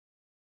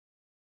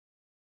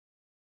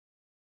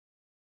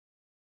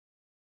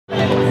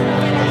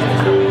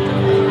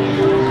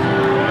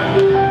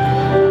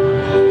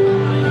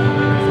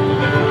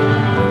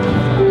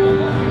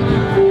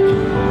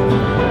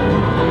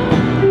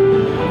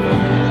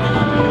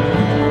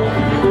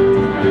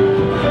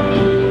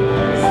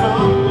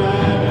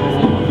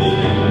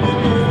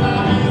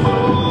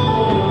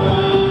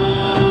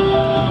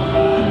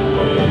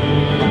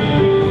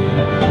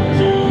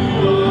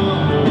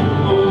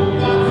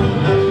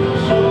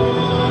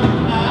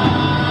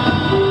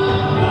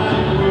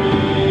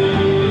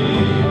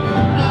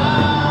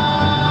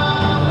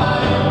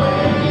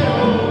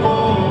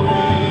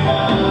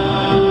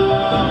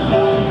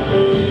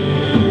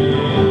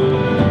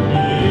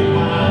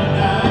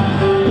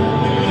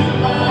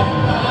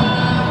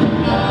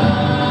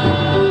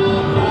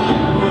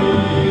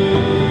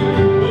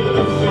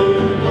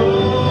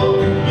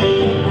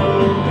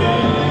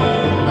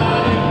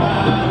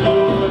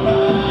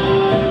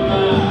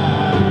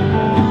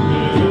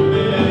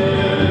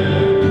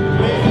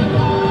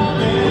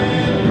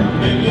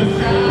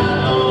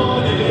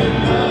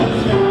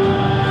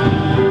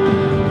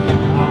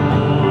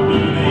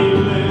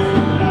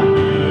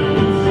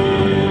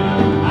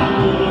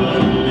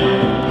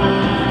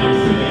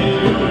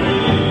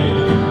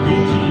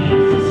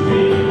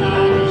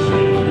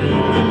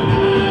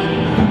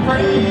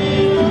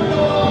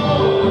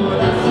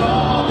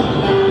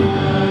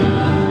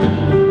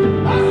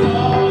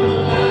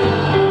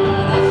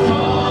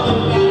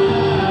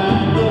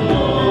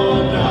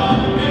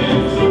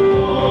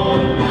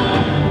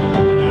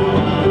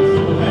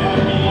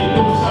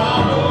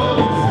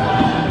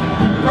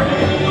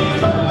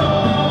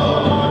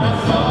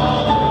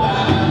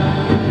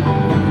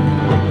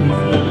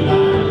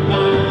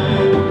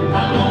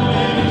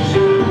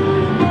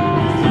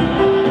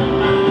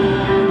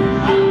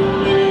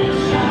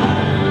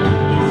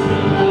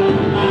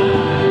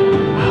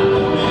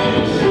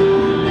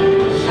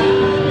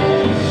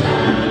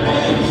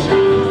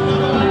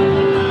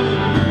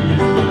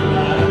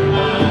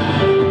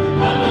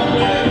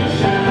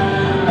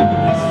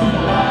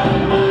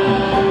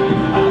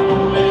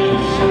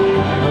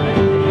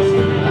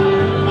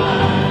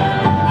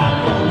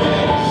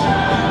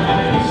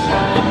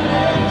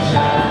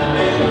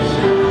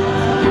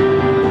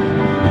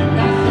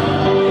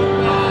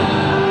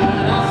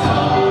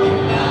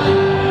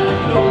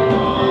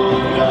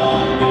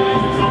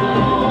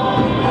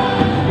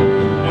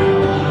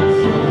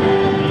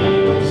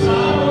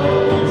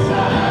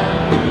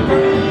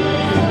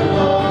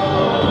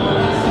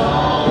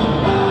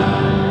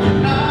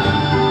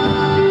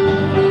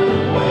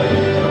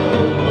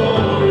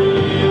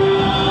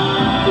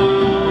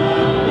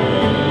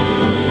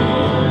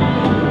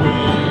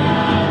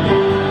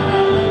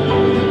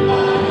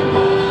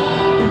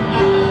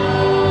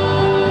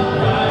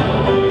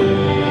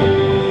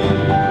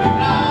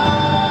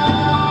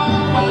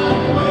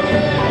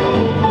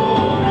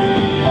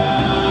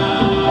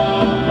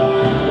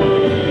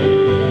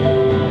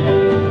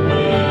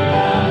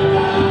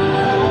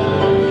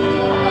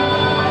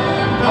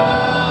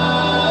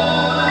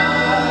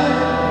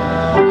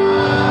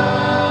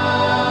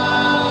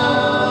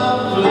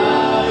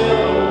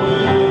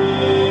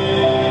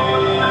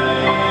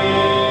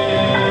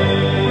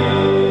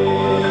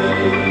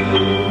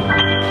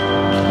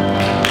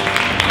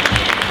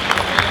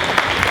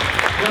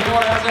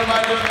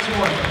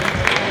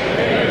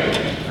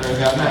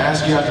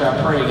ask you after I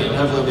pray again.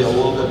 Hopefully it'll be a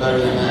little bit better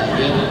than that.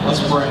 Again,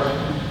 let's pray.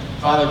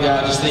 Father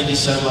God, just thank you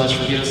so much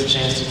for giving us a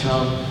chance to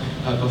come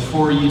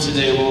before you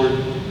today, Lord,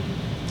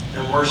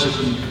 and worship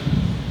you.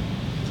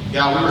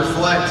 God, we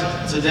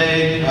reflect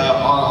today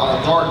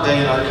on a dark day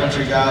in our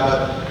country,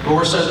 God, but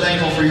we're so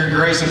thankful for your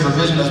grace and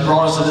provision that's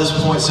brought us to this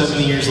point so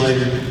many years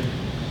later.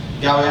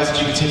 God, we ask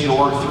that you continue to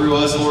work through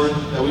us, Lord,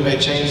 that we may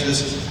change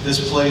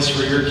this place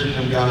for your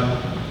kingdom,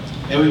 God.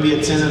 May we be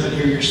attentive and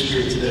hear your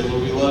spirit today,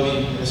 Lord. We love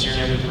you. It's your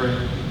name we pray.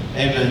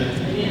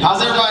 Amen.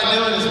 How's everybody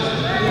doing this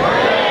morning?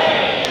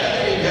 Yeah,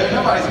 there you go.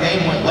 Nobody's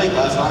game went late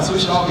last night, so we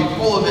should all be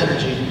full of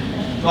energy.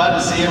 Glad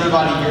to see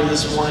everybody here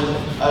this morning.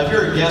 If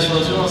you're a guest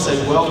with us, we want to say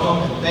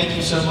welcome and thank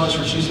you so much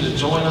for choosing to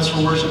join us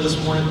for worship this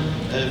morning.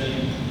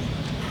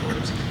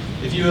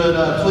 If you would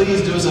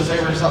please do us a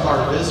favor and stop by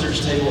our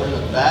visitors table in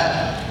the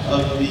back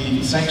of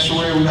the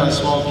sanctuary. We've got a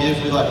small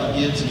gift we'd like to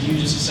give to you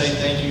just to say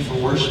thank you for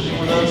worshiping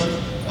with us.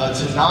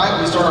 Tonight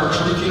we start our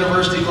Truth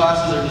University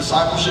classes. They're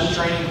discipleship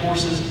training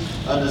courses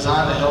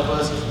designed to help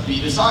us be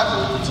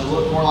disciples and to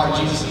look more like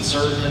Jesus and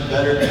serve Him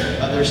better.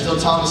 There's still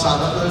time to sign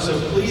up for those, so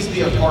please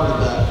be a part of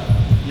that.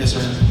 Yes,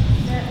 sir.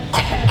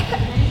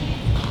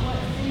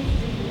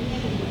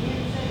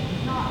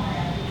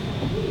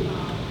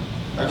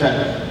 Okay.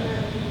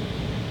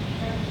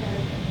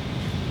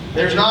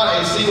 There's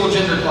not a single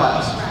gender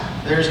class.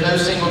 There's no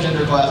single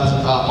gender classes.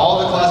 All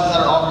the classes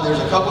that are offered, there's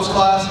a couples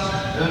class,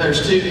 and then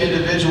there's 2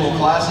 individual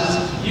classes.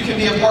 You can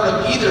be a part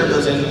of either of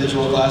those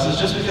individual classes.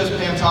 Just because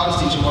Pam Todd is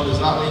teaching one does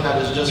not mean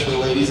that it's just for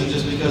ladies, and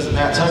just because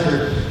Matt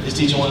Tucker is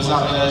teaching one does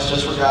not mean that it's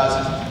just for guys.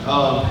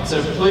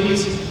 So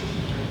please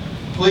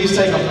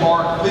take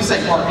part. Please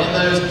take part in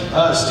those.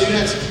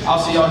 Students, I'll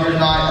see y'all here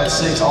tonight at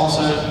 6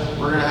 also.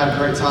 We're going to have a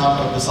great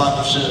time of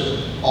discipleship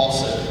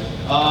also.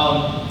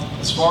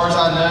 As far as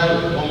I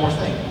know, one more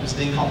thing. This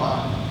thing called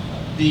mine.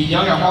 The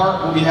Young at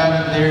Heart will be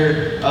having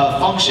their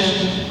function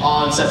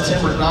on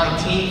September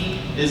 19th.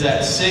 Is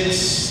at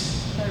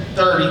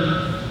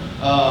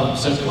 6:30.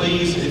 So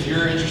please, if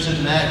you're interested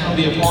in that, come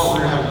be a part.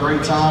 We're going to have a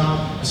great time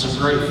and some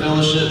great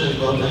fellowship. We'd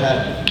love to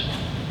have you.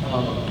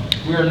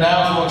 We are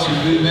now going to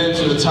move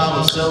into a time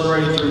of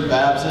celebrating through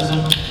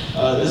baptism.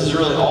 This is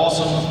really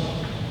awesome.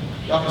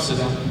 Y'all can sit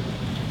down.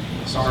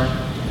 Sorry.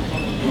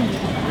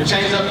 We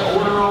changed up the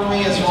order on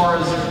me as far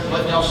as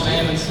letting y'all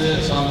stand and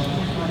sit. So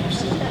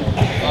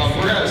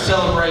we're going to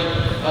celebrate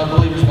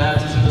believers'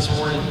 baptism this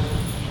morning.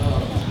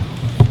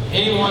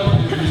 Anyone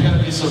who's going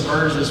to be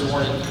submerged this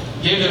morning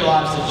gave their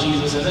lives to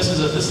Jesus, and this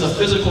is a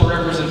physical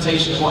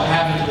representation of what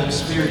happened to them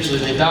spiritually.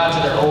 They died to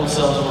their old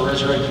selves and were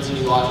resurrected to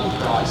new life in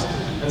Christ.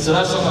 And so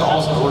that's something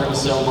awesome that we're going to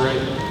celebrate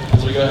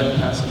as we go ahead and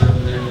pass it over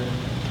there.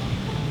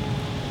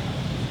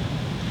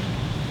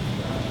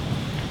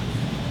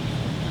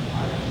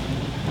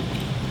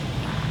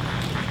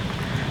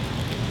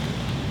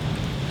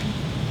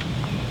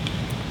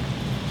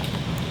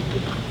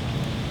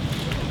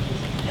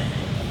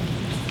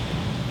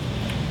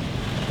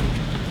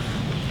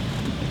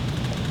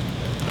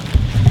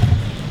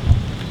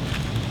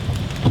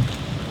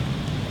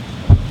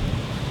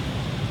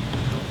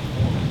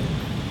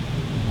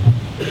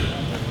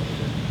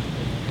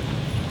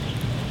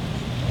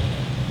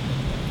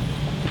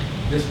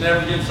 This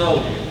never gets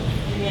old.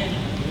 Amen.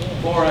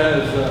 For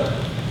as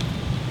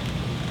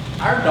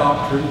our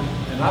doctrine,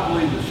 and I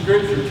believe the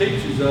Scripture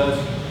teaches us,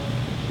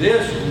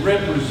 this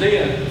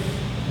represents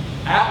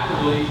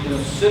outwardly in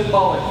a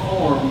symbolic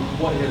form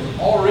what has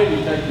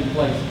already taken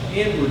place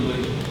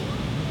inwardly,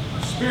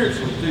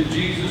 spiritually through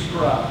Jesus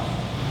Christ.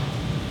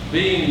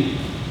 Being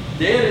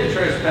dead in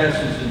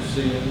trespasses and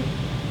sin,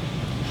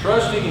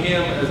 trusting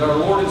Him as our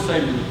Lord and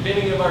Savior,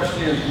 repenting of our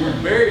sins, we're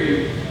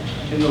buried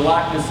in the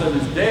likeness of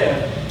His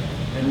death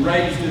and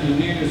raised in the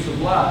newness of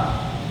life.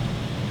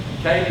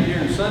 Katie, here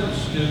in Sunday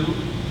school,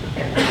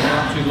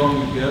 not too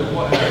long ago,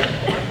 what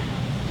happened?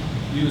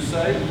 You were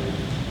saved.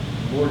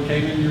 The Lord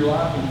came into your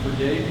life and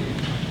forgave you.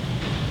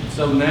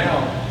 So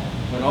now,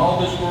 when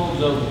all this world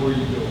is over, where are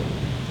you going?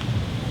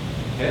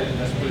 Heaven.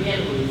 That's pretty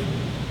good.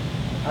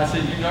 I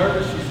said, you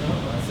nervous? She said, no.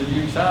 I said,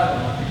 you excited?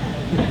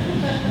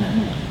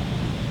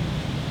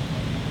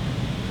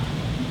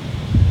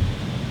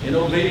 In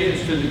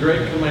obedience to the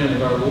great command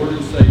of our Lord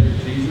and Savior,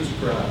 Jesus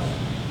Christ,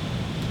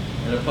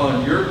 and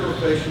upon your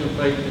profession of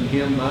faith in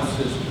Him, my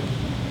sister,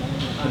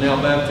 I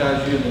now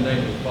baptize you in the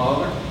name of the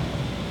Father,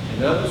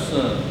 and of the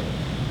Son,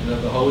 and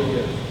of the Holy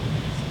Ghost.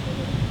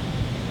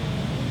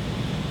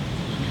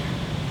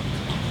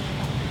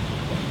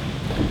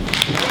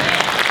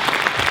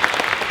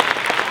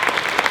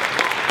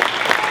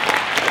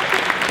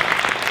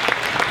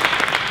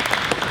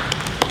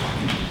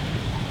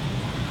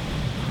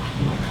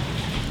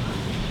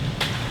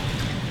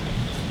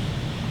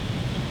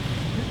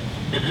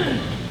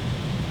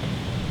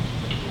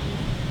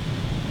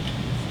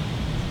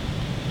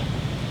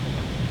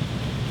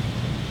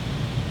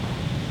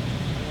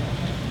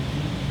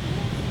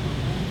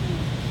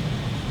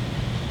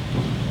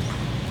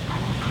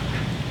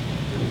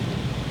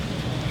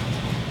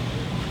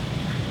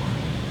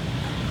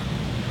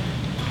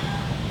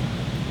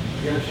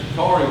 I got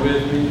Shikari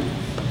with me.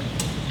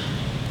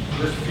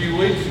 Just a few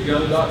weeks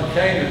ago, Dr.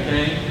 Kaner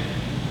came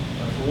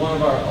for one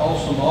of our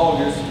awesome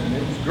Augusts, and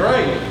it was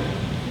great.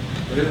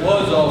 But it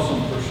was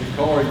awesome for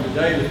Shikari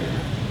today.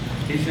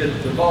 He said,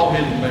 the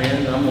ball-headed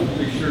man, and I'm going to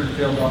be sure to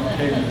tell Dr.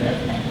 Kaner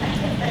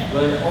that.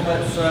 But on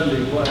that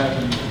Sunday, what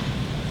happened?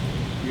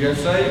 You got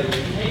saved?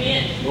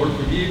 Amen. Lord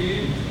forgive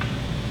you.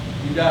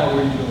 You die,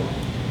 where you going?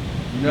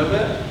 You know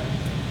that?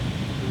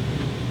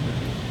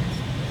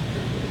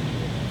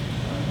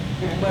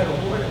 No matter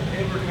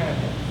whatever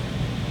happens,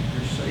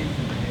 you're safe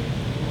in the hands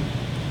of the Lord.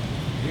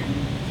 Hear me?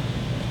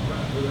 All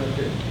right, what did I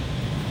tell you?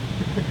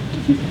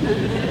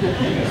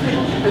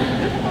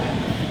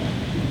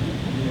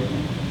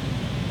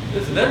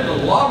 Listen, there's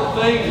a lot of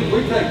things that we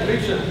take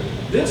pictures.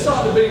 This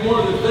ought to be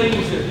one of the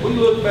things that we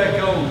look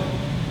back on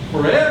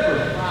forever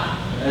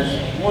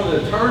as one of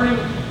the turning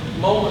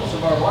moments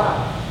of our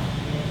life.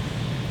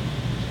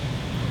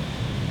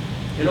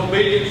 In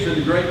obedience to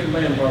the great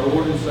command of our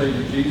Lord and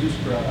Savior, Jesus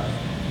Christ,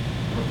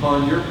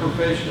 upon your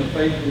profession of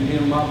faith in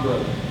Him, my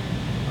brother,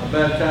 I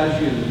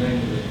baptize you in the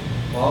name of the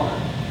Father,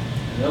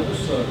 and of the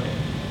Son,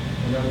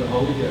 and of the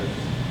Holy Ghost.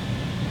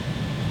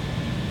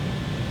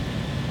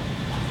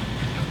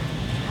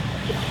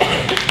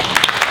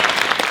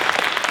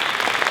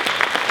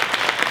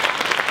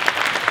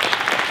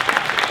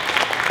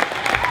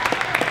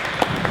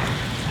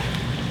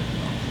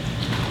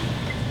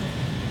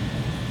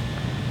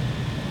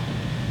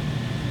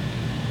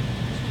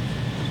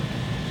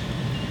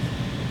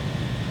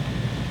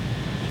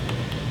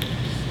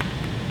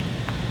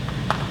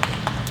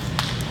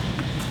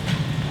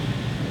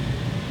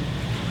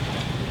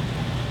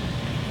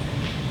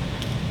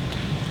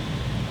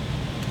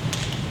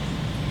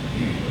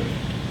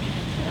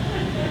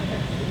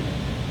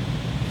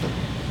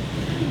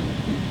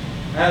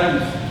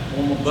 Adam's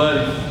one of my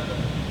buddies.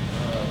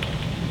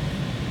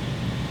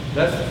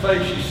 That's the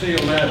face you see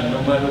on Adam,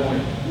 no matter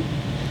when.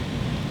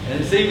 And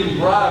it's even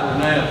brighter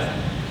now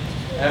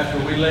after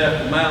we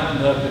left the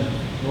mountain up in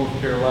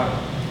North Carolina.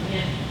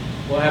 Yeah.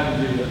 What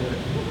happened to you that day?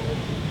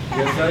 You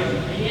got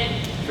saved? Yeah.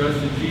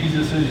 Trusted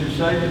Jesus as your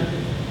Savior?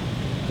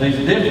 Things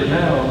are different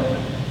now.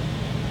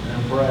 And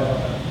I'm proud.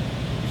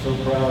 I'm so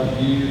proud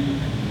of you,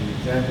 the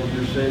example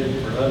you're setting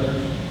for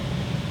others,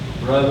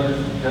 brothers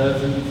and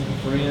cousins and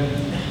friends.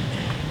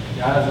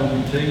 Guys on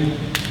your team,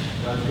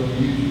 God's going to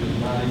use you in a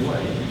mighty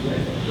way.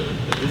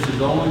 This is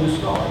only the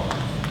start.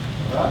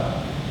 All right?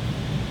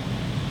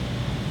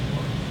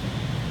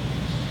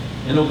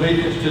 In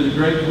obedience to the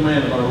great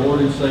command of our Lord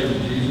and Savior,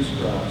 Jesus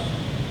Christ,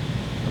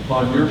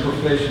 upon your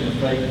profession of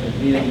faith in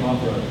Him, my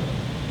brother,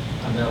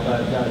 I now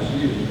baptize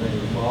you in the name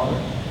of the Father,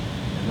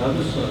 and of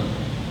the Son,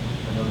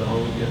 and of the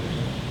Holy Ghost.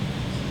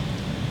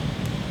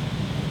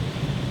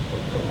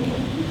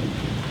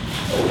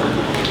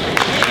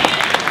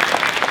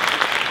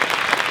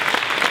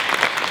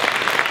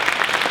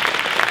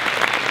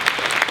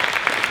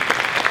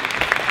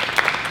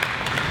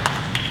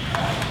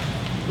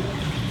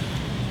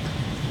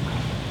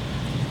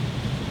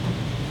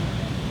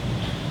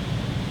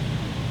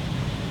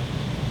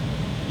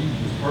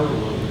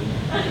 Hurdle over it.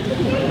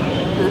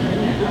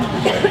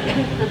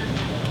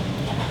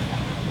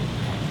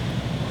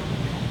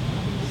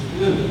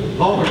 Good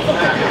Lord.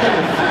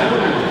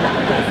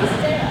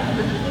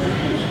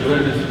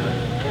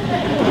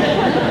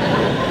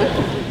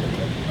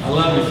 I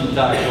love me some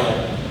Thai play.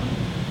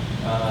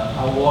 I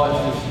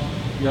watched this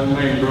young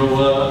man grow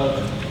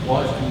up,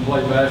 watched him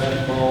play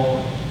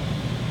basketball.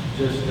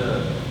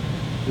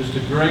 Just a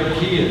great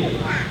kid.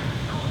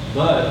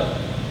 But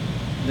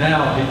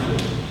now he's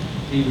a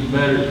even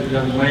better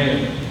young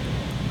man.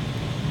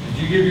 Did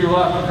you give your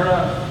life to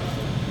Christ?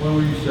 When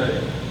were you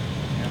saved?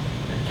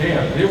 At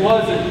camp. It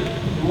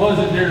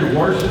wasn't during the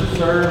worship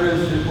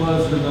service. It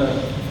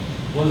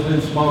wasn't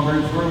in small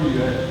groups. Where were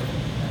you at?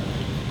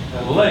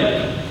 At a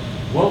lake.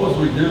 What was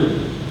we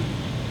doing?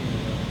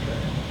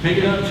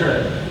 Picking up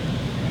trash.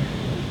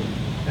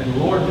 And the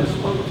Lord just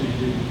spoke to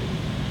you.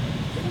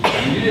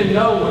 And you didn't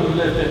know when you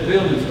left that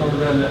building and started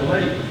around that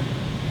lake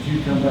that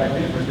you'd come back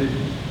different, did you?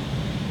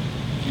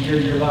 You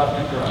gave your life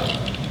to Christ.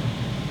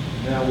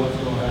 Now what's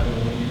going to happen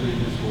when you leave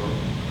this world?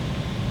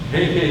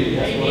 Hey,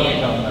 that's what I'm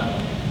talking about.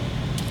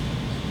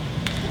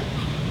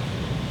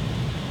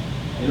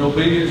 In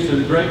obedience to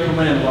the great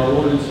command of our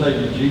Lord and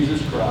Savior,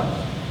 Jesus Christ,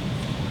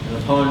 and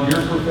upon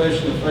your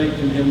profession of faith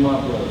in Him, my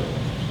brother,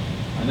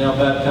 I now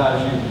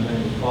baptize you in the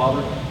name of the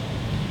Father,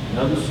 and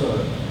of the Son,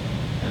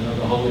 and of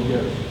the Holy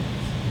Ghost.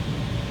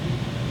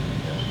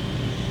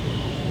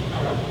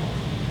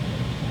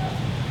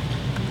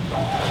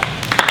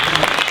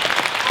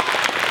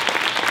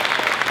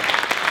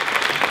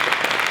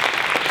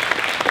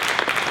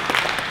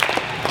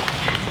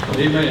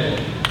 Amen.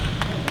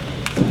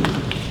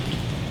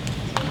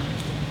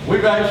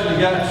 We've actually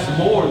got some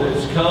more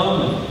that's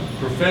come and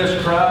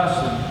professed Christ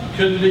and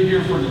couldn't be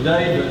here for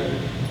today,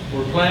 but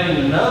we're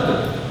planning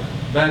another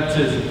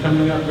baptism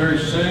coming up very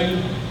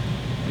soon.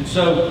 And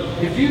so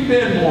if you've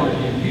been born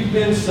again, you've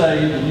been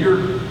saved, and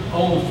you're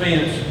on the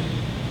fence,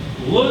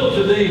 look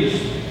to these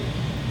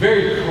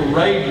very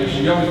courageous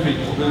young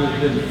people who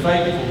have been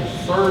faithful to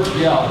serve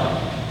God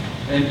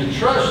and to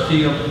trust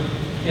Him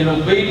in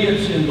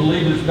obedience in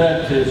believer's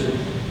baptism.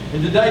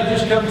 And today,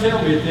 just come tell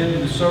me at the end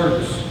of the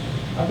service,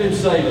 I've been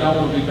saved, I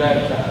want to be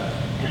baptized.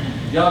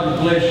 God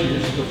will bless you.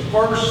 It's the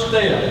first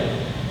step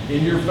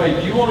in your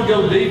faith. You want to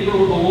go deeper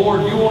with the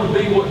Lord, you want to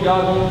be what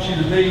God wants you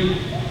to be,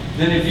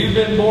 then if you've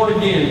been born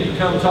again,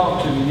 come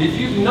talk to me. If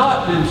you've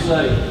not been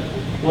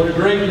saved, what a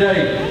great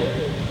day.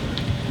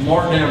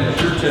 Mark down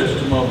as your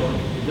testimony.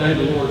 The day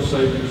the Lord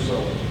saved your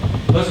soul.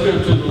 Let's go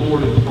to the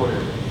Lord in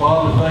prayer.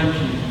 Father, thank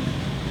you.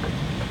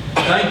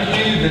 Thank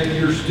you that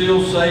you're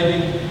still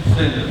saving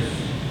sinners.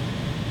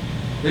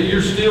 That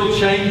you're still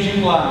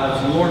changing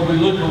lives. And Lord, we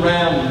look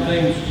around and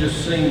things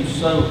just seem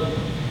so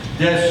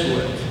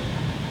desolate.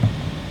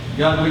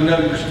 God, we know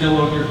you're still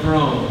on your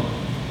throne.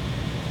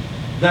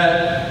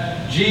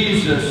 That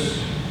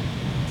Jesus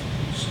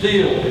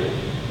still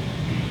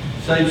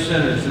saves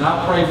sinners. And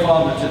I pray,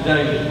 Father,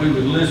 today that we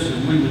would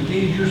listen. We would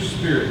heed your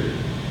Spirit.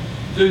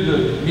 Through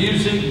the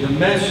music, the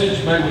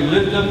message, may we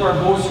lift up our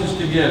voices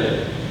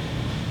together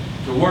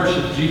to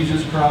worship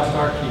Jesus Christ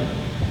our King.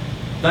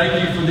 Thank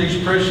you for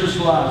these precious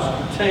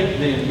lives. Protect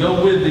them.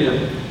 Go with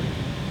them.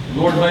 And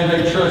Lord, may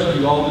they trust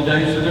you all the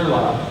days of their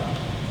life.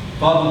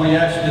 Father, we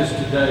ask this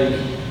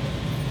today,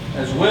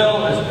 as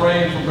well as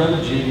praying for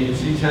Brother Jimmy as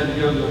he's had to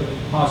go to the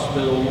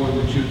hospital. Lord,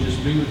 that you would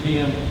just be with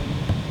him.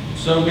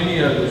 So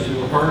many others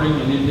who are hurting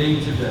and in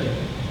need today.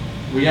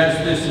 We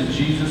ask this in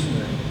Jesus'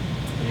 name.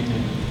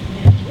 Amen.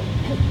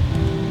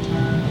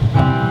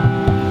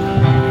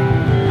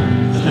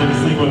 Let's take a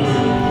sequence.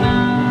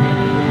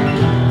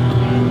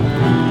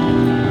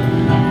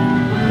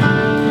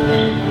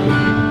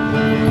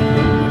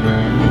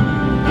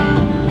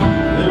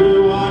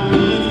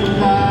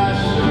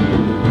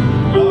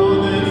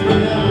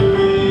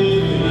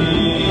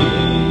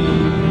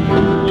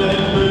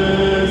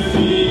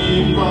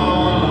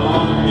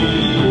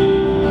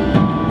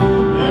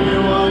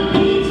 Everyone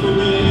needs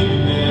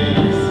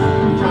forgiveness,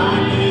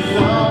 kindness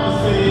of a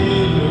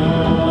Savior.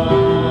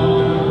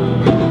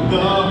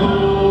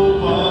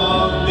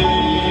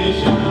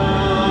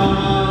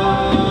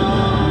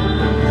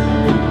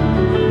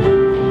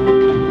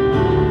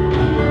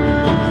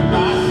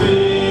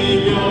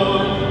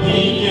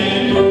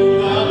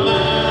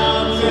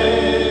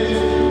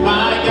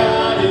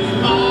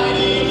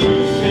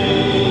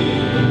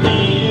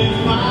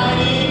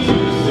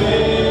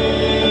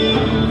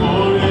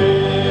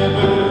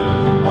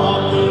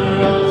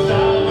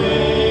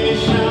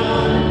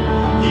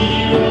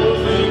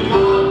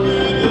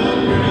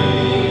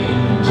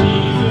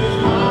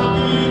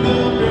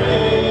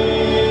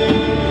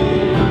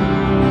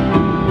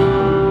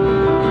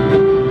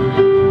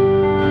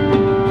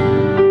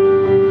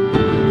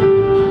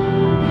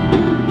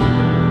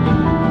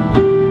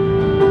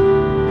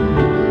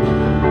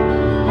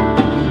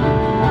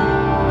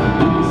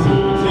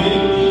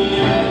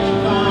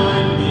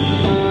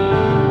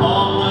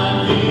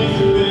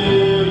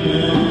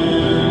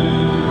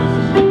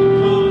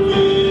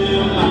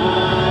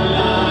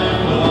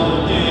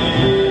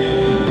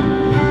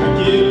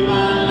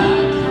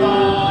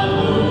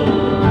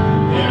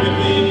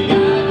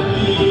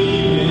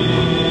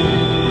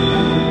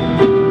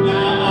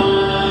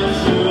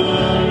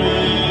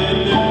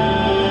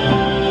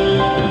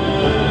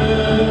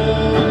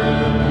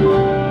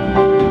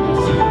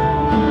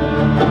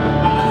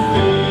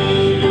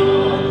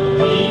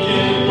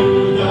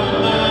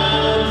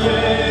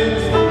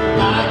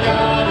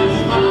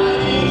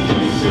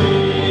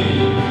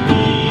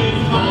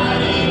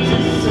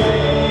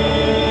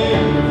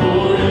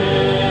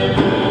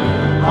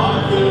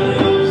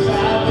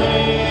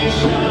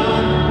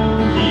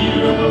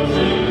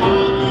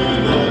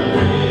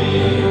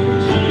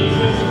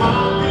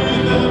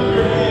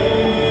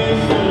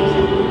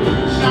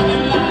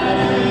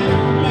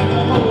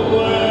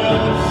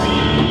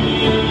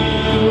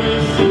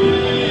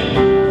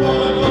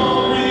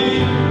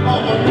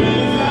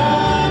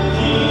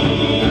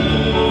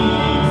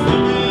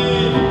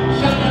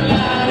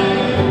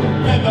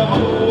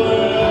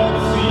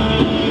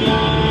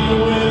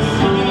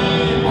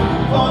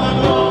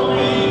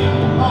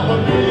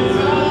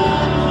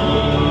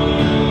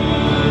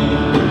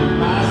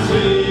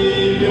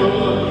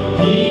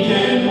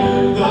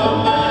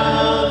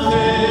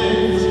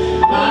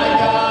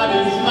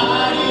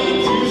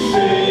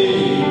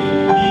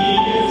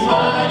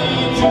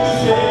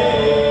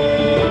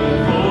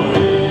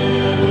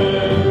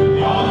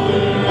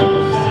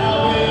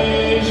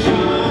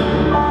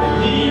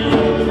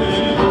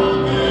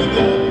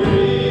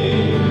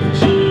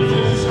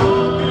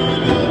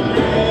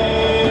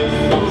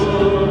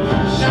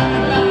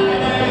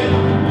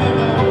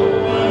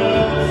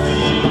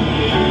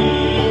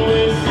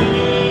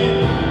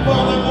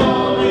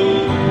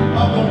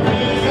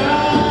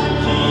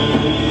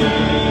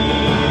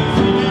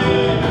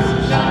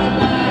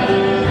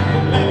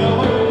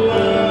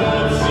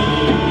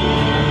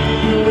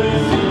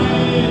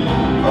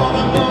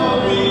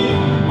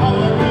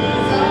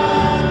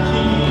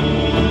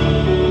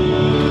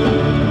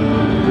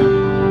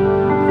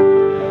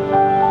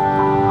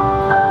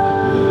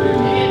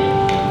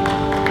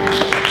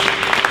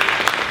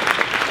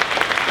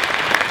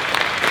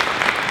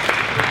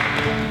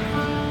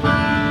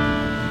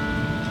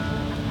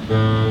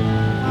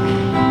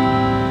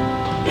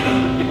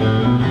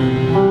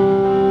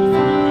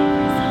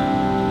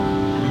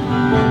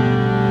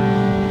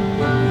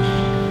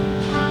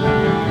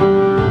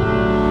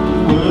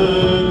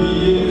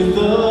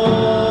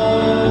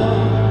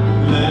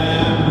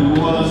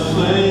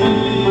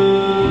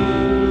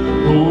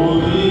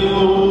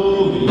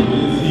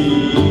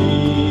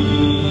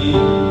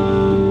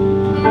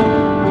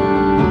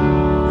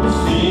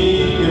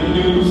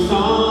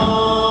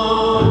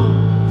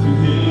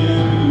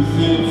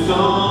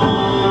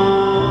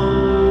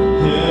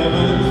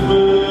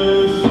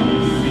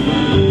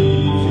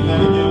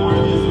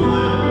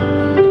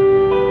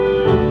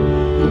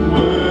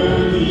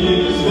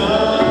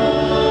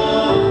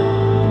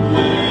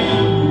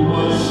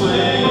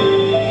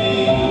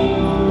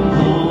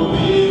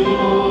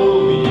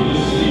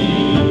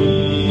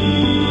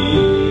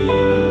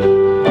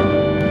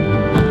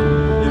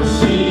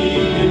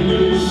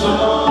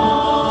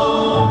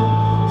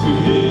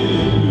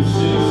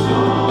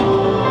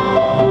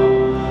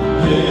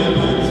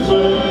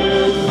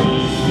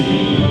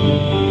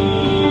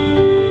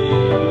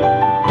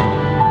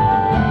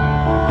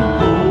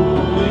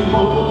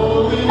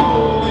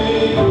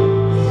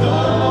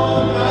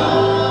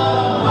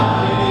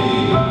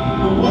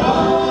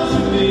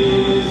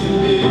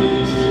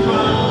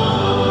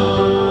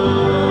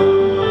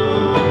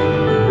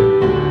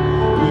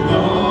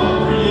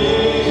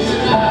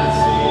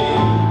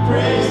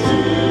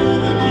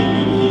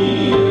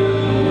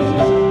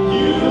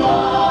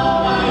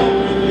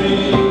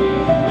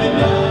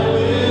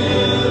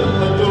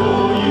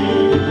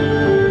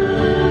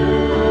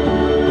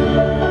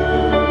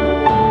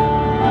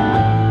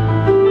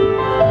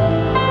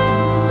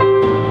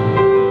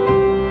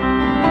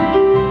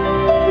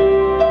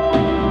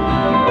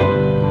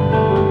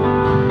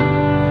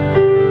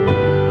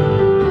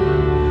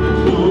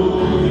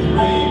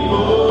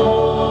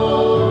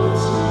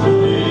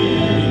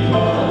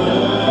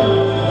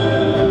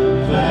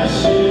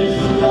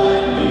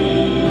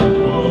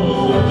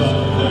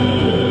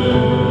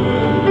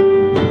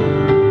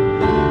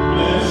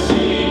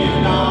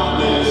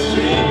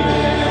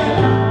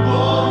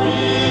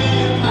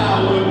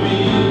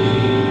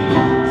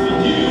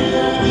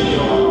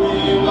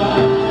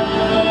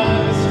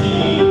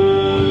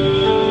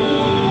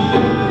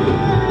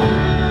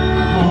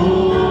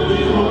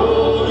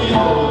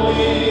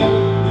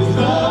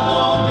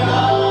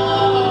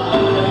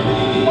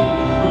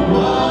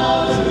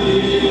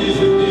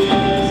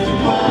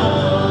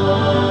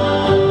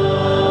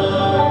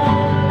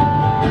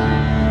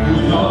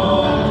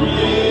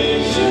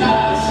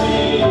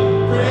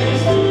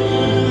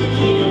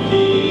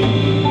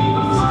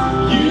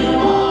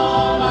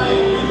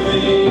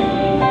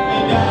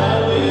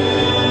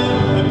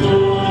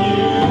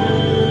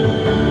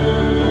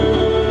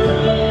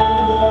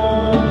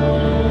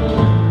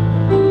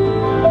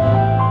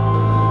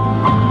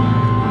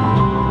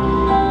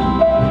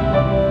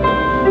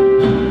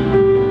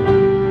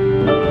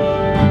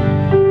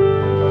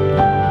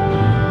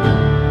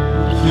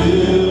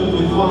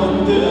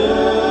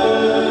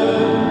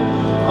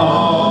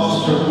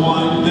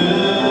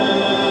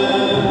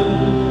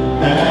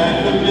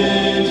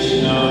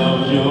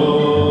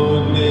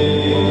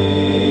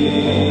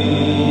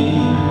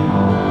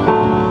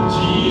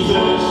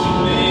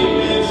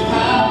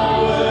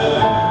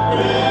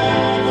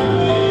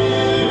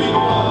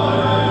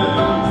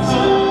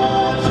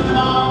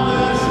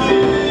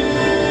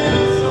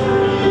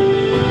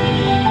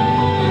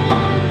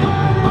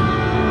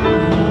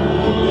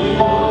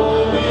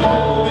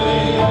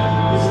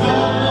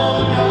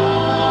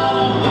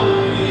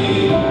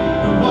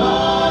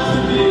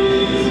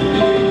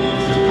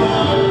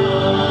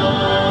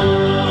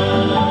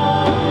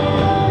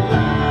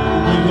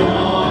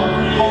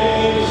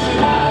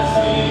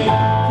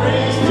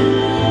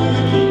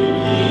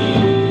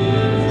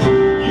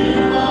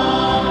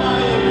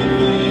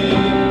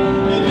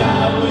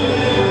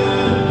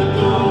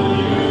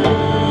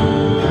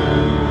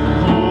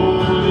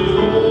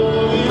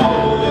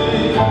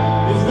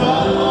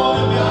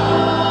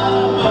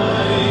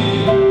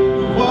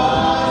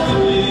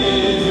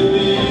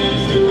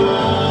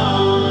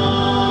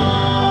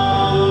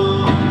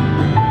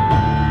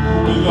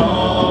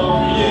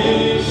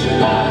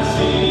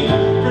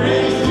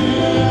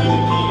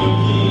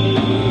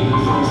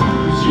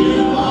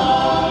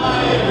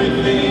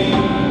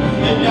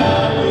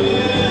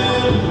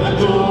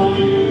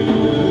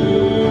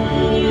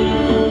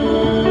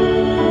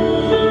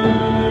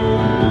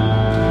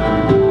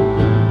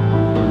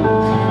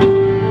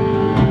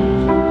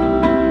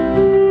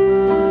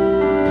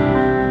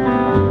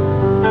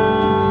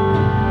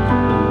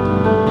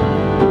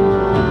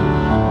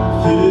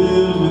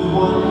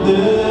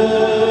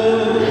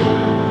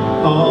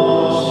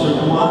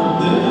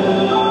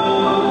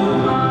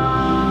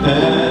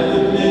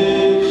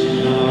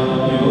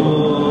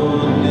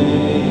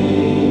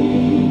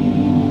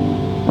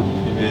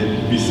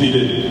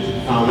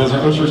 As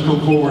our ushers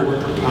come forward,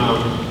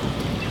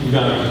 we've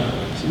got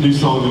a new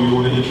song that we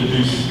want to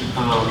introduce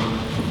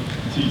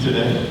to you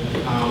today.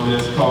 And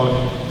it's called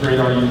Great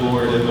Are You,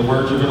 Lord. And the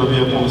words are going to be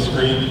up on the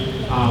screen.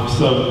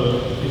 So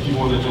if you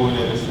want to join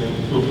in this thing,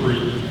 feel free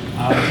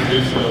to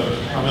do so.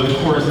 But the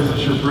chorus is,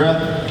 it's your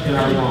breath in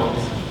our lungs.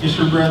 It's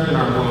your breath in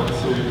our lungs.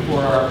 So we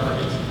pour out our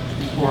praise.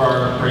 We pour out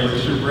our praise.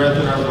 It's your breath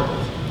in our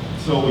lungs.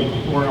 So we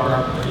pour out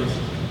our praise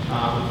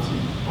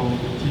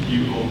to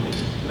you only.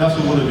 And that's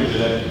what we want to do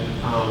today.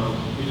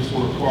 We just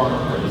want to pour out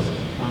our praise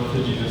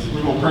to Jesus.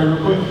 We're going to pray real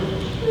quick,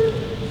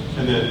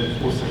 and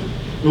then we'll sing.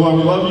 Lord,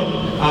 we love you.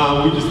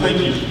 We just thank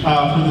you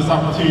for this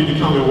opportunity to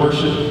come and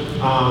worship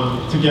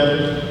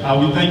together.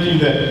 We thank you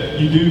that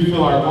you do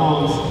fill our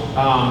lungs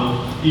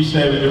each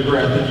day with your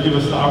breath, and you give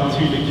us the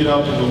opportunity to get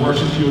up and to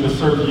worship you and to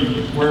serve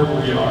you wherever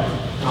we are.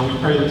 We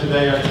pray that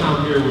today our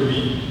time here would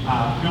be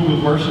filled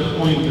with worship,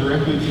 pointing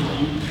directly to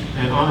you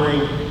and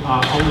honoring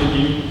only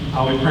you.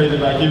 We pray that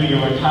by giving you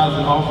our tithes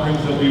and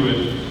offerings that we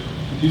would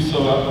do so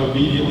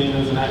obediently and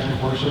as an act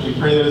of worship. We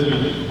pray that as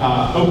we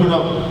open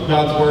up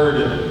God's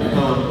word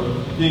and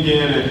dig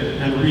in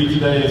and read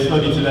today and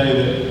study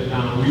today,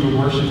 that we would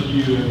worship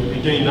you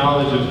and gain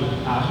knowledge of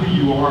who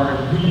you are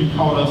and who you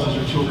called us as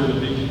your children to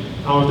be.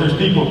 If there's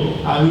people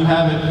who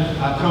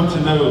haven't come to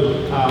know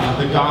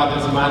the God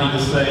that's mighty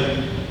to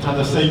save,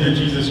 the Savior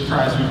Jesus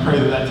Christ, we pray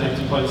that that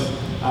takes place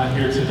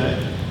here today.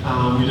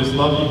 We just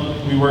love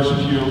you, we worship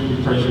you,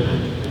 we praise your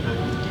name.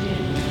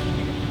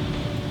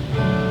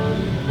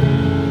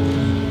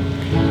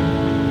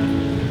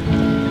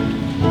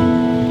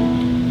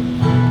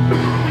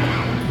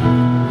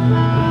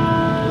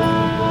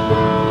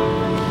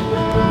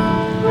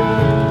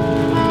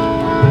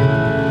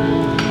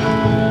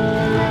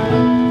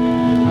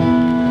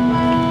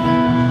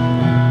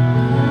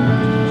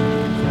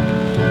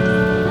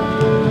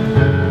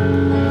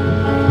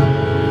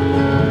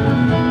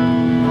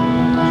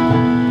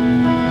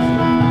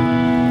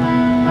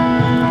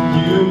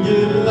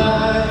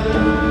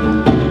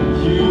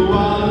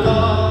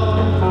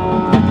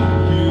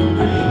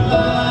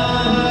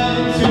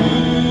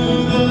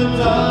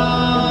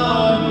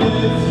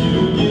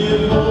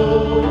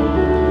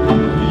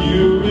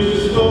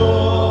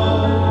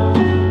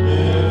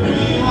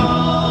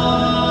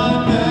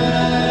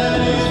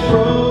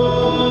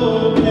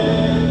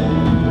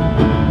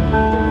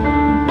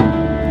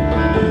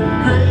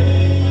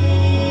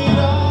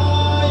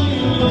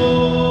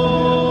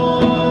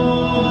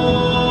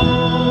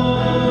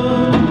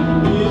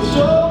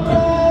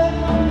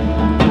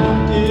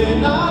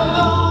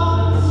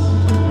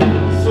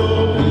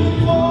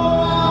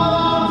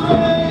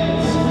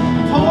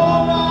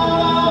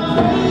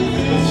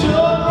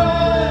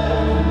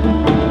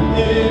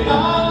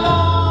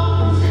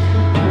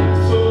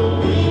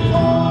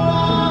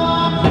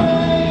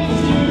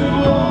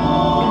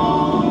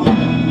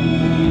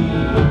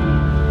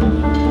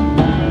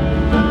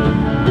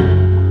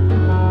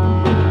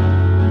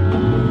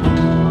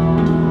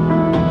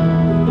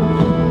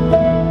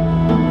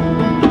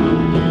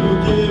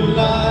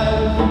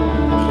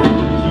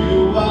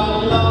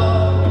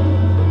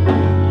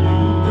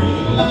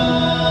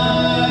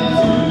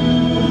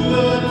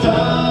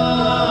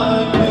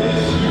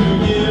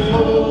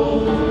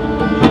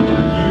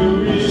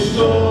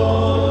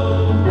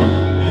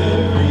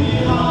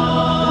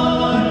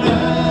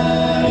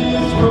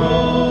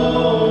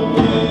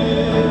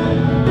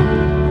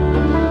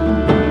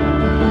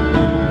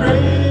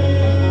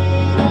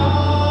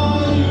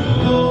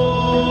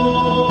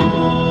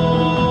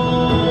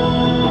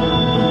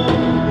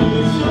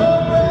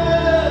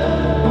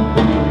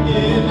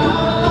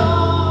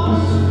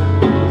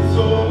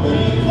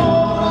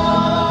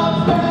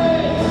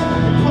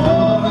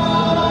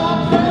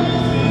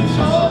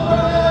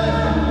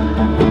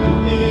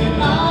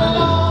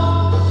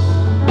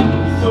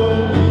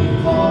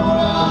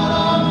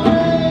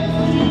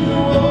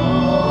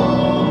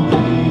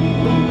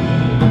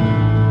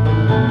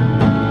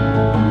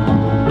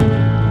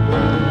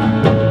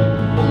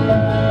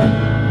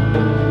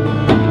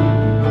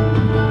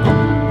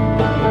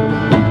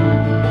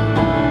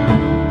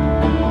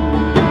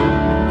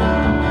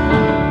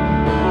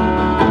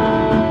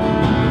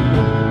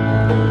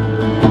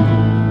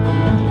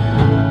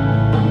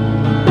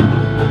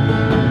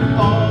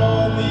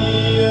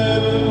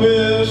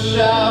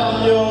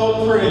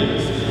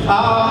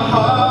 Are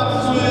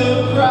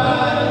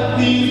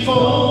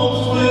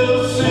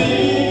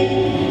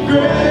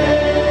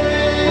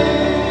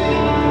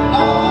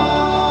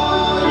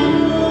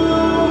you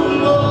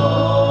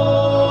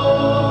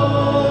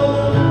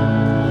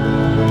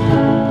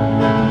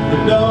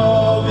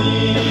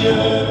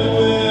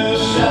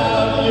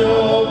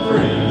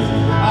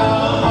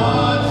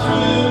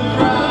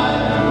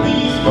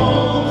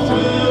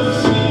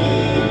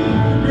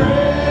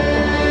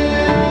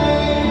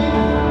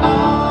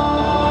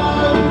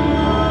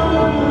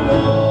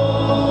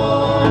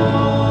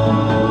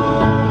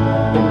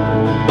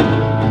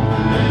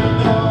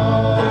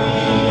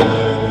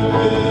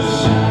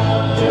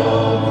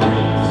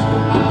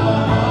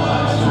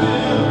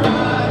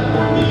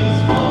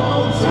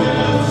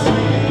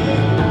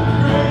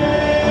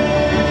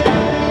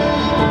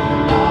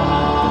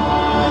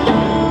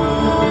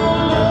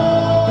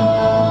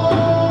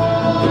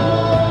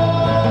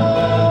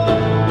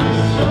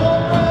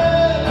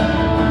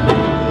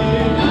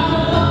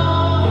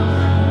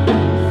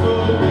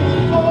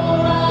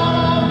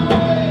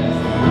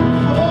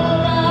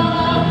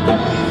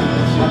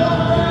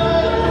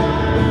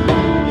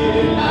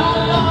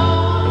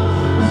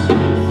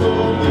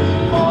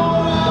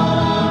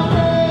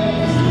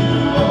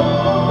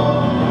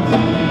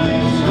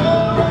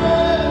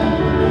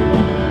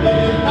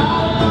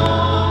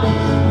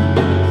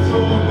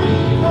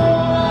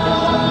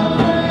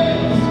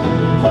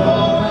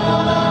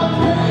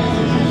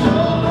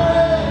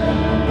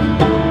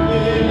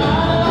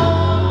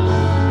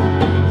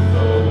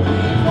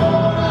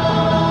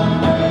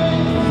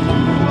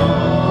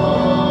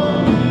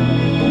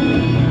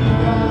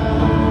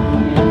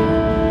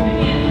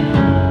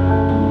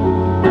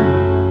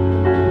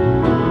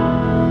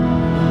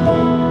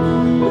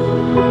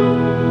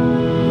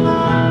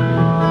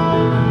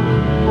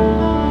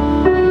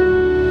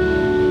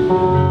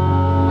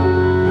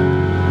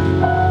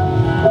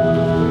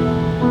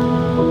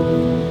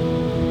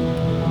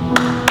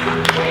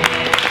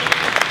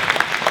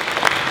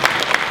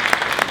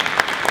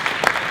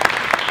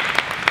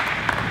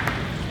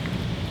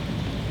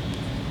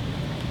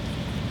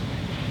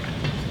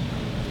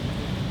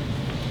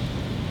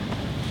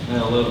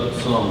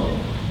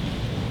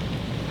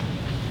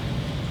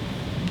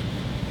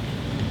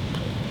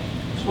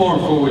This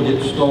morning, before we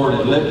get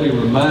started, let me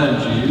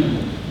remind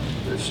you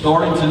that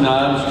starting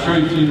tonight is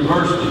Truth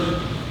University.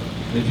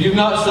 If you've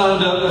not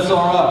signed up, that's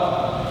all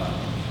right.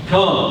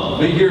 Come.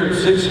 Be here at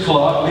 6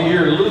 o'clock. Be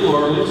here a little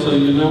early so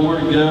you know where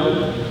to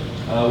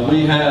go.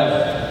 We have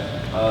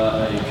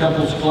a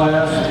couples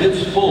class.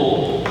 It's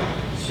full,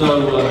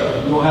 so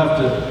you'll have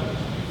to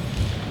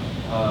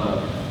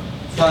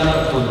sign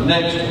up for the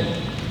next one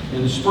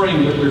in the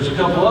spring. But there's a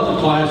couple other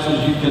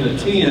classes you can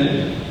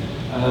attend.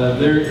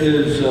 There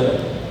is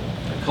a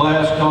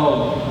class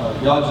called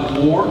God's at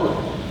War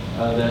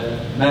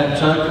that Matt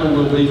Tucker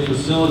will be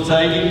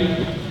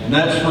facilitating, and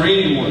that's for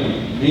anyone,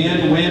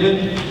 men,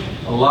 women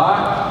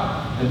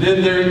alike. And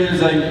then there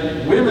is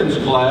a women's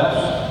class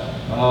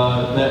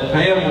that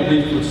Pam will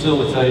be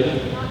facilitating.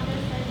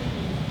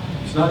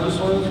 It's not just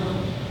women's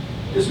class?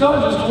 It's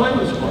not just a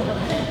women's class.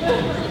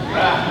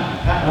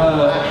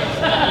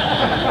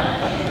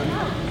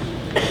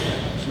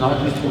 It's not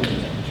just women's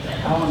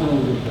class. I was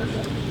going to do that.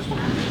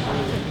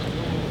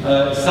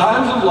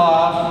 Signs of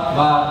Life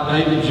by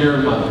David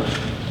Jeremiah.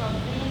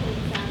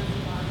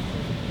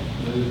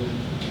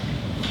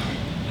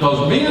 Because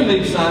men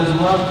need signs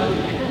of life too.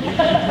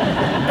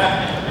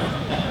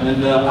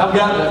 And I've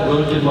got that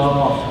book in my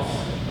office.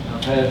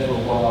 I've had it for a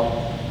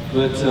while.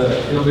 But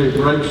it'll be a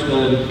great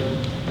study.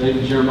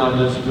 David Jeremiah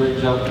does a great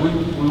job.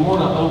 We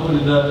want to open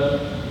it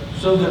up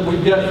so that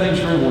we've got things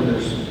for everyone.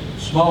 There's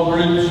small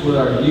groups with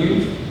our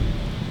youth.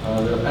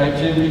 There are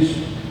activities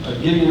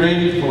getting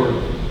ready for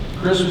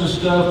Christmas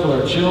stuff with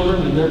our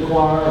children and their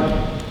choir.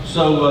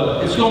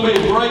 So it's going to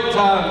be a great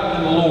time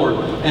in the Lord.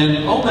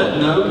 And on that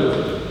note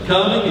of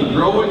coming and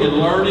growing and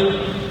learning,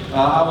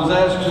 I was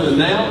asked to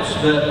announce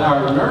that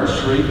our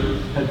nursery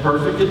had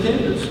perfect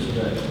attendance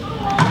today.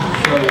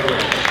 So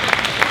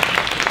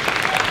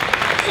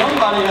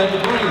somebody had to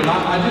bring them.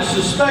 I just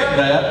suspect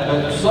that,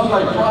 but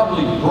somebody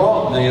probably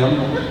brought them.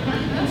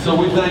 And so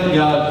we thank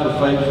God for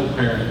faithful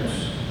parents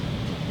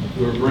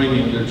who are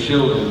bringing their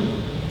children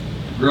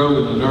to grow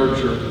in the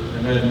nurture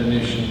and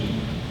admonition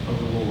of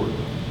the Lord.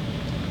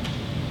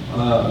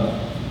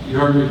 You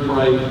heard me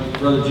pray.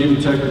 Brother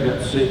Jimmy Tucker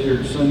got sick here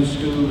at Sunday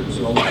school, and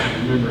so I want you to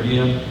remember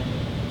him,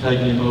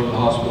 taking him over to the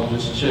hospital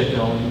just to check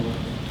on him,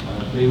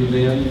 be with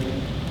them.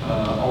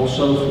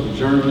 Also for the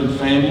Jernigan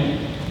family,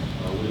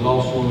 we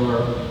lost one of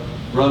our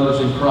brothers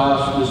in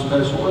Christ this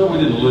past. Well, we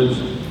didn't lose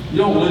him. You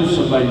don't lose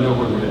somebody, you know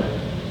where they're at.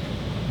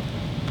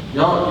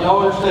 Y'all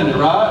understand it,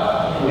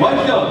 right?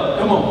 Wake up,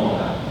 come on.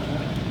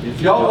 If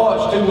y'all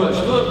watched too much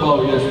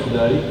football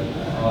yesterday,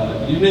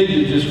 you need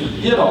to just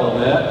forget all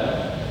that.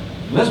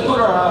 Let's put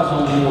our eyes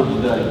on the Lord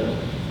today.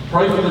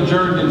 Pray for the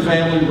Jernigan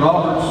family.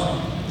 Robert's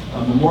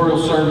memorial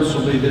service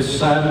will be this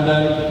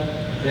Saturday,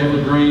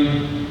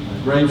 Evergreen,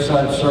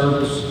 graveside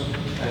service.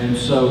 And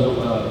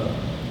so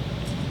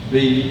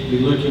be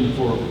looking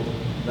for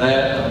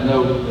that. I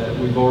know that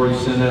we've already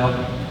sent out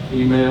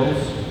emails.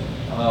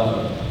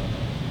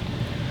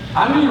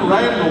 I knew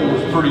Randall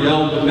was pretty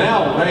old, but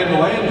now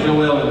Randall and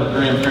Joelle are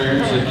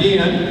grandparents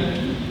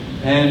again.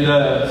 And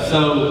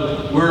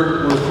so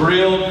we're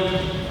thrilled.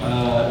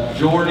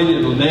 Jordy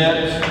and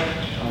Lynette,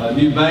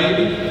 new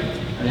baby.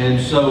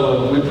 And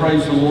so we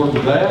praise the Lord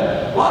for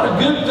that. A lot of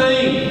good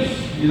things,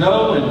 you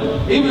know,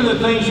 and even the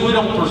things we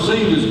don't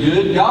perceive as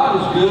good, God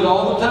is good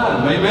all the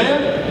time.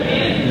 Amen?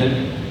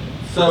 And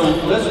so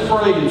let's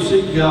pray and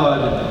seek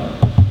God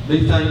and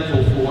be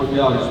thankful for what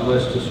God has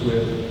blessed us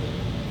with.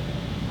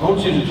 I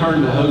want you to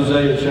turn to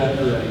Hosea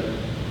chapter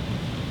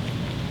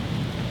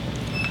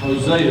 8.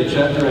 Hosea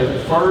chapter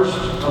 8, first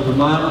of the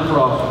minor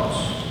prophets.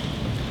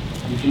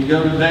 You can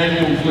go to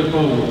Daniel and flip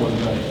over one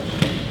page.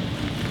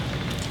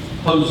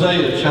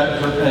 Hosea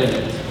chapter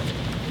 8.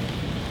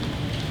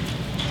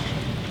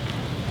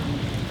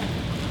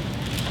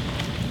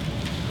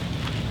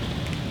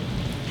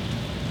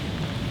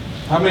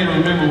 How many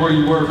remember where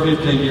you were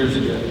 15 years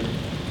ago?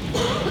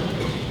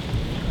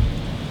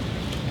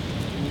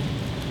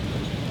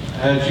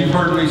 As you've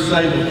heard me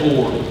say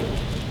before,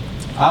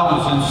 I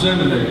was in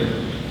seminary,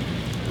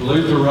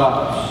 Luther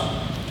Rice,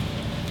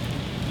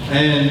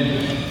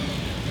 and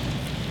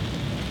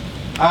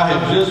I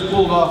had just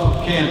pulled off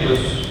of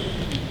campus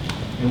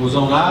and was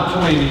on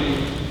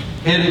I-20,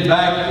 headed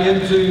back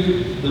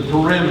into the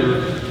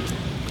perimeter,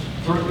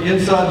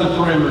 inside the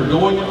perimeter,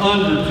 going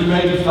under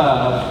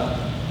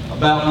 285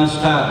 about this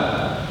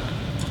time.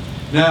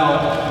 Now,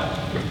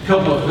 a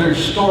couple of very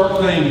stark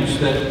things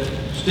that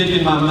stick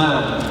in my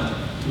mind,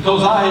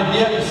 because I had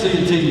yet to see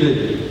a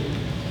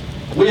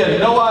TV. We had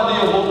no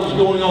idea what was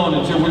going on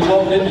until we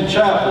walked into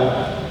chapel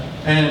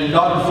and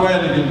Dr.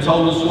 Flanagan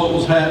told us what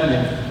was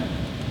happening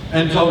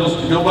and told us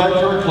to go back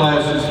to our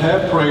classes,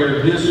 have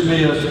prayer,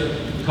 dismiss,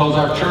 because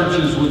our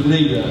churches would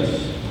need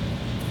us.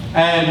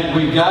 And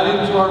we got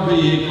into our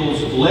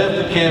vehicles, left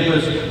the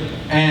campus,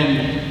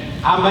 and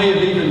I may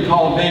have even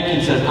called Nick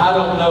and said, I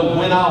don't know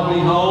when I'll be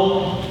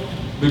home,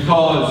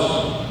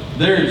 because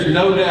there is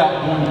no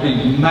doubt going to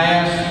be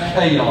mass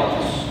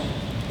chaos.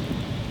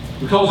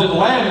 Because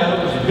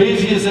Atlanta is the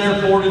busiest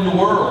airport in the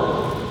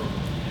world.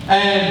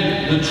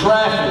 And the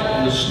traffic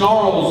and the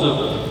snarls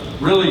of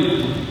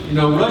really, you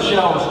know, rush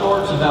hour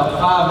starts about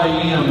 5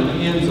 a.m.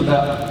 and ends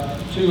about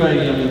 2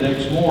 a.m. the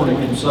next morning.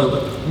 And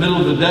so middle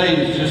of the day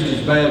is just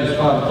as bad as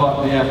 5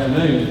 o'clock in the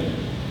afternoon.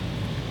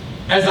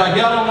 As I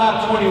got on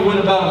I-20, went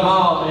about a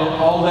mile, and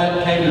all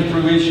that came to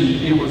fruition.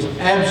 It was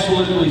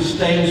absolutely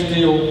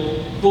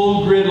standstill,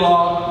 full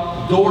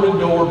gridlock, door to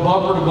door,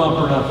 bumper to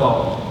bumper, and I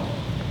thought,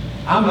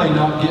 I may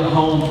not get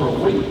home for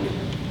a week.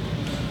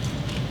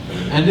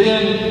 And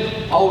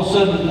then all of a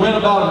sudden went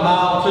about a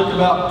mile, took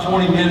about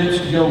 20 minutes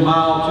to go a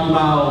mile, 2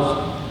 miles.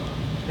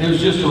 It was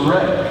just a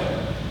wreck.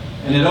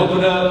 And it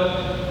opened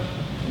up,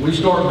 we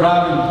started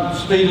driving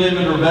speed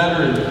limit or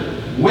better,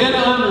 and went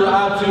under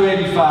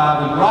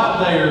I-285, and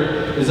right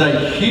there is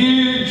a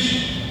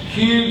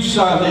huge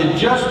sign they had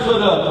just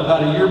put up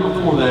about a year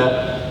before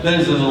that. That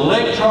is an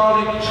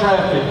electronic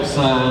traffic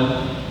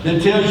sign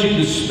that tells you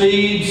the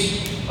speeds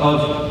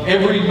of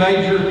every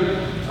major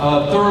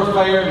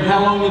thoroughfare and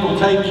how long it'll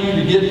take you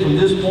to get from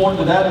this point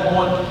to that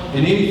point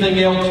and anything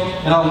else.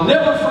 And I'll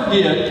never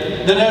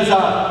forget that as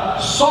I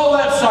saw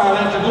that sign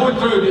after going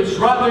through it, it's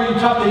right there on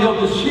top of the hill,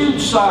 this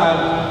huge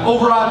sign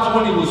over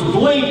I-20 was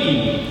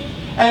blinking.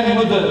 And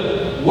with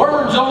the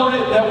words on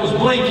it that was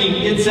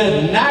blinking, it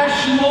said,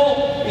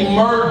 "National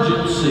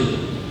Emergency.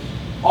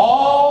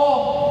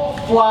 All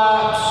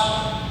flights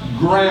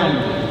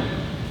grounded."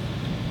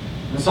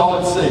 That's all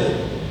it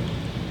said.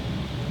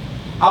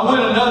 I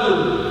went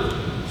another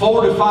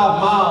 4 to 5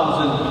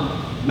 miles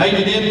and made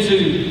it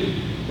into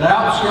the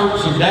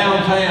outskirts of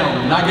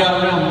downtown, and I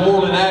got around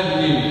Moreland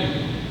Avenue.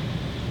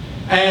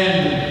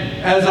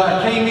 And as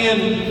I came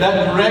in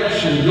that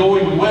direction,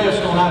 going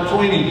west on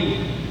I-20,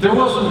 there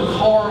wasn't a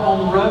car on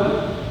the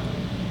road.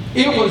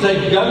 It was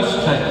a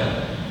ghost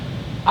town.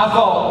 I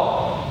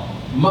thought,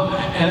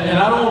 and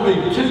I don't want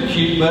to be too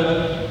cute,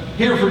 but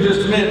here for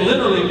just a minute,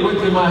 literally it went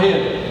through my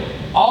head.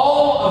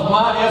 All of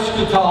my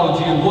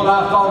eschatology and what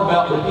I thought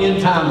about the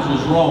end times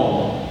was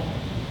wrong.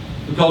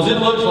 Because it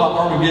looks like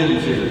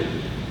Armageddon's here.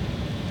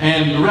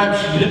 And the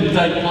rapture didn't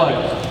take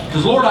place.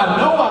 Because Lord, I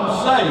know I'm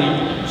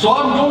saved, so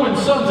I'm going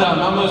sometime.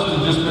 I must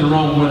have just been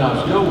wrong when I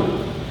was going.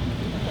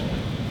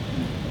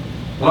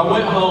 But I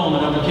went home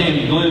and I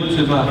became glued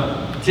to my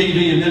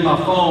TV, and then my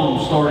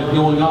phone started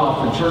going off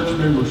and church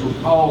members were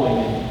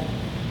calling. And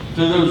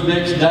through those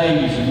next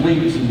days and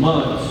weeks and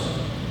months,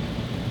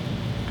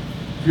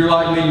 if you're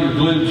like me, you're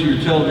glued to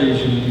your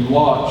television and you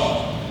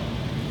watched.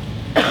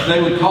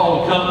 They would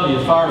call a company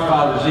of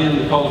firefighters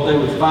in because they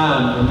would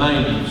find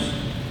remains.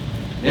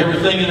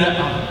 Everything in that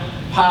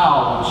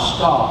pile would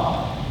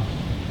stop.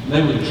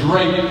 They would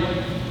drape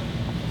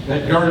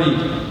that gurney,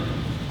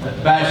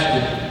 that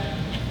basket,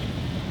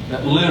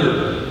 that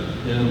litter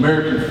in an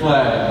American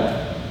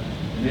flag,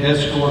 and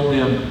escort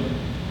them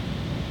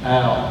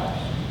out.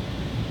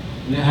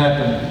 And it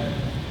happened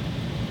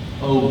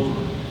over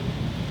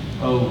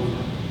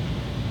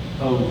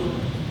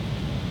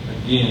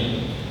again.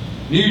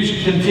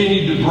 News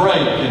continued to break,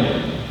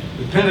 and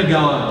the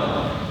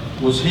Pentagon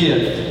was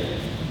hit.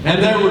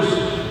 And there was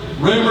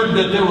rumored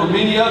that there were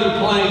many other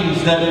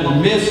planes that were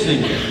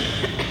missing.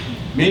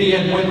 Many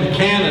had went to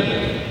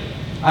Canada.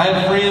 I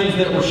had friends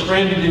that were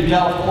stranded in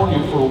California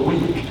for a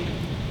week,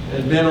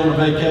 had been on a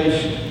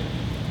vacation.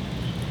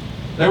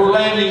 They were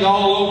landing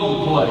all over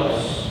the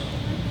place.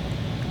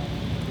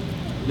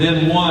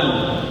 Then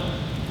one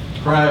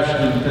crashed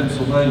in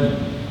Pennsylvania.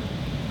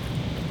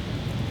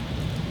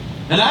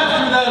 And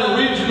after that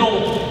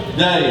original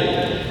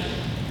day,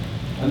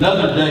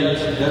 another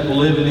date that will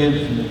live in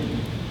infamy,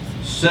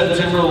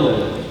 September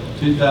 11th,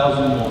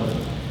 2001.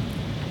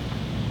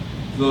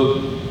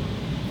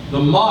 The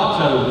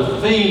motto,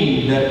 the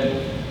theme that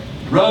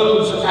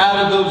rose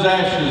out of those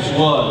ashes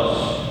was,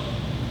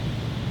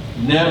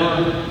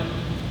 never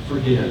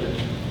forget.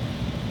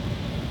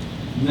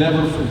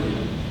 Never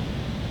forget.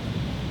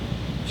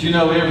 But you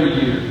know, every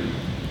year,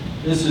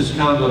 this is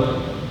kind of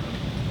a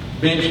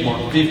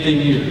benchmark,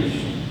 15 years.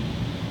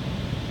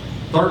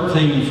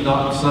 13 is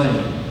not the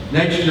same.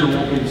 Next year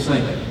won't be the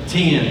same.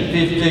 10,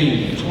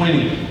 15,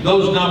 20.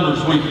 Those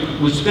numbers,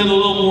 we spend a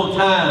little more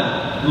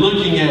time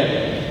looking at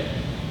it.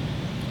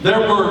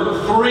 There were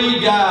 3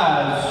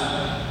 guys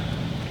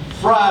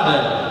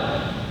Friday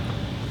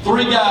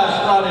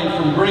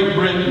from Great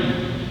Britain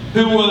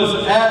who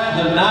was at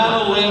the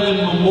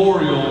 9/11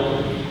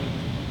 memorial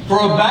for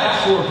a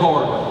bachelor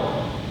party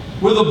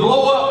with a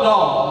blow-up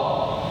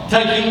doll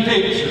taking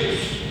pictures.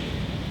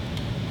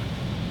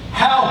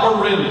 How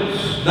horrendous.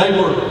 They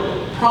were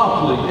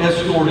promptly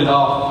escorted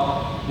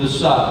off the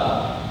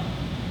side.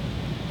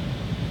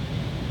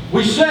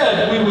 We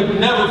said we would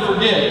never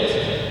forget.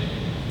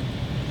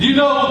 Do you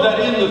know that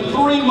in the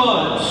 3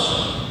 months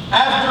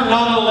after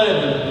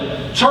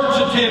 9/11, church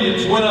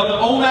attendance went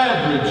up on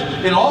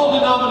average in all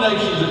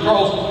denominations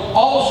across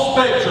all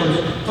spectrums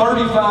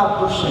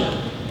 35%.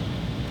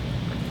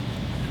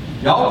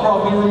 Y'all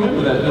probably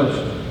remember that, don't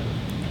you?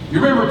 You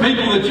remember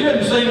people that you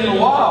hadn't seen in a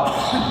while.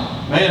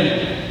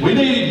 Man, we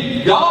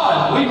needed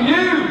God. We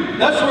knew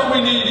that's where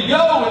we needed to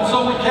go, and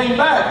so we came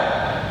back.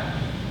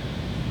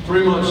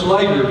 3 months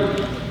later,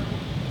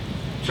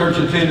 church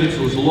attendance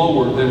was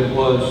lower than it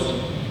was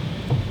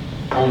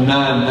on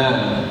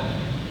 9/9,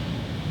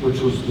 which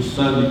was the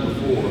Sunday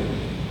before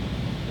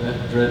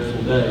that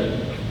dreadful day.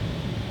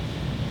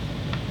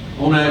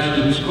 I want to ask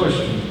you this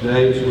question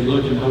today as we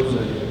look in Hosea.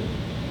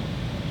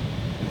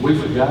 Have we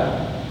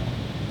forgotten?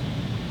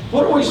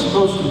 What are we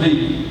supposed to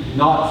be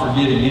not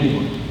forgetting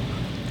anyway?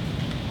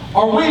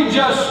 Are we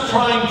just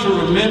trying to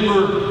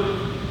remember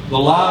the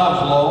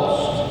lives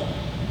lost?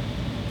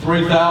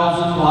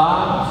 3,000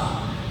 lives?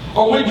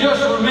 Are we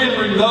just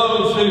remembering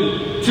those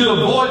who, to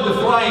avoid the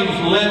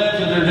flames, leapt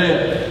to their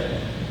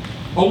death?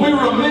 Are we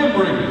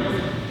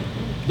remembering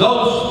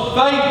those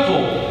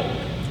faithful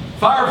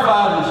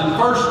firefighters and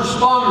first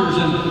responders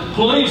and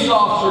police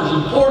officers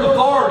and Port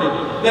Authority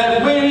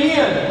that went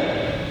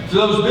in to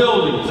those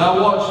buildings? I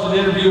watched an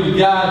interview with a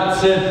guy that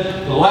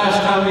said the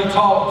last time he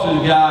talked to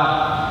the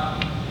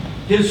guy,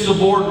 his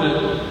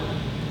subordinate,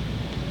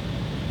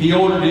 he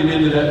ordered him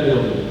into that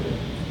building.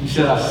 He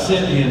said, I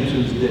sent him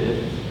to his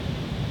death.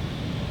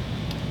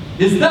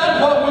 Is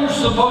that what we're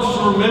supposed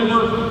to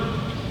remember?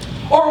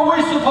 Or are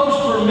we supposed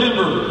to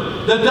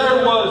remember that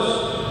there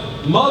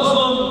was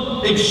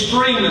Muslim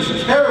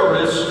extremist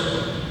terrorists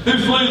who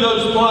flew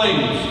those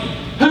planes,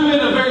 who in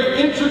a very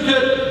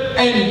intricate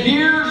and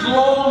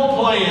years-long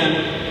plan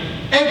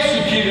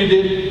executed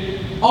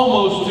it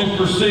almost to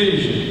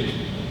precision,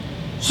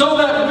 so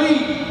that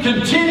we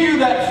continue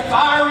that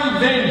fiery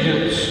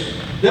vengeance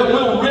that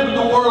will rid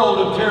the world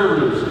of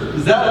terrorism?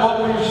 Is that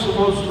what we're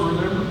supposed to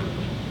remember?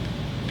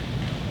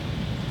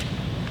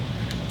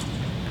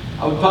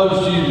 I would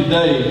pose to you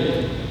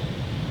today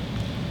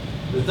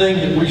the thing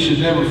that we should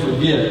never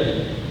forget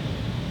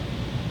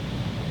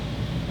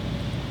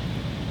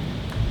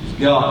is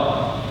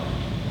God.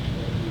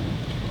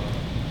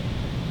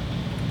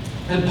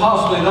 And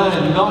possibly, and I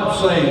am not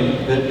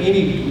saying that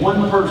any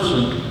one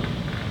person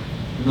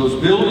in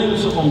those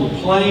buildings, on the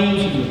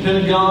planes, in the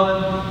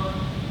Pentagon,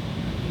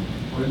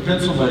 or in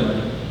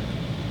Pennsylvania,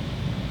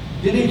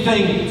 did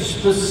anything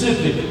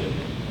specific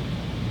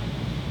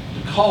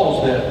to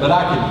cause that. But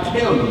I can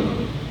tell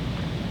you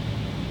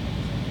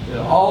that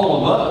all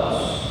of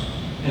us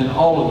and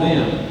all of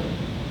them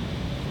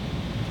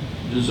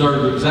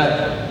deserve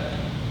exactly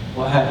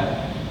what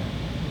happened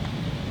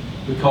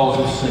because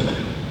of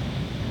sin.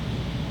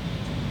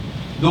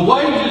 The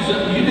wages,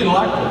 you didn't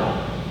like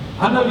that.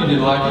 I know you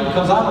didn't like it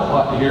because I don't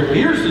like to hear it.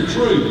 Here's the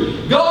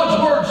truth.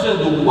 God's Word said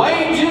the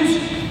wages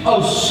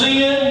of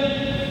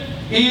sin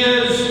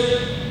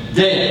is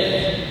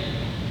death.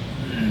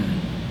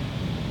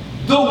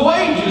 The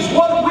wages,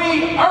 what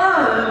we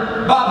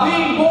earn by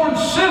being born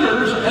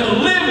sinners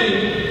and living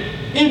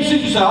in sin.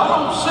 You say, I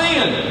don't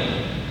sin.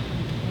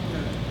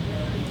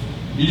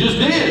 You just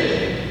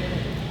did.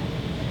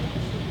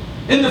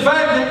 In the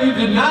fact that you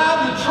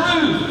deny the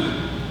truth.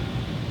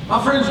 My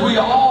friends, we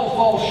all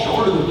fall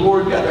short of the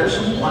glory of God. There's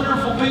some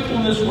wonderful people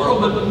in this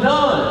world, but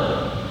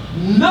none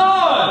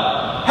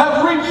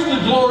have reached the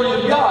glory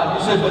of God.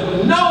 You say,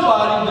 but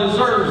nobody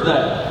deserves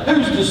that.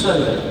 Who's to say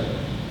that?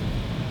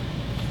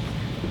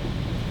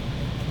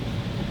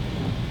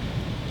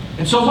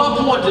 And so my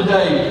point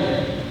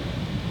today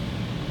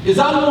is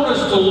I want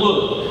us to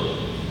look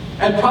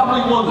at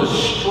probably one of the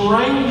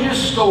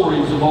strangest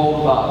stories of all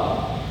the Bible.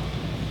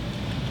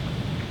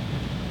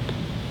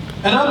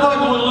 And I'm not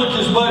going to look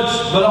as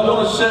much, but I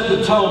want to set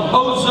the tone.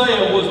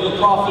 Hosea was the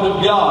prophet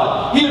of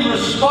God. He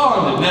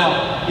responded.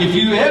 Now, if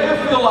you ever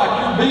feel like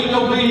you're being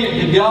obedient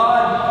to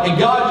God and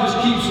God just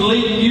keeps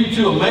leading you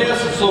to a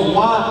mess, and so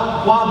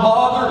why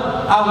bother?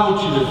 I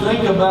want you to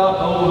think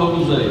about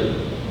old Hosea.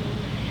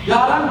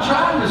 God, I'm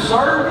trying to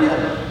serve you.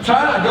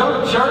 I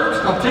go to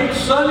church. I teach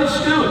Sunday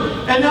school.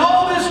 And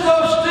all this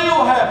stuff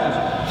still happens.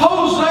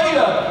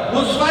 Hosea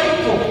was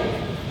faithful.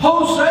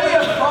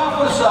 Hosea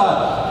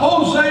prophesied.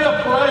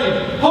 Hosea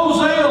prayed.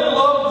 Hosea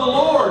loved the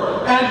Lord.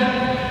 And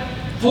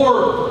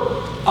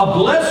for a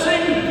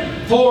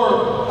blessing,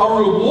 for a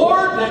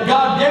reward that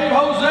God gave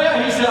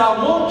Hosea, he said,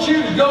 I want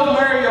you to go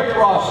marry a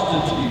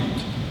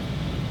prostitute.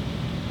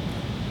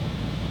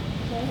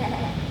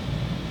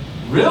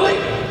 Really?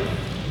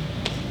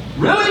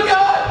 Really,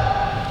 God?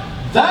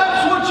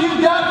 That's what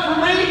you got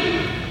for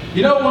me?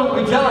 You know,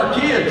 when we tell our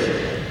kids,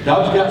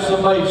 God's got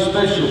somebody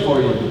special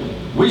for you,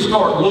 we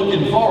start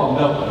looking for them,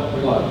 don't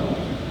we? We're like,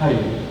 hey,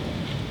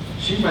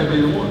 she may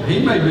be the one. He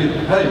may be the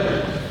one. Hey,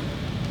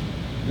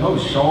 you know,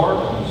 he's sharp,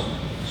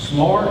 he's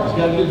smart, he's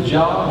got a good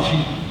job,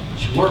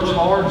 she works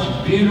hard,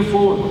 she's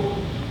beautiful.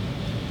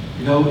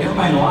 You know,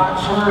 everybody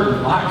likes her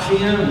and likes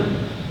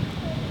him.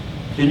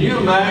 Can you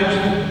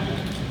imagine?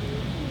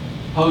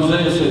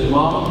 Hosea said,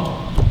 Mama,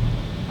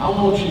 I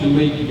want you to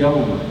meet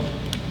Gomer.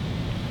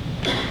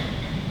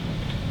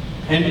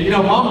 And you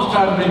know, Mama's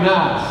trying to be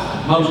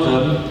nice, most of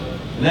them.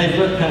 And they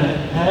look kind of,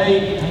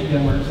 hey,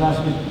 Gomer, it's nice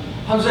to meet you.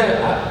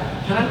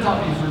 Hosea, can I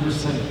talk to you for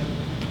just a second?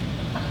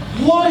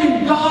 What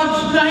in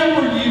God's name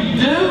are you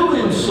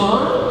doing,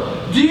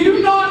 son? Do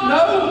you not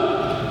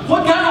know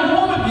what kind of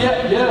woman?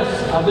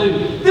 Yes, I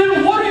do.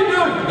 Then what are you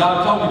doing?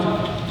 God told me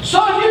to.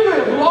 Son, you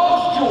have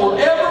lost your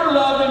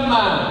ever-loving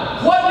mind.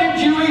 what did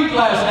you eat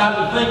last night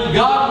to think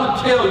God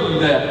would tell you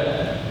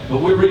that?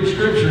 But we read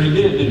Scripture and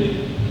He did, didn't He?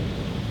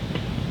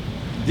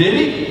 Did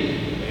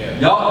He? Yeah.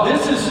 Y'all,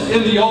 this is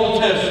in the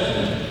Old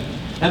Testament.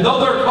 And though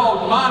they're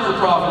called minor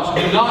prophets,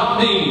 it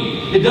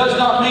does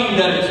not mean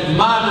that it's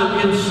minor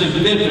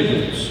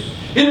insignificance.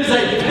 It is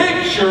a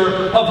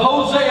picture of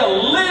Hosea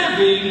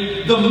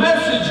living the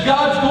message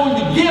God's going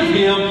to give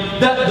him,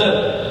 that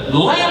the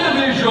land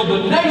of Israel,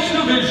 the nation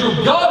of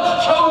Israel,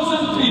 God's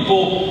chosen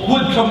people,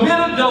 would commit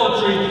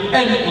adultery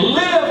and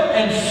live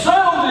and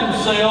sell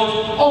themselves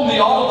on the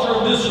altar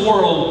of this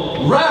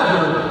world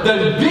rather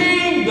than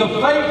being the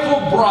faithful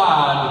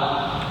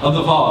bride of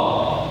the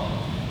Father.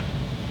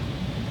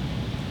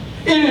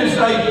 It is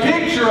a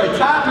picture, a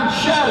type and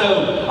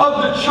shadow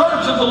of the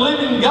church of the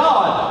living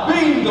God,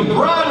 being the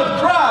bride of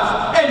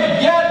Christ,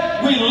 and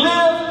yet we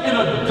live in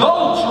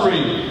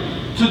adultery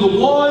to the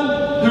one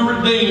who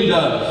redeemed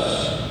us.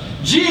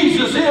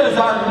 Jesus is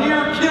our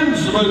near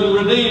kinsman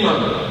redeemer.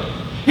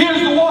 He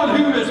is the one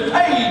who has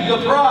paid the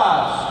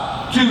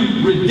price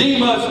to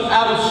redeem us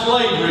out of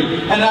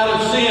slavery and out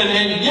of sin,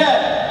 and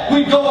yet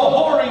we go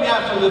a-whoring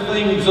after the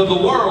things of the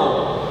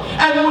world,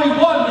 and we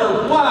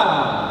wonder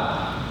why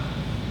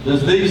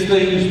does these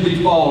things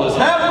befall us?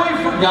 Have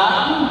we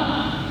forgotten?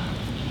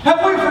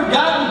 Have we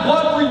forgotten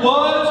what we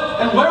was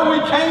and where we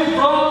came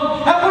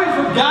from? Have we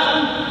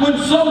forgotten when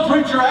some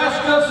preacher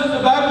asked us in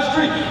the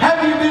baptistry,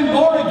 have you been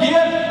born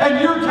again?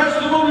 And your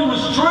testimony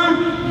was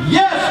true?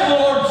 Yes, the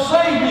Lord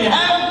saved me.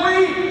 Have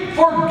we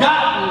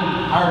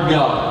forgotten our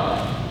God?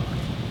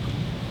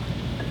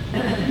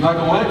 I'm not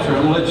going to answer it.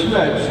 I'm going to let you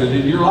answer it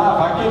in your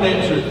life. I can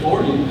answer it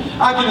for you.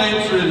 I can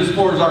answer it as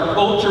far as our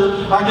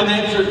culture. I can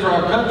answer it for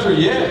our country.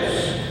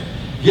 Yes.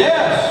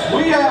 Yes,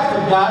 we have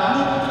forgotten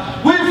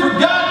it. We've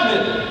forgotten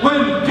it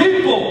when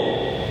people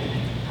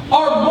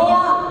are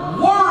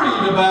more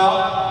worried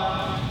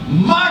about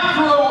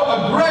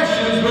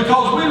microaggressions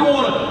because we don't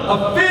want to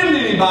offend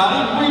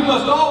anybody. We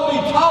must all be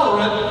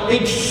tolerant,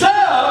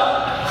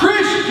 except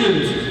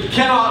Christians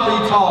cannot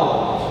be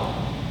tolerant.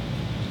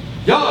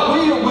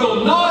 God, we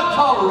will not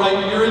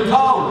tolerate your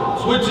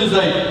intolerance, which is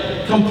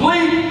a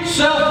complete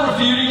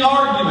self-refuting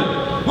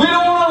argument. We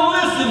don't want to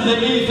listen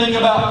to anything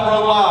about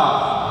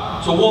pro-life.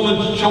 It's a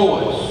woman's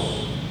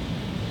choice.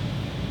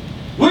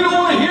 We don't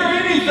want to hear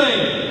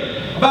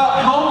anything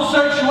about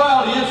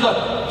homosexuality. It's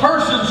a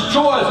person's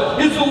choice.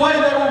 It's the way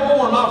they were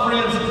born. My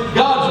friends,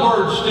 God's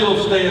Word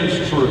still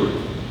stands true.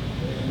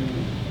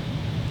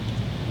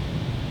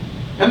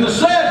 And the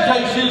sad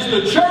case is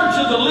the church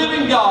of the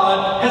living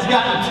God has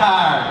gotten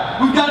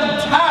tired. We've gotten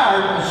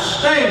tired of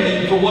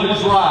standing for what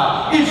is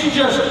right. It's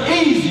just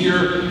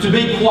easier to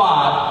be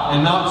quiet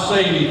and not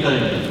say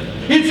anything.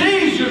 It's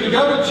easier to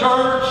go to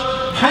church,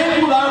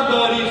 hang with our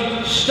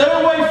buddies, stay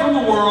away from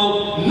the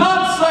world,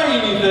 not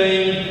say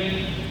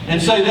anything,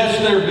 and say that's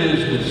their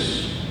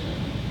business.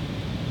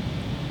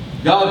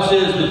 God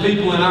says the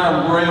people in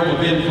our realm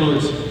of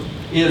influence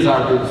is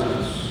our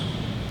business.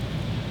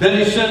 That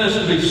He sent us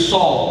to be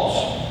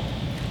salt,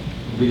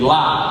 to be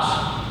light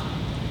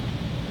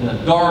in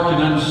a dark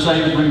and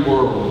unsavory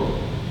world.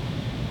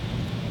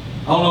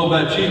 I don't know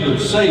about you, but a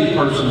saved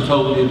person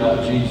told me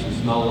about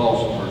Jesus, not a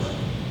lost person.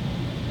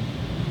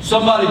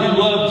 Somebody who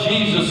loved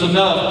Jesus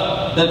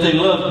enough that they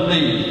loved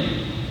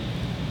me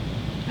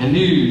and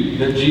knew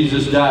that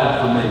Jesus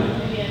died for me.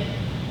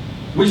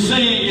 We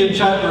see in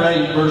chapter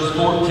 8, verse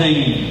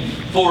 14,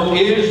 for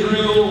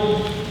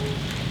Israel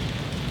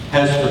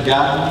has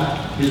forgotten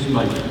his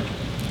Maker.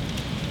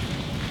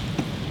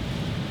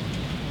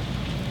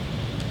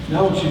 Now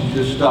I want you to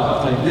just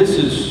stop and think. This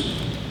is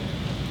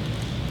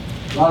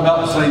right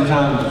about the same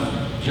time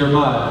as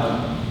Jeremiah.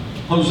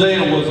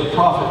 Hosea was a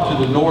prophet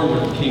to the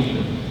northern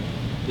kingdom,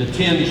 the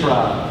 10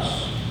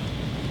 tribes.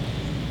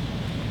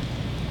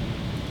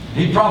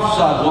 He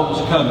prophesied what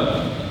was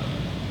coming.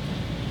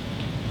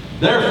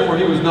 Therefore,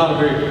 he was not a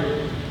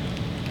very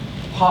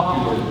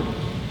popular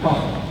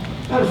prophet.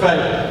 Matter of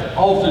fact,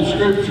 all through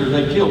Scripture,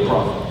 they killed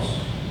prophets.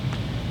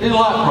 They didn't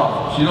like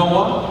prophets. You know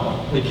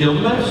what? They killed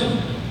the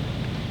messenger.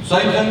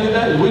 Same thing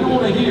today. We don't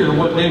want to hear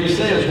what Daddy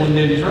says when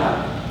Daddy's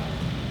right.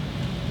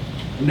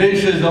 When Daddy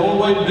says the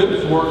only way to do it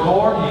is work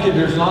hard,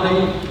 there's not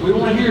any, we don't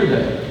want to hear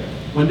that.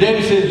 When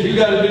Daddy says, you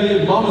got to do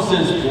this, Mama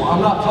says, well,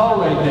 I'm not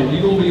tolerating that.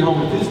 You're going to be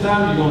home at this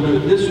time, you're going to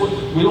do it this way.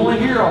 We don't want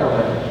to hear all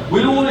that.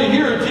 We don't want to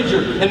hear a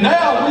teacher. And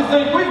now we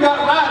think we've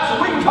got rights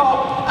and we can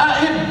talk.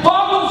 It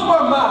boggles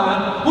my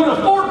mind when a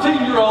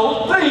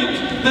 14-year-old thinks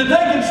that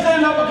they can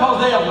stand up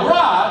because they have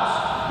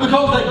rights,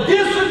 because they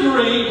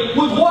disagree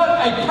with what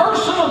a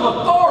person of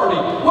authority,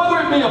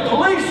 whether it be a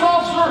police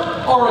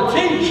officer or a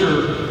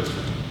teacher,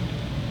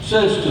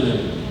 says to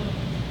them.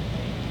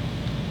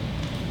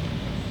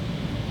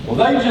 Well,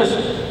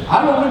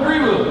 I don't agree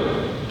with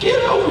them.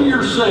 Get over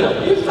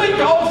yourself. You think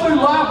all through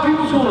life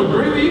people's going to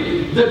agree with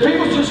you? That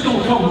people's just going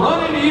to come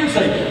running to you and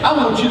say, I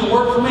want you to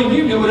work for me and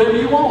you do whatever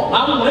you want.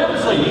 I won't ever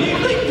say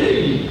anything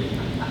to you.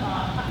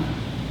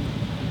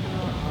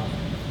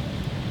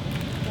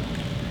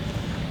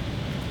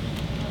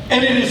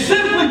 And it is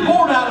simply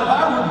born out of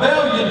our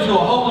rebellion to a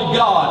holy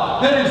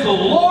God that is the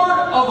Lord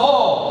of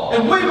all.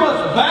 And we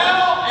must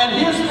bow at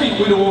His feet.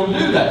 We don't want to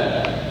do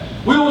that.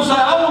 We want to say,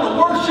 I want to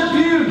worship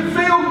You and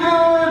feel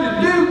good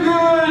and do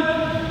good,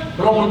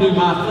 but I want to do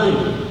my thing.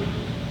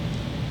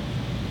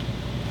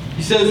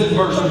 He says in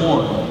verse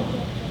 1,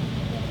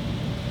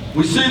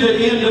 we see the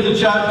end of the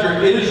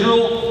chapter.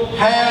 Israel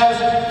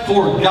has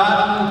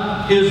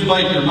forgotten his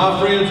Maker. My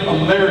friends,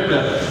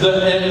 America,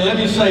 and let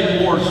me say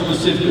more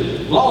specifically,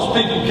 lost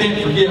people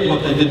can't forget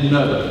what they didn't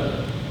know.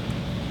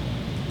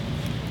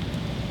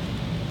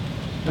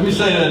 Let me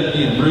say that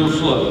again, real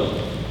slow.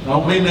 I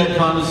don't mean that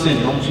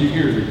condescending. I want you to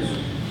hear this.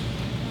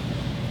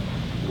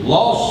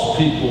 Lost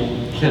people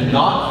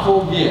cannot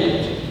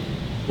forget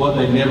what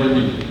they never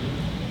knew.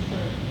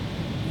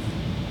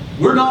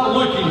 We're not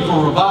looking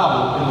for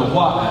revival in the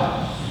White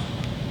House.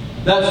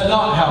 That's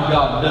not how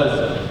God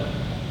does it.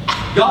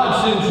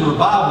 God sends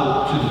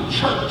revival to the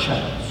church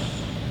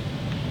house.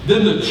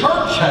 Then the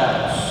church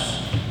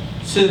house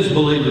sends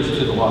believers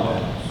to the White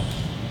House.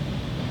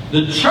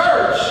 The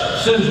church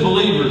sends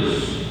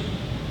believers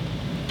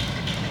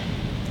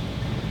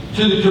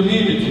to the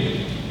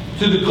community,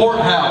 to the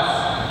courthouse,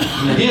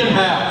 and the hen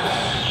house,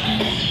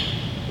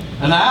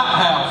 and the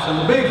outhouse, and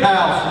the big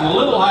house, and the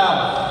little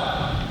house,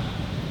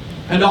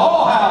 and to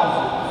all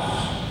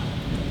houses.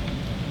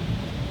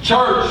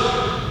 Church,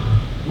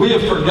 we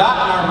have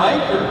forgotten our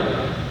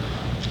Maker.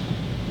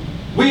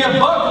 We have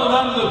buckled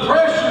under the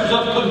pressures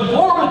of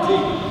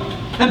conformity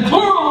and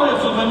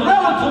pluralism and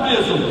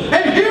relativism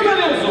and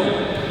humanism.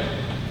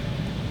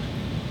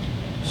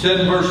 Said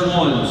in verse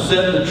 1,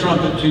 set the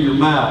trumpet to your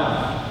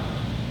mouth.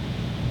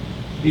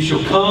 He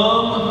shall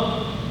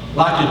come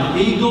like an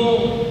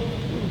eagle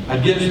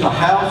against the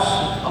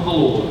house of the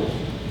Lord.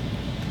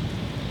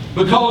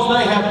 Because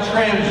they have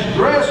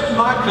transgressed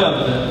my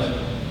covenant,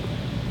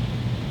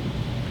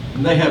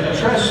 and they have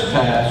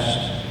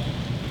trespassed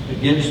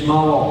against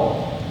my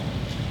law.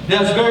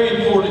 Now it's very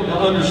important to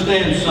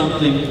understand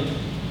something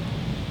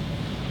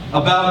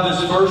about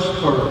this first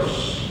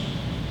verse.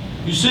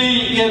 You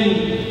see,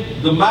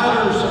 in the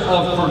matters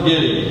of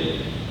forgetting,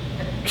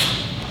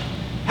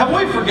 have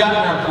we forgotten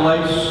our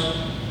place?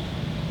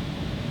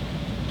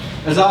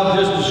 As I've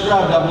just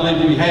described, I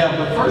believe we have.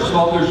 But first of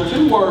all, there's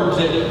two words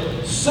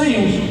that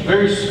seem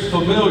very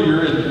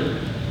familiar and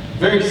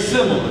very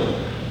similar.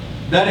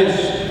 That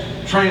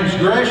is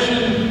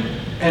transgression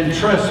and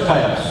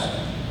trespass.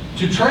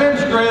 To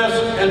transgress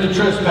and to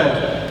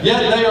trespass.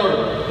 Yet they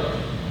are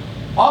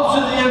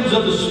opposite ends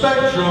of the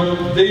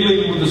spectrum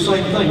dealing with the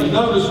same thing.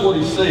 Notice what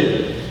he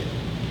said.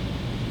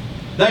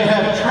 They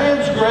have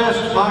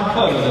transgressed my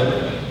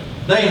covenant.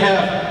 They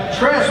have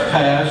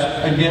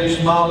trespassed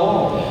against my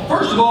law.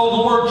 First of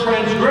all, the word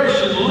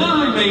transgression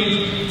literally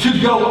means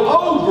to go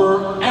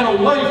over and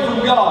away from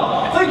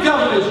God. Think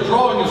of it as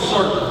drawing a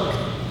circle.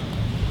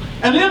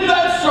 And in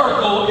that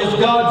circle is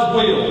God's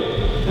will,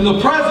 in the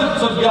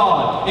presence of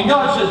God. And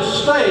God said,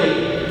 stay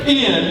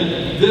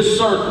in this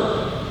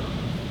circle.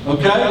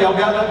 Okay, y'all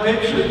got that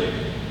picture?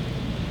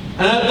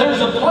 And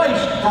there's a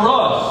place for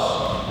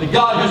us that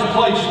God has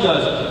placed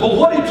us. But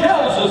what He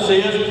tells us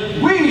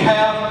is, we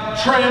have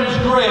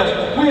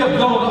transgressed. We have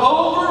gone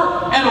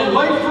over and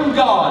away from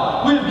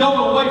God. We have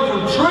gone away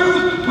from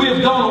truth. We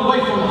have gone away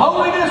from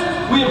holiness.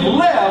 We have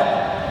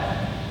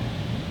left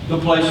the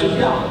place of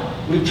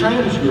God. We've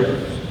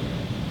transgressed.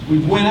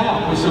 We've went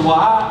out. We said,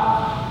 well,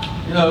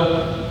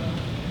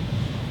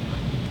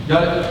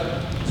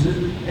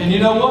 and you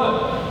know what?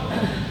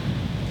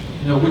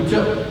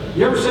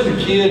 You ever seen a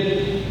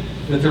kid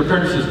that their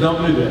parents says,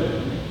 don't do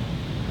that.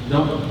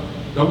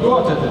 Don't go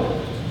out that day.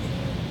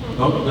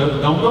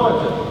 Don't go out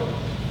there.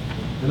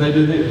 And they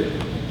do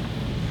this.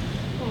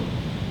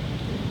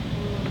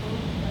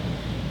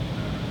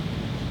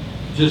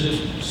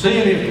 Just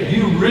seeing if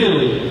you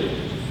really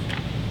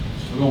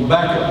are going to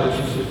back up what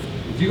you said.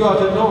 If you go out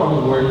that door, I'm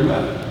going to wear you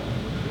out.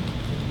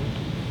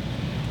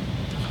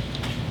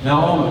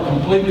 Now, on a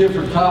completely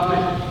different topic,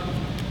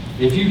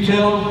 if you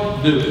tell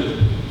them, do it.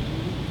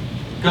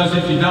 Because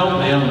if you don't,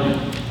 they own you.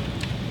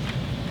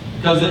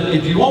 Because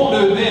if you won't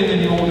do it then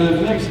you won't do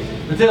it next.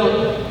 But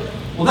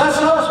well, that's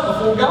us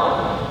before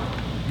God.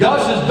 God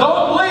says,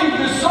 don't leave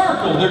this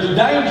circle. There's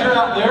danger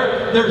out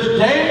there. There's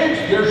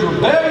damage. There's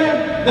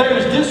rebellion.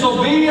 There's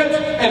disobedience.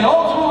 And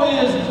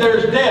ultimately,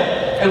 there's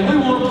death. And we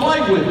want to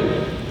play with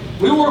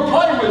it. We want to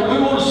play with it. We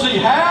want to see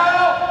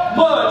how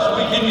much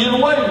we can get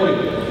away with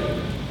it.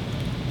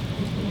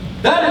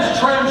 That is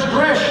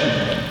transgression.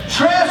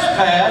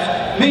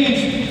 Trespass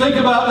means, think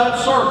about that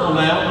circle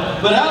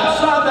now, but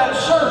outside that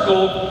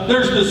circle,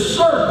 there's the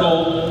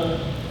circle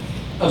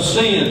of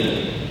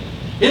sin.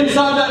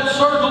 Inside that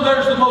circle,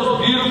 there's the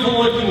most beautiful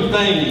looking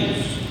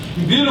things,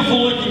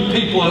 beautiful looking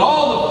people, and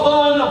all the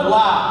fun of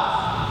life.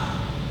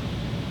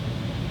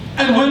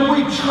 And when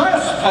we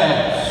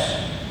trespass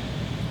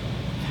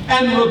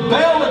and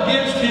rebel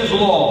against His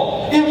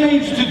law, it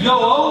means to go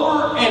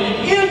over and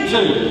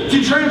into.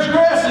 To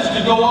transgress is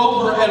to go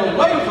over and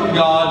away from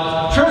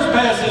God.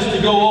 Trespass is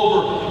to go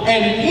over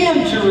and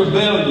into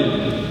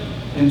rebellion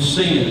and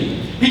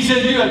sinned. He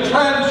said, you have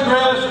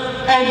transgressed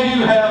and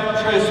you have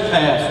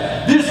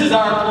trespassed. This is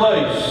our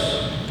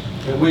place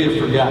that we have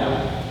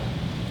forgotten.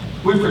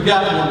 We've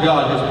forgotten where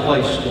God has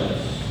placed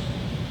us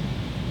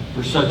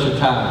for such a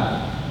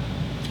time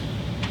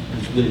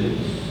as this.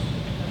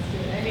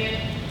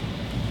 Amen.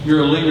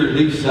 You're a leader at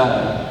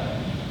Eastside.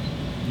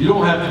 You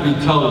don't have to be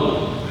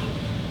told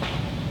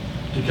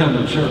to come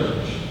to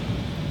church.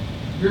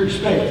 You're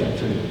expected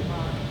to.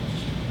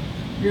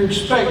 You're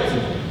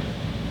expected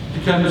to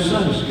come to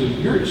Sunday school.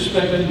 You're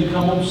expected to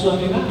come on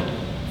Sunday night.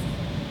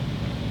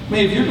 I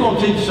mean, if you're going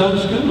to teach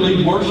Sunday school,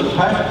 lead worship,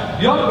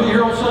 pastor, you ought to be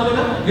here on Sunday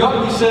night. You ought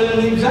to be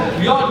setting the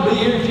example. You ought to be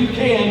here if you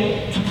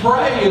can to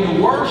pray and to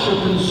worship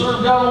and to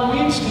serve God on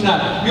Wednesday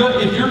night.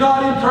 If you're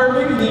not in prayer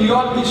meeting, then you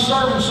ought to be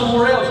serving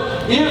somewhere else.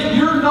 If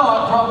you're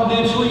not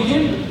providentially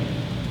hindered.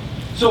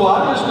 So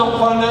I just don't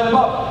find that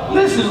about.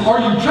 Listen, are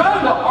you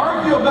trying to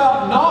argue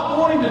about not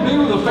wanting to be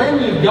with the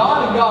family of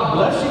God and God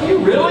blessing you?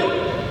 Really?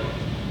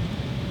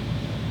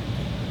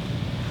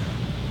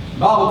 The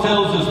Bible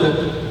tells us that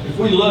if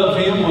we love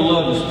Him, we'll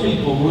love His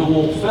people, we'll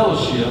want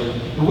fellowship,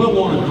 and we'll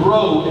want to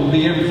grow and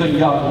be everything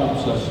God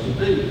wants us to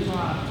be.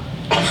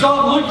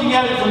 Stop looking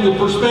at it from the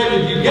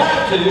perspective you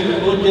got to,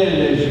 and look at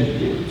it as you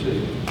get to.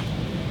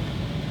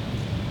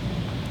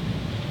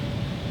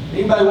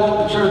 Anybody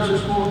walk to church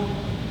this morning?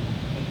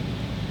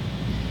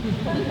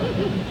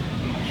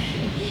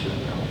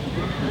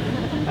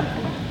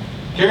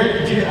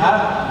 Karen,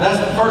 that's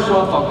the first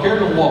one I thought.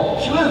 Karen will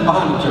walk. She lives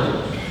behind the church.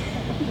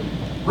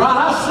 Ron,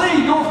 I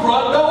see your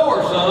front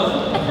door,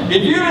 son.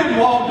 If you didn't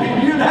walk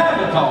in, you'd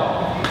have a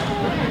talk.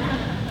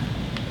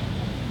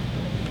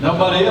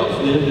 Nobody else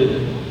did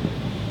it?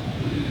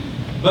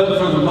 But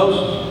for the most,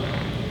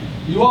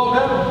 you walk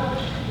down.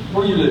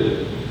 Where you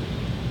live?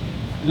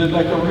 You live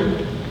back over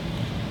here?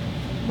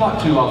 Not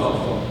too awful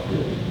far.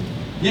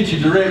 Get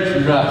your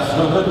directions right,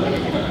 son.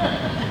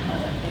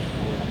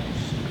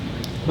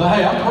 But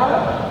hey, I'm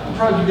proud. I'm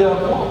proud you get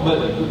up and walk. But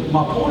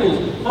my point is,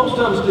 most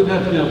of us didn't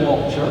have to get up and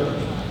walk to church.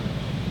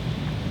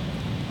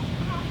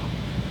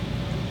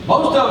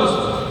 Most of us,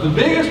 the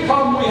biggest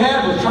problem we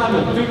had was trying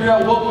to figure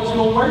out what we was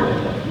going to wear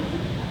today.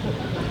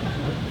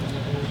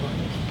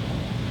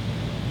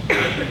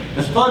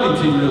 It's funny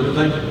until you really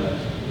think about it.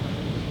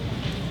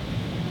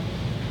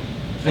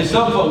 And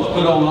some folks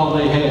put on all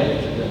they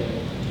had today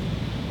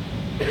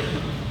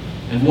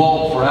and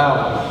walk for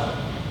hours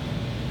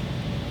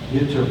to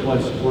get to a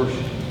place of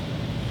worship.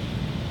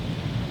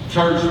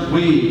 Church,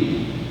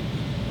 we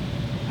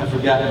have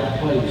forgotten the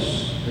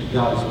place that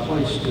God has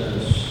placed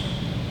us.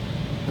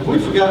 Have we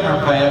forgotten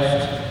our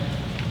past?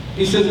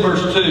 He said in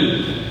verse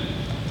 2,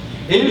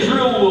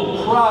 Israel will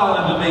cry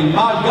unto me,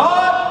 my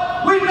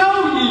God, we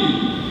know you.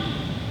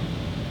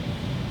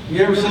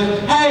 You ever say,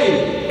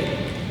 hey,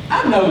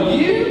 I know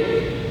you.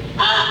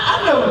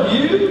 I know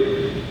you.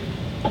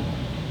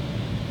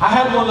 I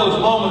had one of those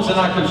moments and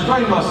I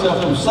constrained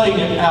myself from saying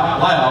it out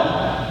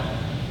loud.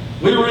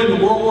 We were in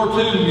the World War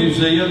II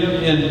Museum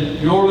in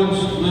New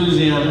Orleans,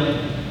 Louisiana.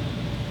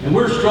 And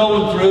we're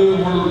strolling through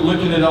and we're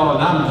looking at all,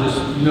 and I'm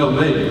just, you know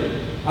me.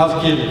 I was a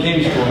kid at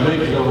King's School, and me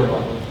over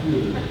like,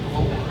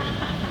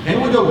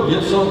 can't we go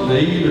get something to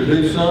eat or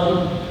do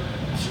something? I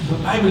said,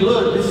 but baby,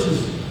 look, this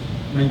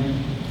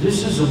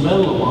is a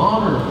Medal of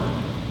Honor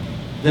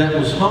that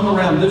was hung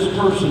around this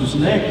person's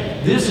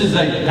neck. This is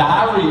a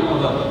diary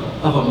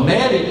of a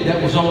medic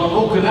that was on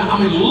Okinawa. I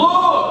mean,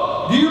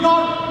 look! Do you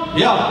not?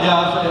 Yeah.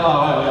 I said,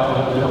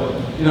 oh,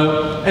 yeah. You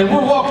know, and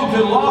we're walking to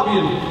the lobby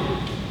and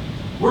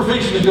we're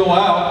fixing to go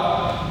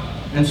out,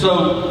 and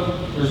so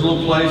there's a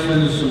little place,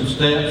 then there's some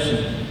steps.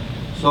 And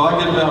so I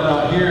get about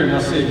right here, and I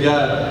see a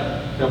guy,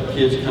 a couple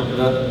kids coming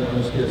up, and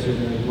this guy's sitting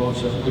there, and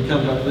we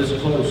come up this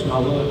close, and I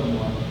look, and I'm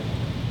like,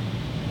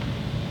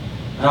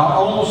 and I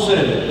almost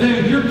said it,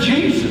 dude, you're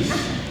Jesus.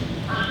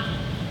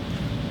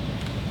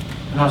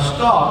 And I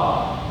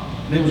stopped,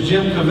 and it was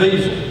Jim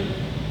Caviezel,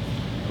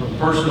 a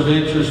person of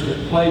interest that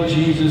played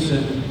Jesus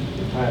in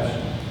The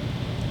Passion.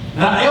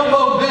 And I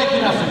elbowed Becky,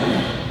 and I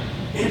said,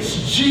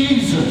 it's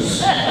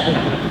Jesus.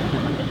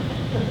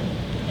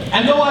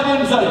 And though I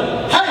didn't say,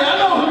 hey, I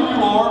know who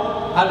you are,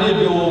 I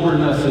did go over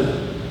and I said,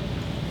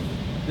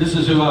 this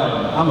is who I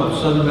am. I'm a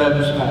Southern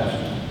Baptist pastor.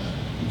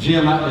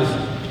 Jim, it's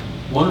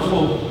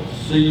wonderful to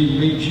see you,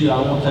 meet you. I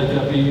don't want to take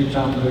up any of your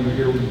time. I know you're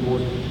here with the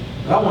boys.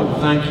 But I want to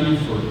thank you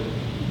for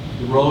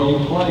the role you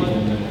played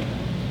in that.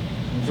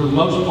 And for the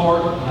most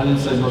part, I didn't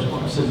say most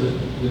part, I said that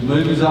the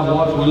movies I've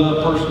watched, we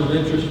love Person of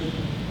Interest.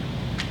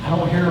 I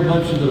don't hear a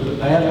bunch of the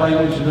bad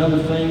language and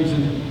other things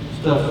and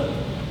stuff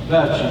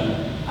about you.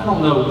 I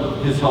don't know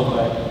his whole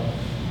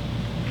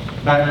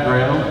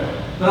background,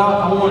 but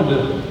I wanted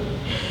to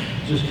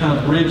just kind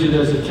of bridge it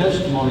as a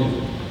testimony.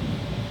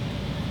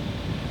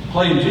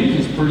 Playing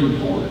Jesus is pretty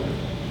important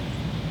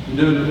and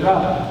doing it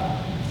right.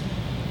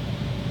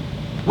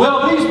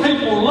 Well, these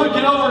people were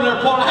looking over and they're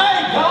pointing,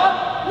 hey,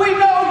 God, we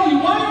know you.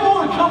 Why do you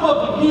want to come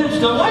up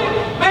against us?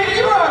 Man,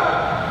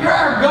 you're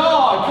our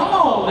God. Come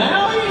on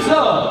now. He's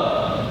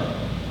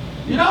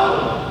you know,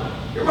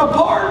 you're my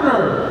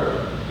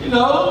partner. You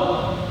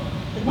know,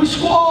 we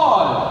squad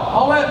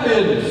all that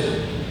business.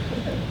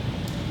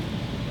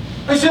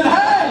 They said,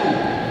 hey!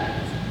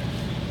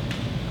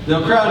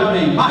 They'll cry to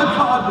me, my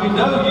God, we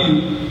know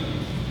you.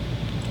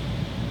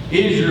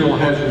 Israel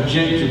has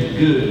rejected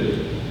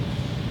good.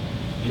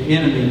 The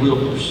enemy will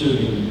pursue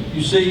him.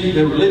 You see,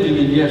 they were living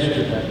in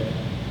yesterday.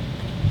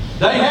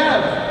 They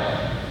have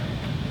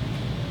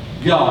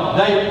God.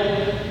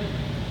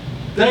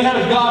 They had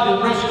a God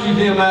that rescued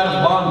them out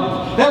of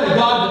bondage. They had a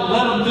God that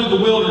led them through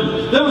the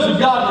wilderness. There was a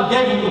God that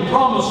gave them the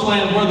promised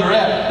land where they're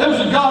at. There was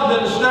a God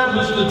that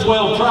established the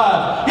 12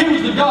 tribes. He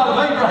was the God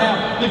of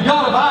Abraham, the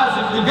God of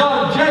Isaac, the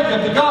God of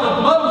Jacob, the God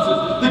of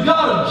Moses, the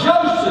God of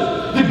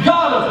Joseph, the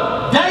God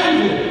of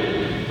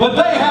David. But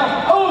they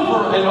have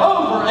over and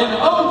over and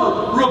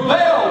over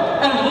rebelled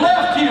and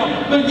left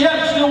Him, but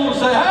yet still want to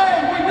say,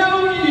 hey, we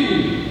know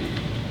you.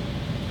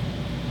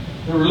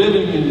 They were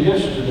living in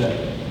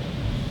yesterday.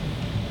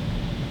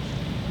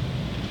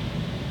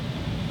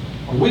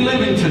 Are we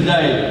living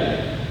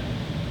today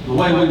the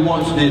way we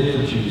once did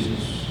for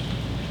Jesus?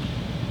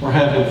 Or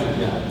have we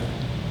forgotten?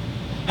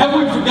 Have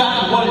we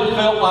forgotten what it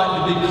felt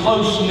like to be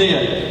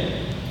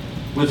close-knit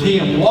with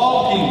Him,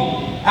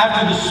 walking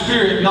after the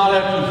Spirit, not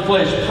after the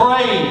flesh,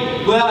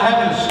 praying without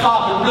having to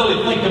stop and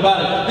really think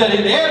about it, that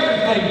in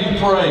everything you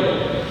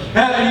pray?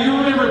 And you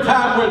remember a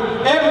time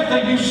when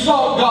everything you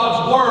sought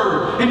God's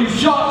Word and you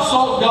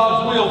sought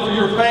God's will for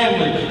your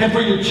family and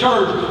for your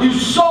church. You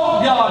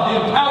sought God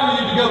to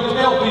empower you to go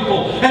tell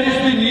people. And it's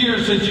been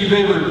years since you've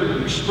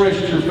ever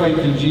expressed your faith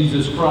in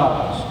Jesus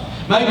Christ.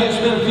 Maybe it's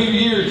been a few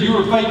years. You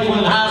were faithful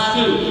in high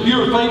school. You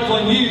were faithful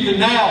in youth, and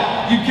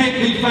now you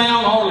can't be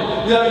found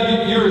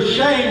hardly. You're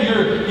ashamed.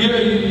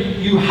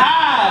 You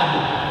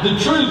hide the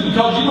truth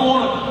because you don't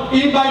want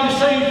anybody to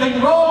say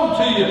anything wrong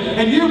to you.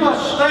 And you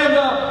must stand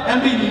up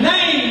and be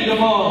named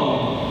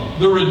among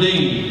the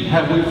redeemed.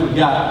 Have we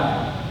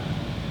forgotten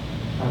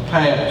our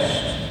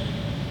past?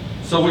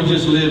 So we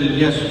just live in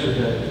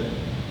yesterday.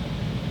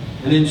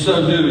 And in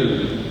so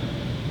doing,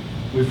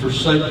 we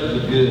forsake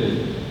the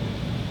good.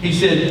 He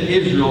said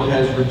Israel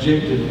has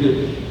rejected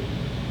good.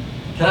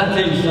 Can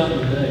I tell you something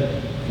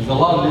today? Because a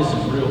lot of this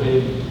is real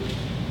heavy.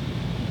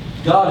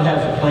 God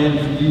has a plan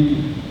for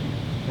you.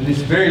 And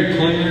it's very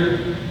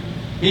clear.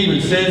 He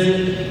even says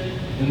it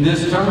in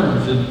this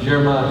terms in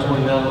Jeremiah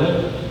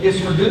 29:11. It's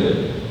for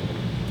good.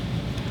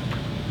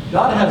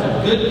 God has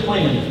a good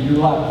plan for your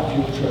life if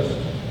you'll trust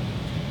Him.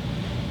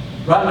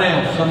 Right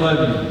now, some of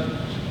you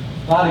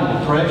fighting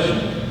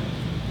depression,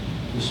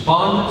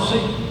 despondency.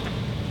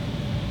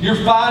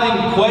 You're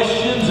fighting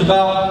questions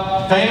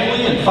about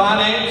family and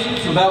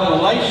finances, about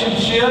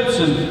relationships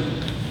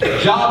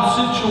and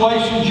job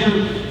situations.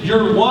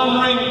 You're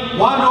wondering,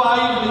 why do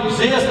I even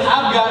exist?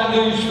 I've got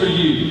news for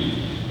you.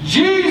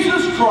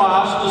 Jesus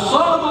Christ, the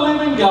Son of the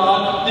living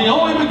God, the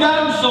only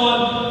begotten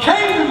Son,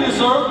 came to this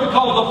earth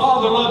because the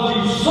Father loved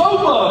you so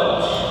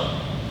much,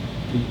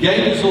 He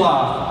gave His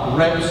life a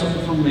ransom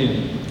for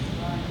men.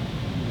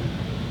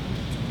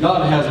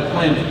 God has a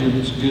plan for you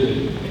that's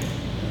good.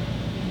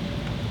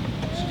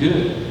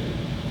 Good.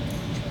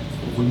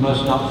 But we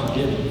must not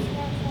forget it.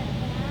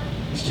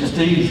 It's just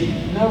easy.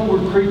 You know,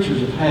 we're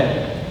creatures of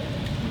habit.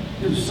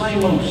 Do the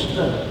same old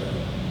stuff.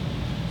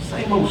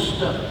 Same old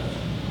stuff.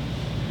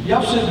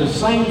 Y'all sit in the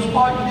same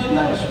spot you did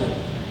last week.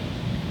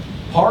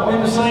 Park in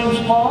the same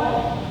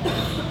spot.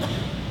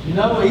 You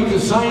know, eat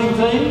the same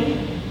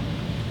thing.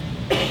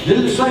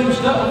 Do the same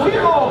stuff.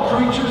 We're all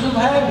creatures of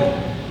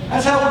habit.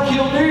 That's how we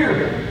kill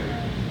deer.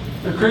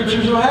 They're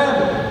creatures of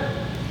habit.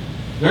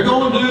 They're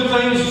going to do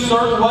things a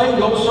certain way,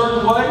 go a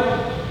certain way.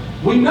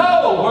 We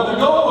know where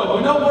they're going.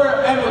 We know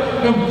where,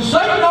 and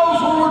Satan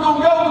knows where we're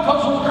going to go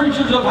because we're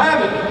creatures of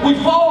habit. We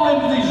fall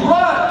into these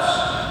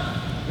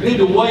ruts. We need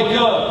to wake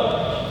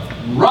up,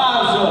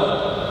 rise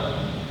up,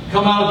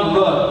 come out of the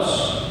ruts,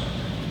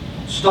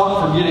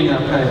 stop forgetting our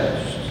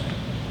past.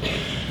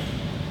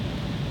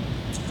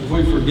 If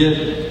we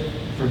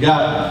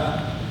forgotten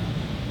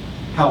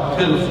how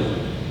pitiful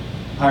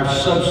our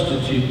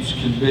substitutes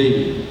can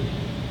be.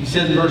 He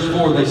said in verse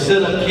 4, they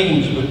set up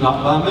kings, but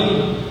not by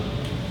me.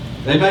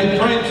 They made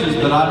princes,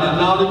 but I did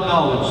not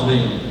acknowledge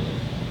them.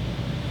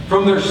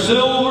 From their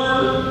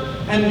silver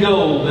and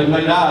gold they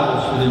made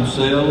idols for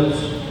themselves,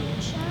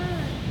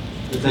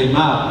 that they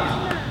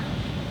might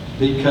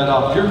be cut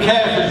off. Your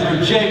calf is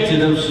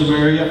rejected, O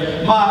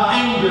Samaria. My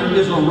anger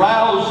is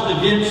aroused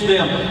against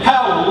them.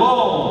 How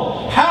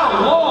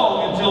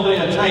long until they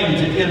attain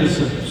to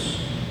innocence?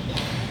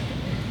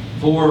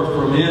 For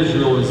from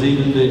Israel is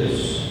even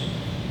this.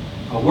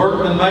 A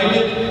workman made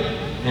it,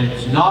 and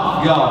it's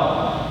not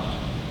God.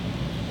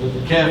 But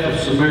the calf of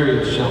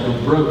Samaria shall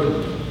be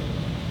broken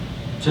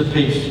to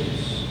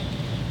pieces.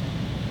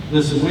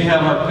 Listen, we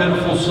have our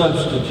pitiful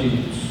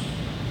substitutes.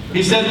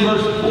 He said in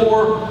verse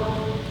 4,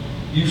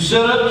 you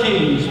set up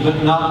kings,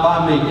 but not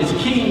by me. It's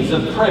kings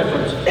of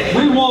preference.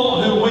 We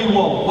want who we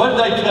want. What did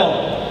they tell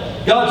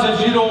them? God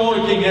says, you don't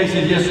want a king. They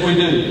said, yes, we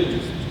do.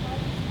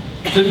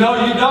 He said,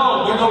 no, you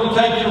don't. They're going to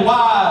take your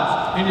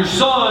wives and your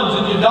sons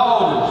and your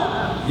daughters.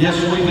 Yes,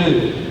 we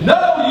do.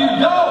 No, you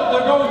don't.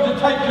 They're going to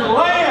take your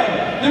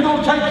land they're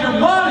going to take your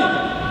money.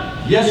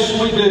 Yes,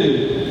 we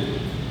do.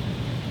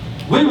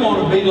 We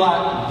want to be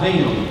like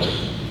them.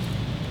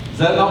 Is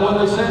that not what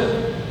they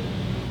said?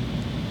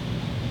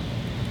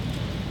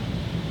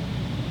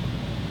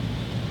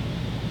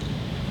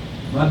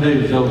 My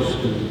dude's old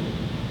school.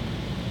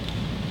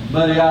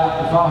 Buddy, if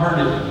I heard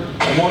it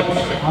once,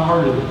 I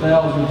heard it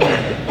 1,000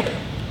 times.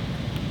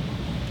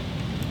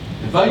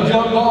 If they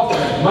jumped off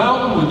that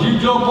mountain, would you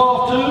jump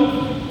off too?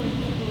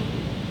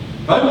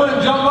 If they went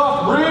and jumped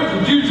off the bridge,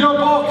 would you jump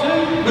off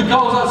too?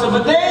 Because I said,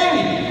 but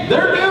Daddy,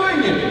 they're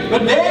doing it.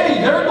 But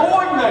Daddy, they're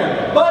going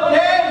there. But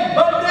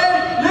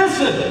Daddy,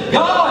 listen,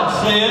 God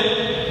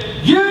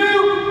said,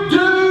 you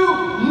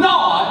do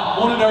not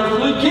want an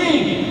earthly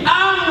king.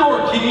 I'm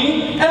your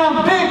king, and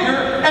I'm bigger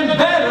and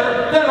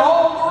better than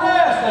all the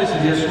rest. They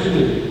said, yes, we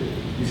do.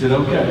 He said,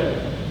 okay.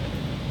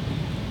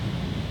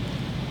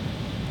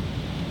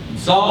 In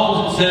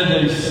Psalms,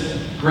 it said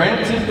they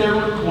granted their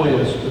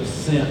request, but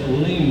sent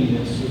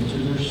leanness into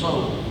their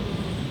soul.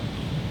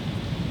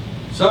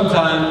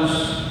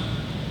 Sometimes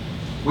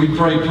we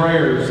pray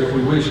prayers that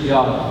we wish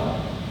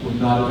God would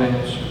not have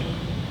answered.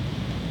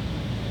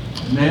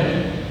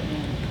 Amen?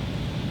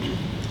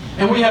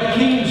 And we have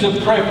kings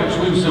of preference.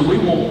 We say, we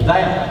want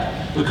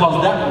that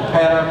because that will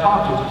pad our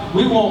pockets.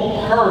 We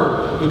want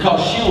her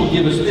because she'll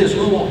give us this.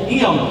 We want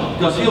him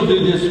because he'll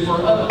do this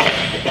for us.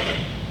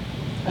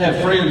 I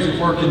have friends that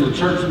work in the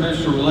Church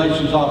Minister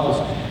Relations Office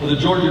of the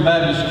Georgia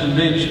Baptist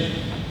Convention.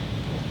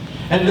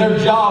 And their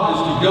job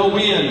is to go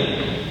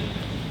in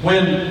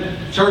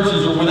when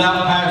churches are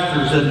without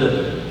pastors and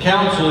the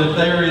council, if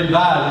they're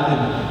invited,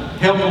 and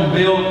help them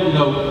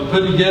build,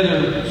 put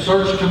together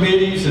search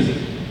committees and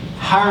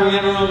hire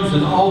interims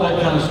and all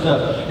that kind of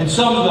stuff. And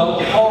some of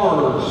the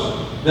horrors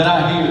that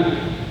I hear,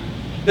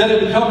 that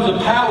it becomes a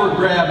power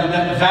grab in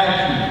that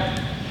vacuum.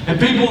 And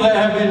people that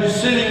have been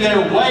sitting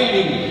there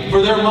waiting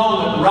for their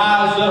moment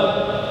rise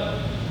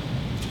up.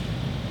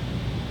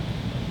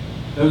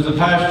 There was a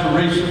pastor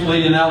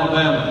recently in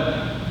Alabama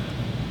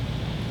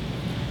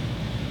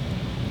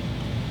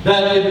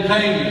that it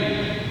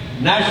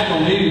became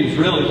national news,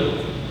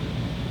 really.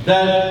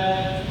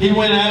 That he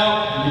went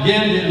out and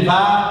began to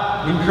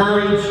invite,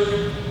 encourage,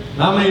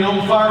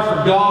 on fire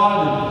for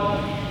God,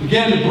 and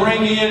began to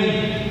bring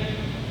in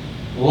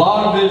a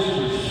lot of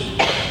visitors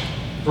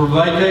for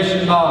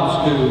Vacation Bible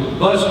School.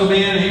 Bused them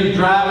in, he was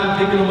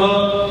driving, picking them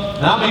up.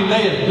 And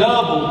they had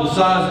doubled the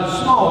size of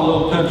a small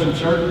little country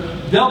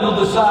church, doubled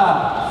the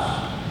size.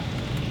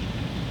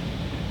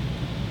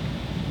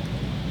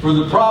 For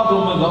the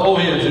problem of the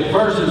O-heads, at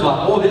first it's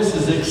like, oh, this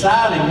is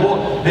exciting.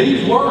 Boy,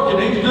 he's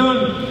working, he's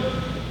doing.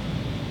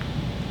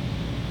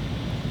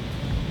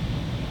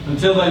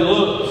 Until they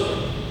looked.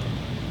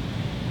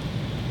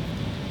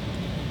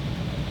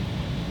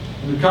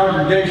 And the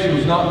congregation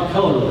was not the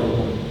color they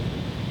wanted.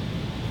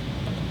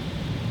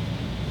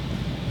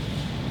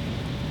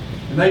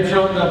 And they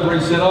jumped up and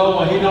he said, oh,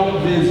 well, he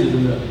don't visit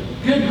enough.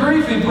 Good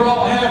grief, he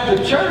brought half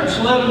the church,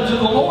 led them to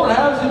the Lord.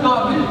 How does he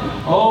not visit?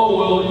 Oh,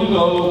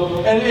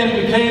 well, And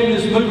it became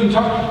this moving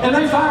target. And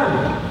they fired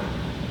him.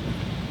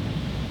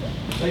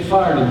 They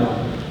fired him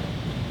on it.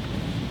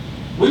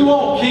 We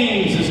want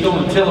kings that's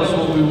going to tell us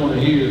what we want to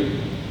hear.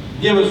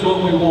 Give us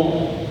what we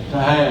want to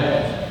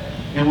have.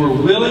 And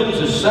we're willing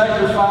to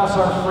sacrifice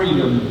our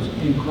freedoms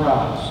in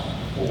Christ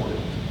for it.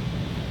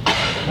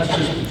 That's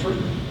just the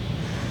truth.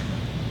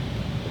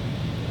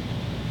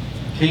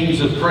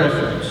 Kings of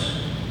preference.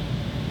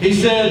 He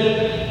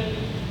said,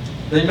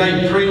 they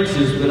made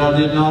princes, but I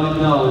did not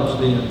acknowledge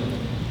them.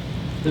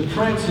 The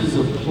princes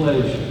of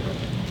pleasure.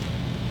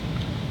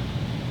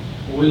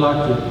 Well, we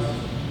like this.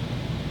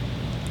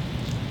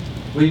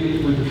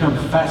 We become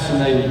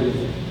fascinated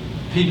with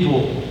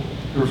people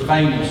who are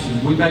famous,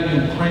 and we make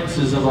them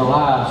princes of our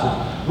lives.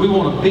 And we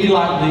want to be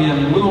like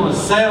them, and we want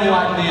to sound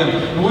like them,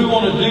 and we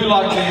want to do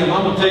like them.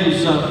 I'm going to tell you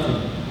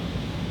something.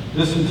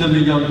 Listen to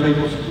me, young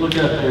people. Look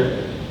out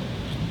there.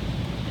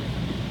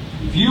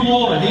 If you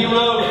want a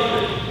hero,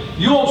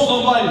 you want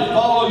somebody to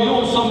follow, you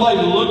want somebody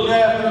to look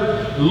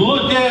after,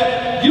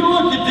 you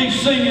look at these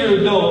senior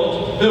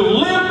adults who have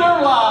lived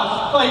their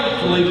lives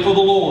faithfully for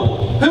the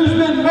Lord, who's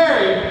been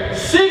married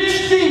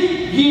 60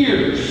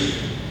 years.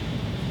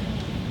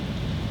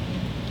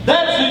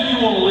 That's who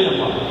you want to live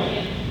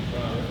like.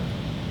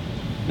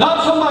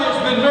 Not somebody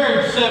that's been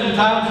married 7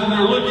 times and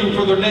they're looking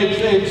for their next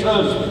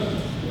ex-husband.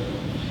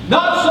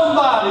 Not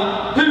somebody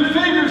who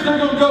figures they're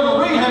going to go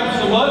to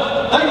rehab so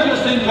much, they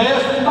just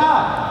invest and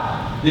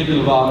buy. Dippy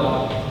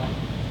Lovato.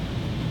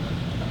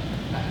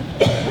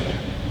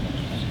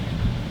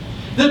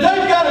 That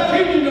they've got an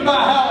opinion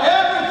about how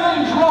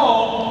everything's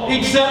wrong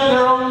except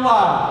their own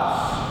lives.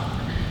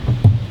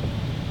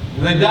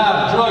 And they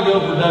die of drug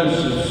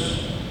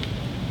overdoses,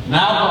 and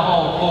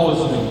alcohol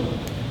poisoning,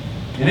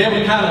 and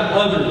every kind of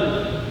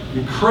other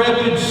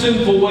decrepit,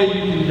 sinful way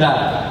you can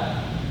die.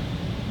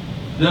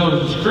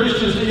 As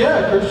Christians,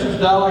 Christians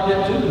die like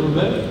that too, a little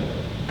bit.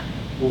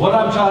 Well, what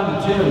I'm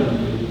trying to tell you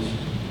is,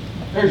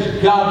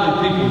 there's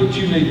godly people that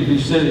you need to be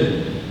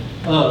setting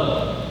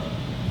up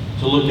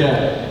to look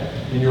at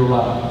in your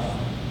life.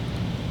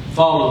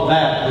 Follow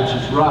that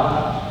which is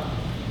right,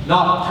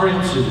 not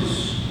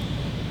prince's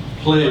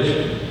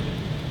pleasure.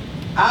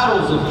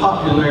 Idols of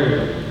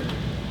popularity.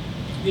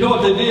 You know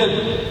what they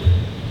did?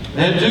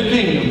 They had two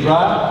kingdoms,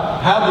 right?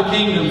 How the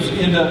kingdoms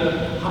end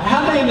up?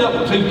 How they end up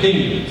with two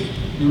kingdoms?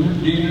 Do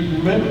you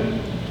remember?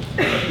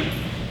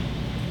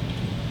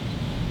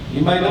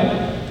 You may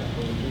know.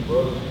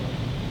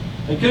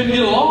 They couldn't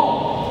get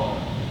along.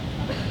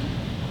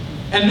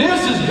 And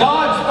this is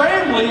God's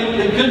family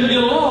that couldn't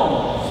get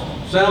along.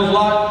 Sounds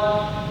like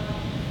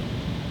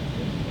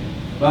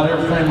about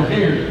every family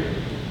here.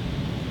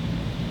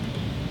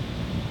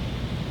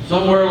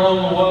 Somewhere along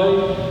the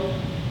way,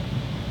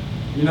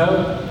 you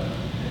know,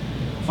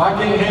 if I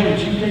can't have it,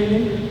 you can't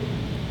either.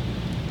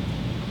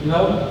 You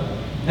know?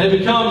 And it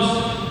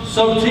becomes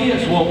so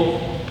tense. Well,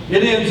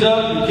 it ends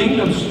up the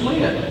kingdom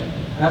split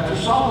after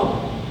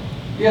Solomon.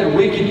 You had a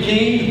wicked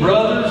king,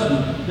 brothers,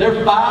 and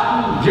they're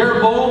fighting,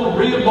 Jeroboam and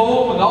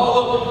Rehoboam and all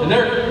of them,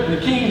 and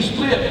the king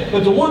split.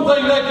 But the one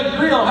thing they could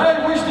agree on,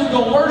 hey, we're still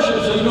going to worship.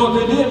 So you know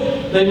what they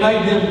did? They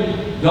made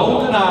them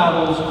golden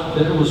idols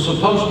that it was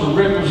supposed to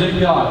represent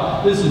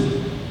God.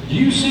 Listen, do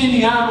you see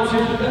any idols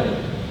here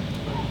today?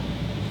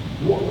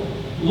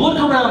 Look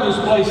around this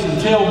place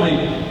and tell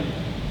me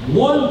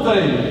one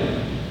thing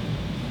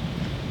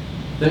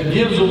that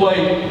gives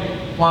away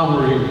why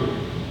we're here.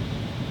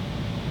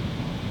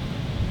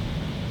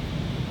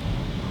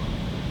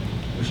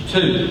 There's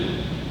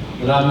two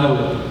that I know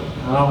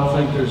of. I don't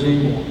think there's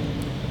any more.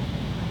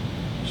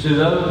 See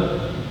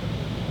that?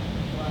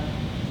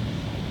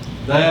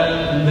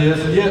 That and this.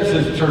 Yeah, it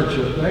says church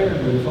up there,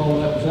 but if all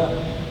that was out.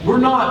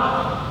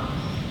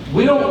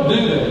 We don't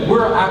do that.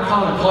 We're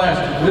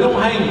iconoclastic. We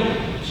don't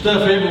hang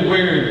stuff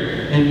everywhere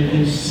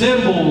and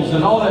symbols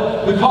and all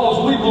that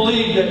because we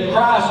believe that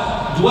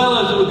Christ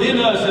dwelleth within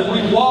us and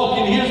we walk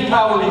in His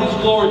power and His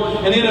glory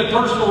and in a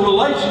personal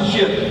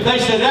relationship. They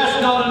said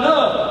that's not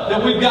enough,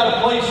 that we've got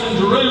a place in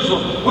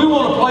Jerusalem. We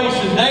want a place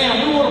in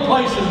Dan. We want a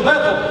place in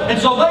Bethel. And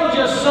so they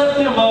just set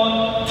them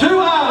up, two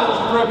idols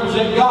to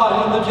represent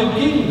God in the two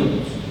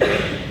kingdoms.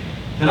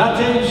 Can I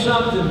tell you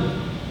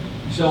something?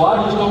 So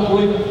I just don't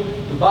believe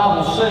it. The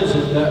Bible says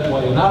it that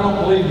way. And I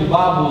don't believe the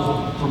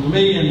Bible's for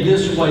me in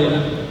this way.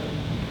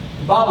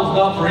 The Bible's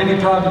not for any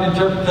private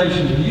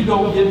interpretation. You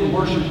don't get to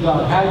worship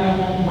God how you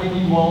want, when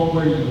you want,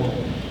 where you want.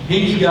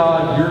 He's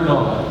God, you're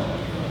not.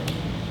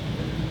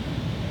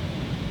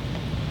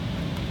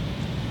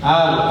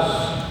 Idols.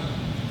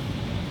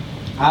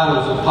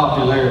 Idols of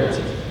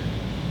popularity.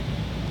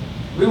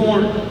 We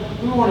want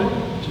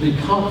it to be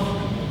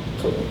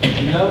comfortable.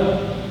 You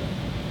know?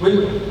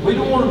 We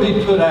don't want to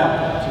be put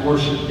out to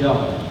worship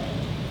God.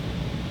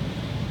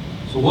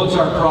 So what's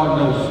our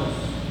prognosis?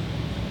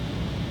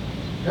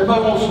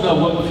 Everybody wants to know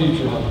what the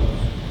future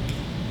holds.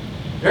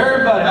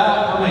 Everybody,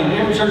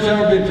 every church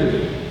I've ever been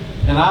to,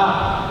 and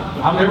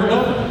I've never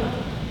done it.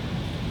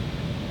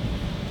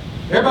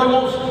 Everybody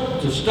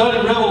wants to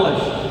study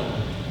Revelation.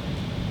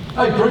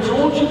 Hey, preacher,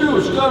 what you do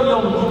is study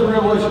on the book of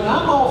Revelation.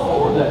 I'm all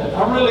for that.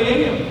 I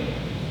really am.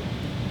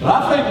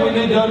 But I think we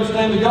need to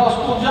understand the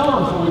Gospel of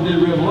John before we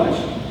do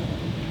Revelation.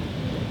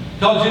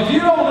 Because if you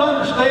don't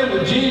understand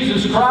that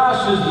Jesus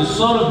Christ is the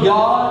Son of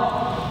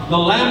God, the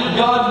Lamb of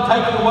God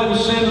taking away the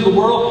sin of the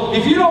world,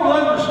 if you don't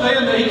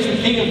understand that He's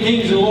the King of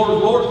Kings and Lord of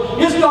Lords,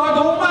 it's not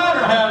going to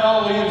matter how it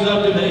all ends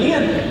up in the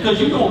end, because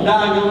you're going to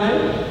die and go to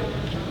heaven.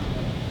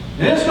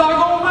 And it's not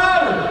going to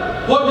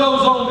matter what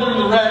goes on during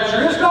the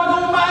rapture. It's not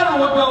going to matter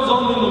what goes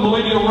on in the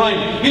millennial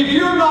reign if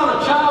you're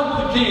not a child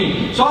of the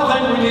King. So I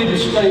think we need to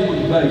stay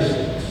with the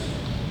basics.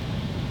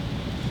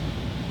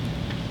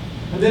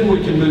 And then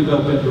we can move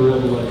up into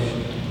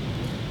Revelation.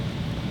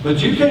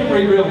 But you can't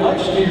read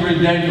Revelation till you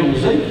read Daniel and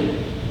Ezekiel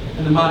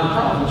and the minor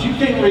prophets. You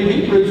can't read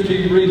Hebrews till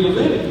you read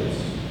Leviticus.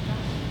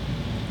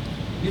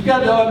 You've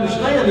got to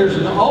understand there's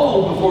an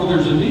old before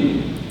there's a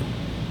new.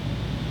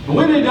 And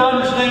we need to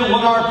understand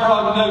what our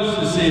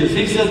prognosis is.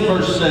 He said in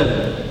verse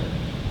 7,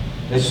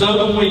 they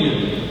sow the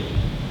wind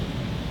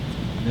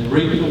and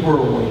reap the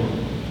whirlwind.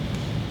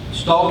 The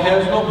stalk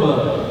has no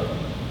bud.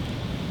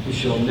 It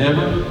shall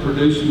never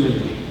produce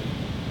meat.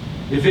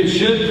 If it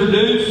should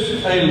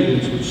produce,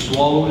 aliens would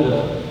swallow it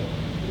up.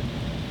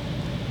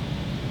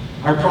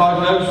 Our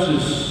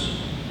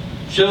prognosis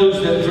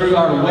shows that through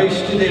our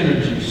wasted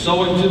energy,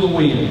 sowing to the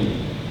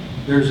wind,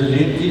 there's an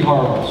empty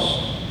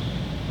harvest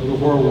of the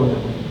whirlwind.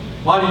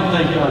 Why do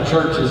you think our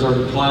churches are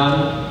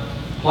declining,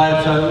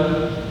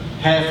 plateaued,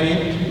 half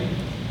empty?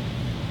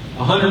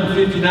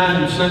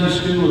 159 in Sunday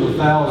school with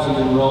 1,000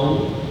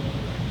 enrolled.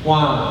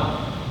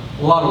 Why?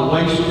 A lot of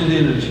wasted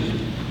energy.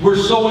 We're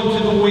sowing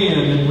to the wind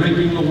and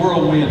reaping the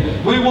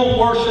whirlwind. We want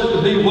worship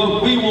to be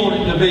what we want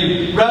it to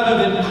be, rather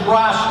than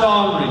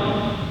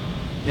Christ-honoring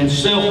and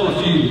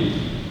self-refuting.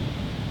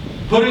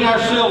 Putting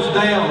ourselves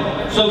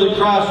down so that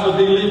Christ would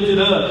be lifted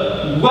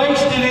up.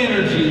 Wasted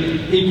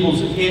energy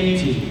equals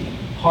empty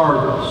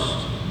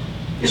harvest.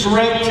 It's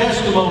rank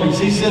testimonies.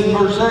 He said in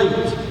verse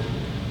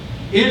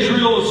 8,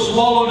 Israel is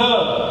swallowed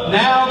up But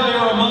now they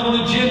are among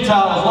the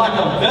Gentiles, like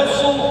a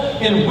vessel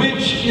in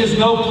which is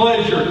no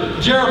pleasure.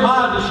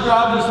 Jeremiah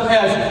described us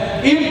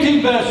as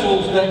empty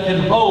vessels that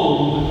can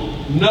hold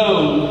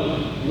no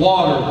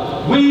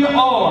water. We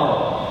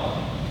are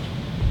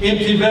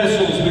empty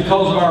vessels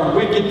because of our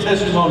wicked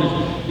testimonies.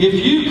 If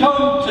you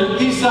come to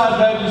Eastside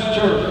Baptist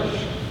Church,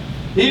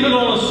 even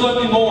on a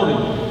Sunday morning,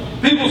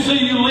 people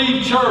see you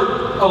leave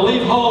church or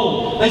leave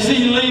home. They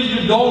see you leave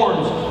your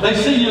dorms. They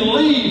see you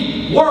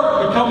leave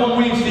work to come on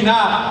Wednesday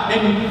night.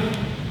 And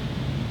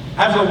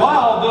after a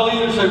while, they'll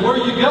either say, "Where are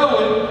you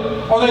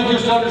going?" Or they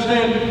just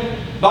understand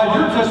by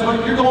your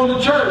testimony, you're going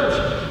to church.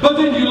 But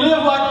then you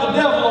live like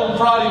the devil on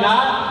Friday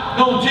night,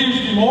 on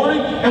Tuesday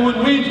morning, and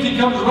when Wednesday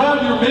comes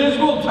around, you're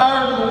miserable,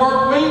 tired of the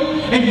work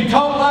week, and you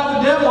talk like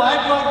the devil,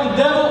 act like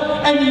the devil,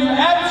 and you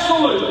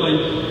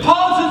absolutely,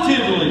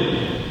 positively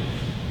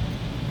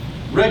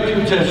wreck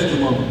your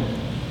testimony.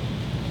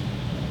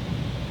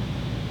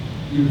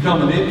 You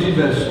become an empty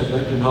vessel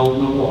that can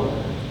hold no water.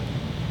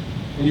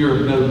 And you're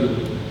of no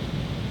good.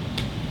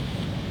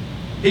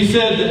 He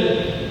said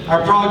that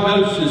our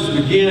prognosis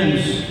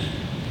begins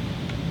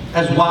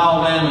as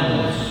wild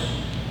animals.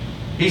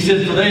 He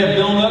said, "For they have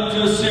gone up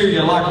to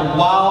Assyria like a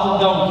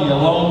wild donkey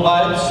alone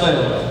by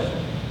itself."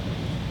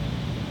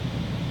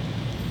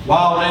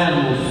 Wild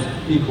animals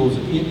equals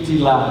empty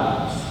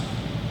lives.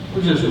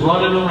 We're just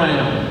running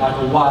around like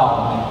a wild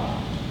man,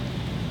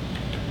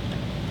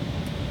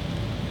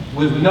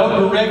 with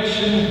no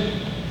direction,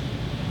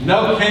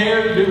 no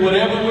care, do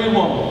whatever we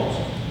want.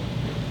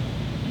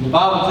 The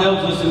Bible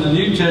tells us in the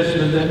New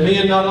Testament that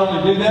men not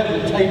only do that,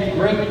 but take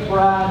great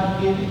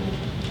pride in it.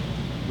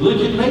 Look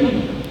at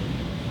me.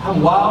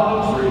 I'm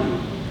wild and free.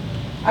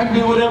 I can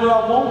do whatever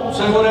I want,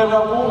 say whatever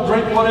I want,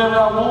 drink whatever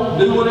I want,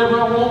 do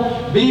whatever I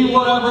want, be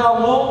whatever I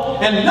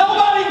want, and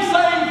nobody can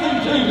say anything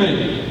to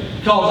me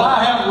because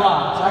I have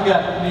rights. I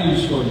got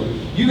news for you.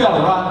 You got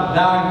a right to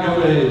die and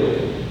go to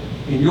hell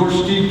in your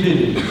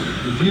stupidity.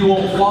 If you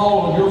won't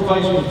fall on your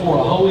face before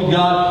a holy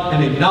God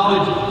and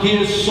acknowledge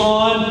His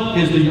Son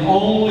is the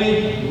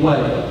only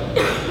way.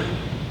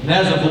 And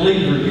as a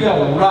believer, you have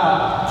a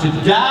right to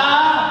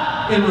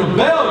die in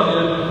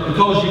rebellion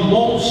because you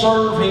won't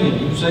serve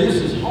Him. You say, "This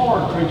is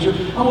hard, preacher."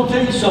 I'm going to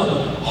tell you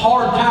something.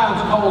 Hard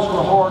times calls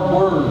for hard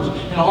words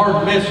and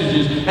hard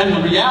messages. And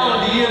the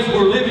reality is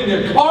we're living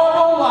a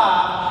carnal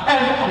life,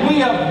 and we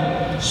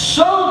have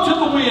sowed to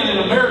the wind, and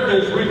America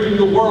is reaping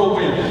the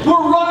whirlwind.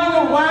 We're running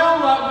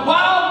around like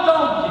wild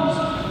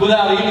donkeys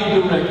without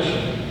any direction.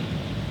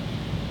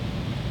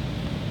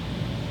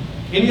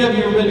 Any of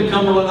you ever been to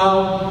Cumberland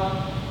Island?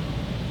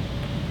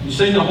 You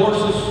seen the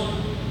horses?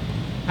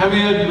 How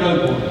many of you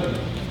rode one?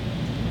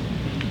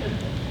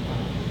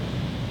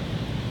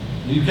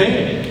 You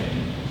can.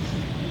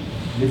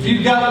 If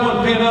you've got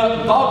one pinned up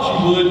and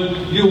thought you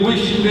would, you'll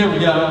wish you never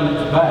got on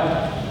its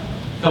back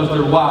because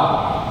they're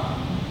wild.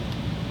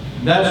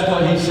 That's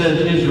what He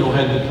said Israel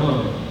had to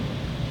come.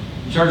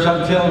 Church,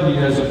 I'm telling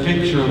you, as a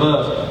picture of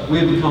us,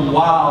 we've become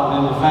wild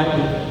in the fact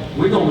that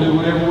we're going to do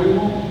whatever we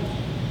want.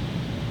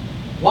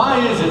 Why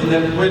is it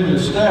that when the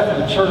staff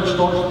of the church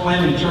starts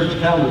planning church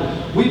calendar,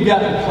 we've got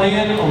to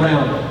plan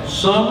around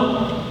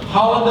summer,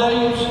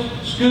 holidays,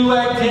 school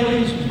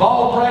activities,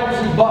 ball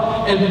practices,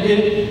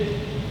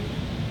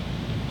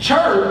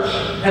 church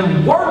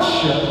and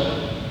worship?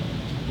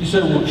 You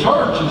say, "Well,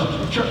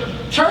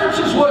 church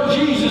is what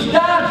Jesus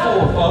died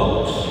for,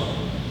 folks.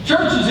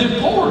 Church is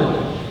important.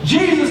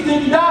 Jesus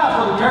didn't die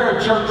for the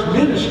parachurch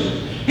ministry.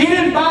 He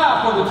didn't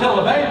die for the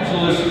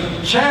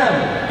televangelist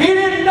channel. He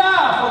didn't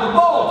die for the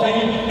ball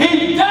team.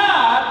 He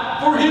died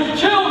for His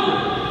children,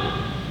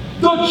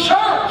 the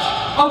church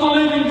of the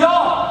living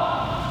God."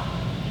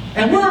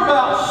 And we're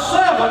about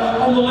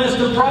 7th on the list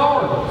of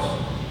priorities.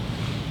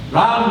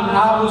 Ryan and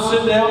I will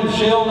sit down,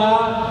 Michelle and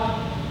I,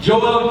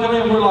 Joel would come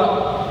in, and we're like,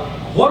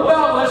 "What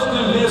about let's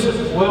do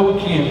this?" "Well, we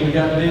can't. We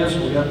got this,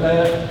 we got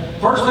that."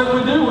 First thing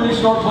we do when we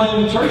start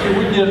planning the church,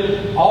 we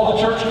get all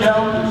the church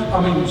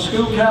calendars,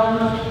 school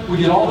calendars, we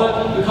get all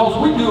that, because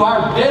we do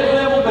our dead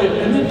level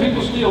bit, and then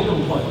people still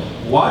complain.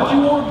 "Why'd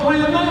you want to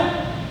plan that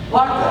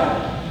like that?"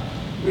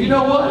 Well, you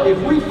know what?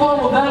 If we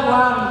follow that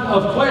line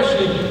of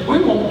questioning, we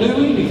won't do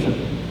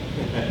anything.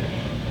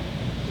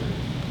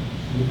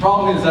 The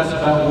problem is that's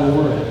about where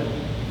we're at.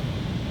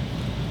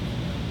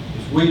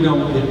 If we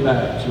don't get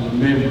back to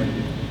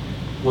remembering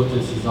what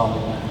this is all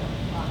about.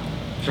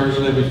 Church,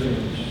 let me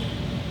finish.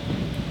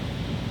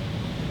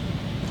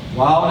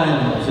 Wild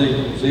animals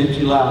equals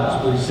empty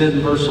lives. But He said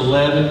in verse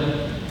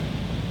 11,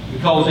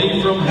 "Because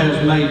Ephraim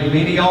has made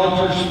many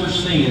altars for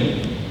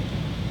sin,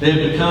 they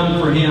have become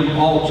for him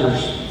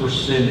altars for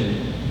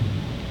sinning."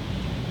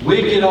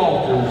 Wicked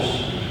altars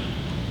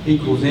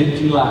equals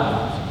empty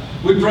lives.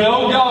 We pray,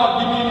 "Oh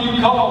God, give me a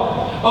new car.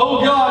 Oh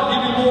God,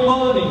 give me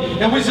more money."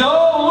 And we say,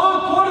 "Oh,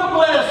 look, what a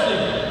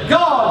blessing.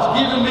 God's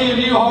given me a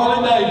new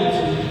Harley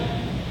Davidson.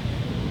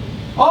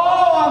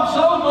 Oh, I'm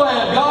so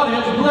glad God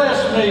has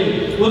blessed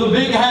me with a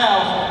big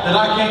house that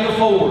I can't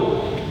afford."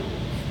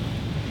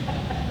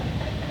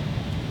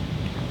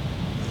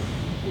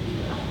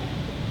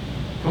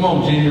 Come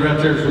on, Jenny, right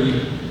there for you.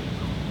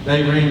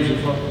 Dave Ramsey.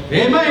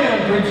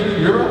 Amen, preacher,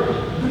 you're right.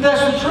 But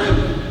that's the truth.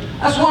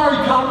 That's why our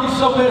economy is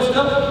so messed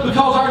up,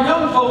 because our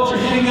young folks are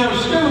getting out of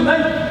school and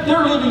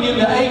they're living in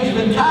the age of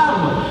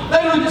entitlement.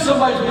 They look at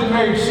somebody who's been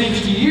married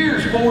 60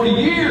 years, 40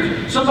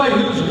 years, somebody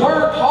who's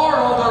worked hard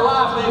all their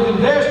life, they've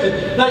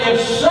invested, they have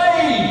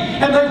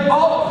saved, and they've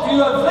bought a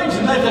few other things,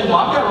 and they think, well,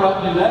 I've got a right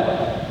to do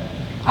that.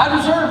 I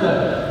deserve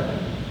that.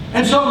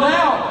 And so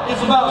now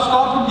it's about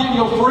stopping getting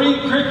your free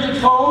cricket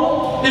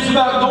phone. It's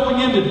about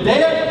going into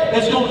debt.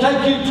 It's going to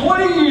take you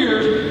 20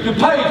 years to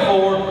pay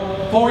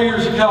for 4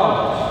 years of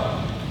college.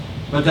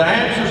 But the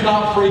answer's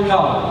not free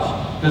college,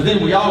 because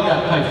then we all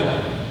got to pay for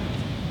it.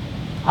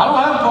 I don't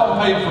have a problem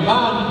paying for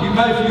mine. You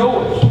pay for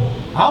yours.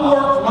 I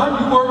work for mine.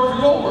 You work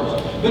for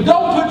yours. But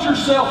don't put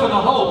yourself in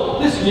a hole.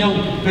 Listen, young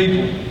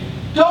people,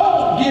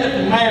 don't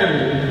get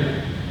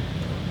married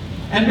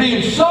and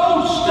being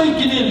so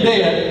stinking in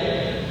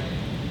debt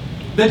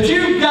that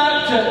you've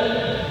got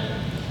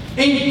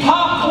to eat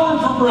popcorn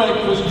for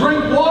breakfast,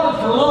 drink water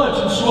for lunch,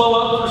 and swell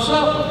up for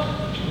supper.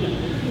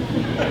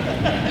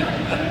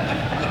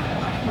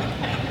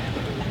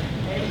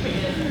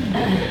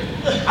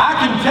 I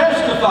can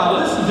testify,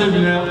 listen to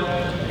me now,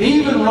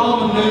 even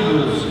ramen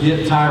noodles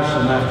get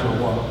tiresome after a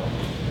while.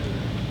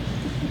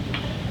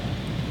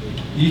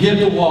 You hit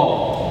the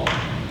wall.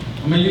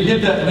 I mean, you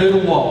hit that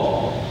noodle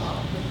wall.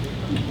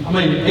 I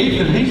mean,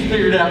 Ethan, he's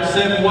figured out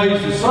 7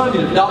 ways to Sunday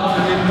to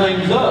doctor them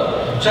things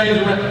up, change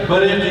them around,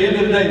 but at the end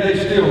of the day, they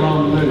still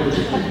ramen noodles.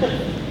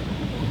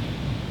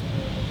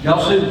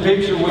 Y'all see the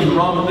picture with the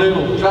ramen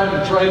noodle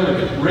tractor trailer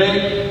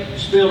wrecked,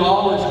 spilled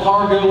all its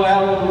cargo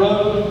out on the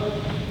road?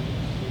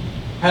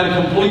 Had a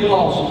complete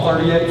loss of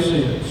 38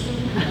 cents.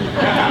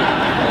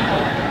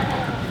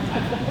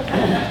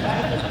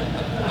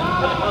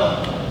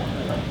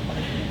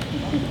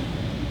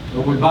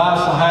 But we buy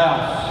us a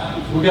house.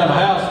 If we got a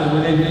house, then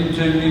we need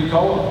 2 new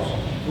cars.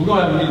 If we're going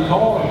to have a new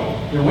car,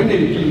 then we need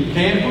to keep a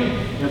camper.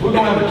 If we're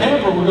going to have a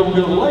camper, we're going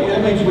to go to the lake.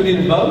 That means we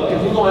need a boat.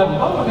 If we're going to have a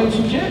boat, we need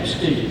some jet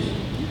skis.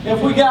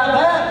 If we got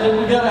that, then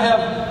we got to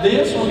have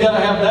this, we got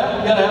to have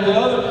that, we got to have the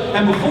other.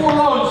 And before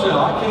long, you say,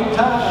 I can't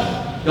tithe.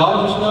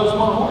 God just knows my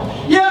heart.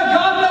 Yeah,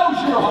 God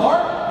knows your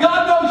heart.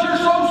 God knows you're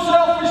so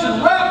selfish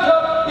and wrapped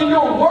up in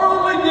your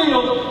worldly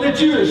deal that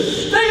you are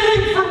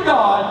stealing from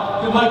God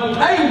to make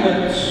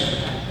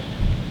payments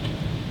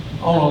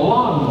on a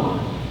lawnmower.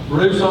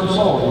 Bruce, I'm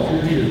sorry if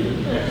you're here.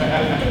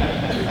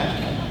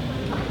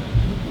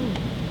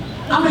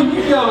 I mean,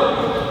 you go,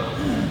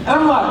 and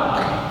I'm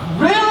like,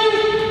 really?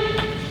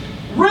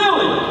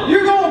 Really?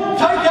 You're going to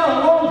take out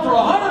a loan for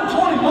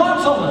 120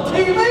 months on the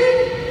TV?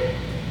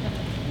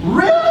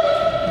 Really?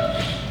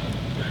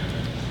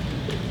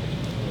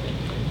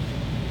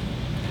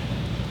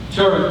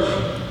 Church,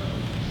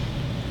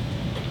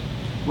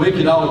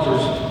 wicked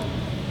altars,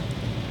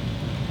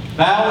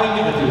 bowing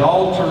at the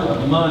altar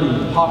of money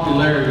and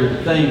popularity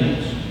of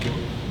things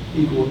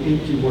equal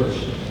empty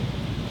worship.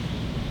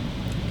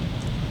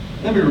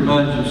 Let me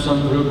remind you of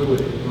something real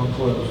quick and I'll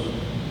close.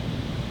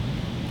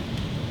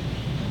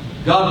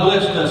 God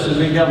blessed us in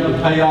being able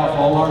to pay off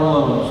all our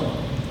loans.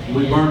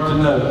 We burnt the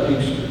note at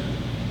Easter.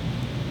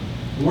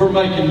 We're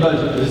making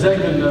budget. Is that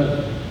good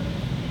enough?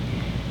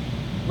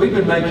 We've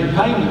been making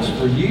payments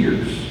for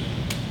years.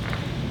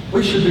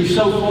 We should be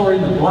so far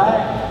in the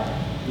black,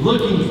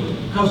 looking,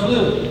 because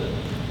look,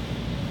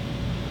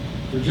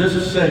 for just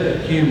a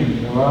second,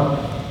 Kimmy, all right?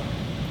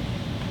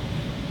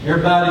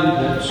 Everybody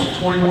that's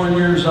 21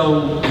 years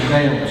old and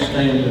down,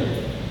 stand up.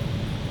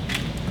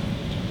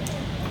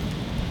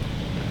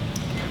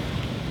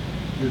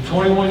 You're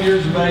 21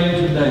 years of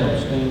age and down,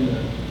 stand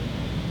up.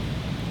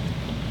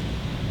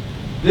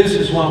 This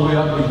is why we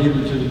ought to be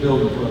given to the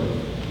building program.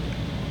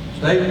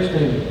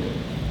 Stand.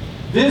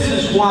 This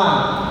is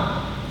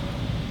why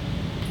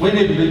we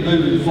need to be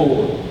moving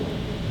forward.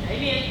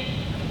 Amen.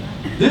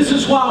 This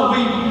is why we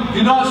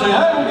do not say,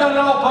 hey, we got it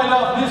all paid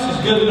off, this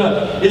is good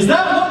enough. Is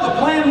that what the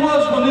plan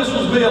was when this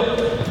was built?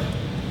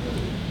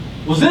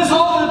 Was this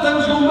all that there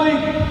was going to be?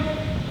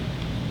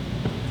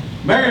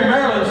 Mary and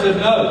Marilyn said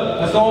no.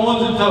 That's the only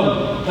ones that told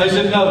me. They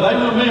said no. They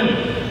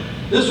remembered.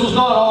 This was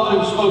not all that it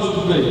was supposed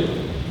to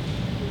be.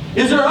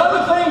 Is there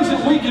other things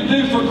that we can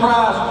do for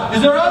Christ?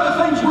 Is there other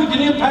things we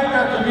can impact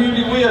our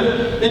community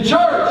with? In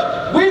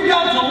church, we've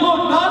got to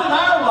look not at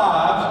our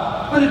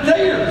lives, but at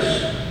theirs.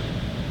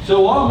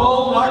 So I'm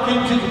old and I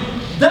can't see.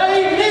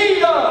 They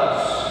need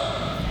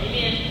us.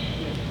 Amen.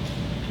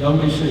 Don't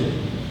be sick.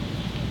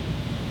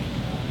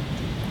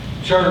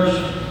 Church,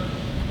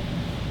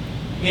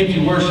 empty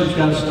worship's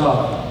got to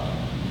stop.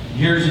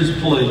 Here's his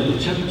plea.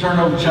 Turn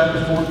over to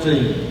chapter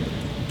 14.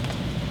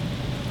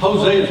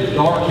 Hosea is a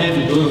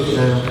dark-headed book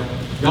now.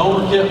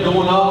 Gomer kept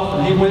going off,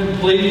 and he went and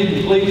pleaded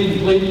and pleaded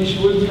and pleaded.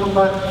 She wouldn't come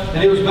back.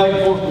 And it was back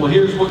and forth. Well,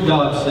 here's what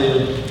God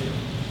said.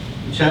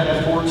 In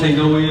chapter 14,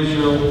 O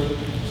Israel,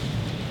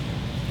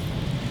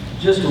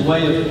 just a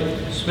way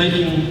of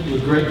speaking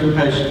with great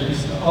compassion. He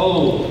said,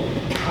 oh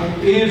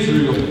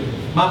Israel,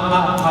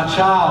 my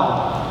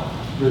child,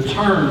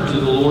 return to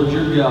the Lord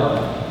your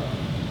God.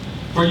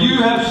 For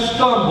you have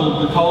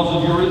stumbled because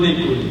of your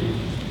iniquity.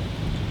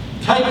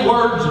 Take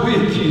words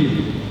with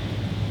you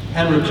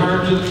and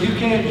return to them. You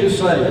can't just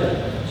say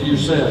to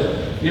yourself,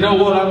 you know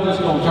what, I'm just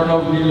going to turn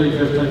over to you, leave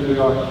everything we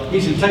are. He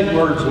said, take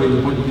words with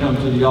you when you come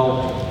to the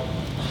altar.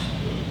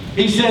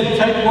 He said,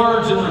 take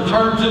words and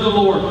return to the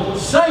Lord.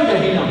 Say to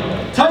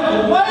Him, take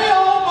away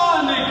all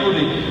my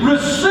iniquity.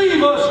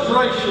 Receive us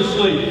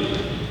graciously.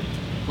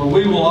 For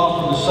we will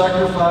offer the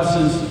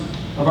sacrifices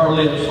of our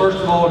lips. First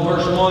of all, in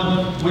verse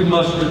 1, we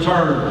must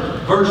return.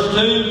 Verse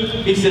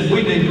 2, he said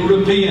we need to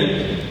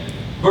repent.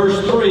 Verse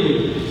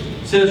 3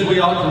 says we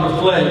ought to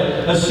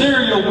reflect.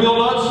 Assyria will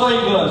not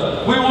save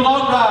us. We will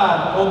not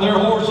ride on their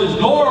horses,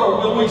 nor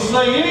will we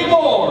say any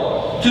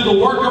more to the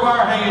work of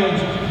our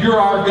hands, you're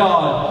our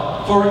God.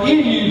 For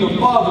in you the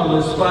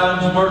fatherless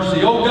finds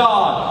mercy. Oh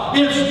God,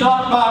 it's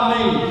not by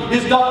me.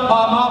 It's not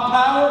by my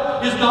power.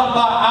 It's not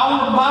by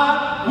our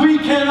might. We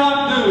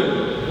cannot do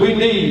it. We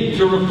need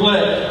to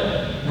reflect.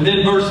 And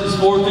then verses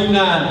 4 through 9,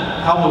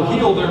 I will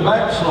heal their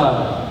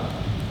backsliding.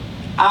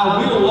 I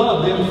will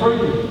love them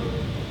freely.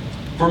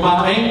 For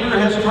my anger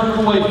has turned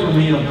away from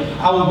him.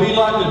 I will be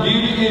like the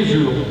dew to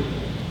Israel.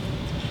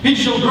 He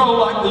shall grow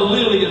like the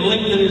lily and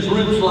lengthen his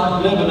roots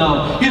like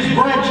Lebanon. His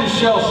branches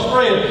shall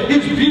spread.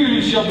 His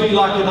beauty shall be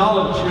like an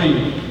olive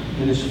tree,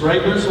 and his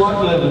fragrance like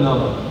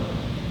Lebanon.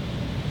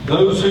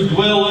 Those who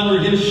dwell under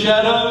his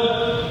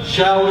shadow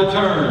shall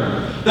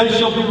return. They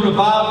shall be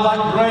revived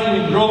like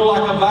grain and grow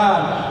like a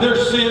vine. Their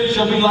scent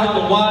shall be like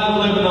the wine of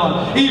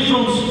Lebanon.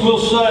 Ephraim will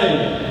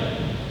say,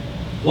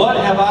 what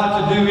have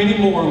I to do any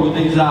more with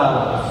these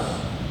idols?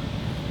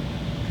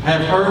 I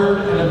have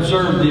heard and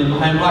observed them.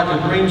 I am like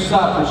a green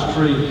cypress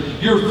tree.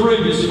 Your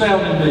fruit is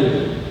found in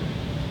me.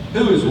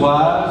 Who is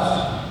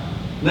wise?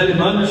 Let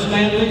him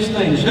understand these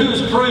things. Who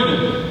is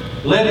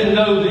prudent? Let him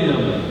know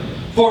them.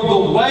 For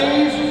the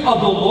ways of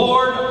the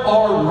Lord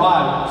are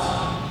right.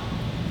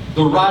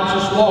 The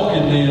righteous walk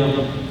in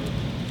them.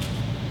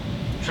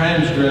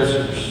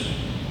 Transgressors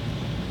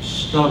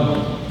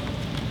stumble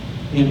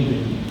in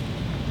them.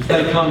 If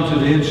they come to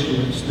the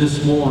instruments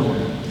this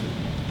morning,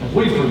 have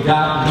we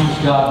forgotten who's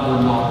God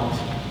or not?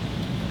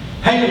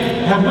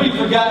 Hey, have we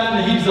forgotten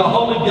that He's the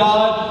holy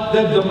God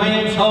that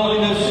demands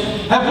holiness?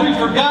 Have we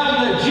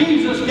forgotten that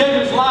Jesus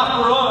gave His life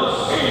for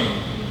us?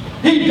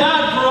 He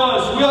died for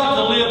us. We ought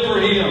to live for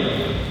Him.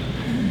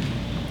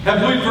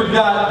 Have we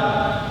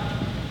forgotten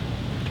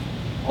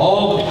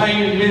all the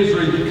pain and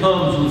misery that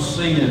comes with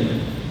sin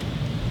and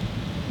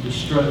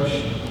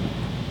destruction?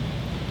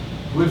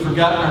 Have we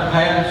forgotten our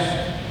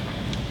past?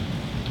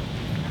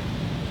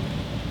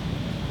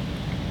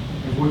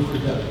 Have we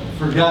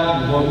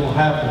forgotten what will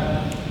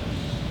happen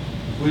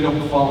if we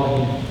don't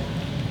follow Him?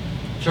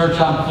 Church,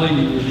 I'm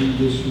pleading with you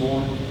this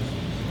morning.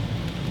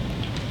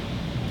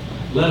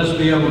 Let us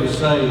be able to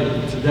say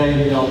today in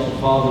the altar,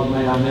 Father,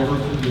 may I never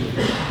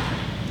forget.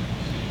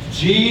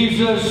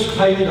 Jesus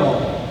paid it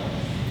all.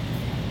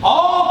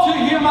 All to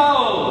Him I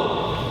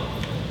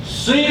owe.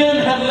 Sin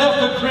had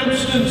left a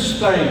crimson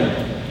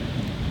stain.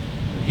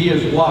 He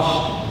has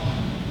washed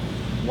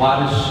it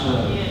white as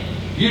snow.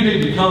 You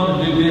need to come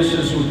and do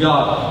business with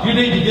God. You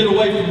need to get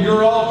away from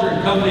your altar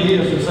and come to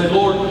His and say,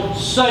 Lord,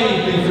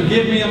 save me,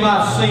 forgive me of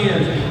my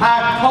sins.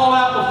 I call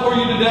out before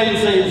you today and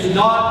say, it's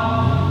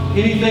not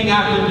anything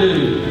I can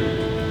do.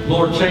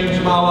 Lord, change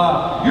my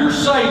life. You're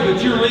saved,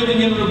 but you're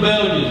living in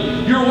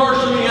rebellion. You're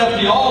worshiping at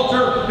the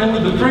altar and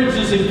with the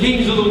princes and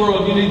kings of the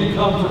world. You need to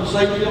come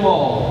forsake them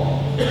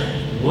all.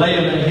 Lay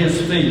them at His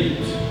feet.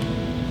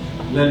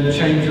 Let Him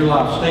change your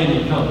life. Stand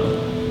and come.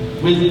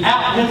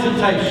 Without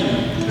hesitation,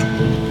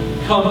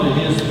 come to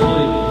His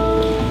plea.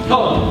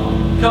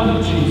 Come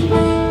to Jesus.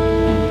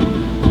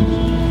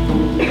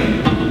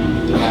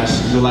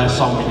 The last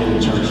song we did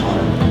in church,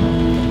 right?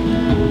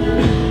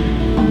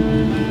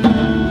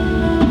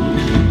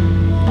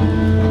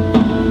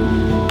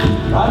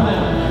 Right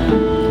now.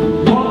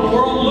 You want the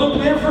world to look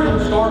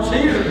different? It starts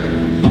here.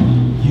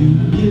 You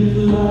give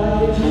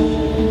life.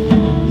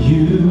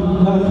 You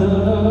are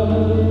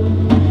love.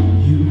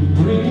 You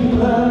bring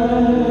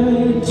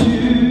light to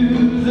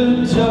the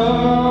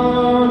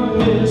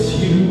darkness.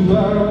 You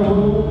are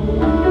hope.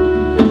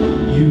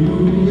 You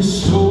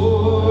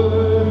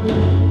restore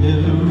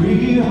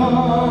every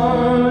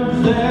heart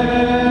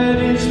that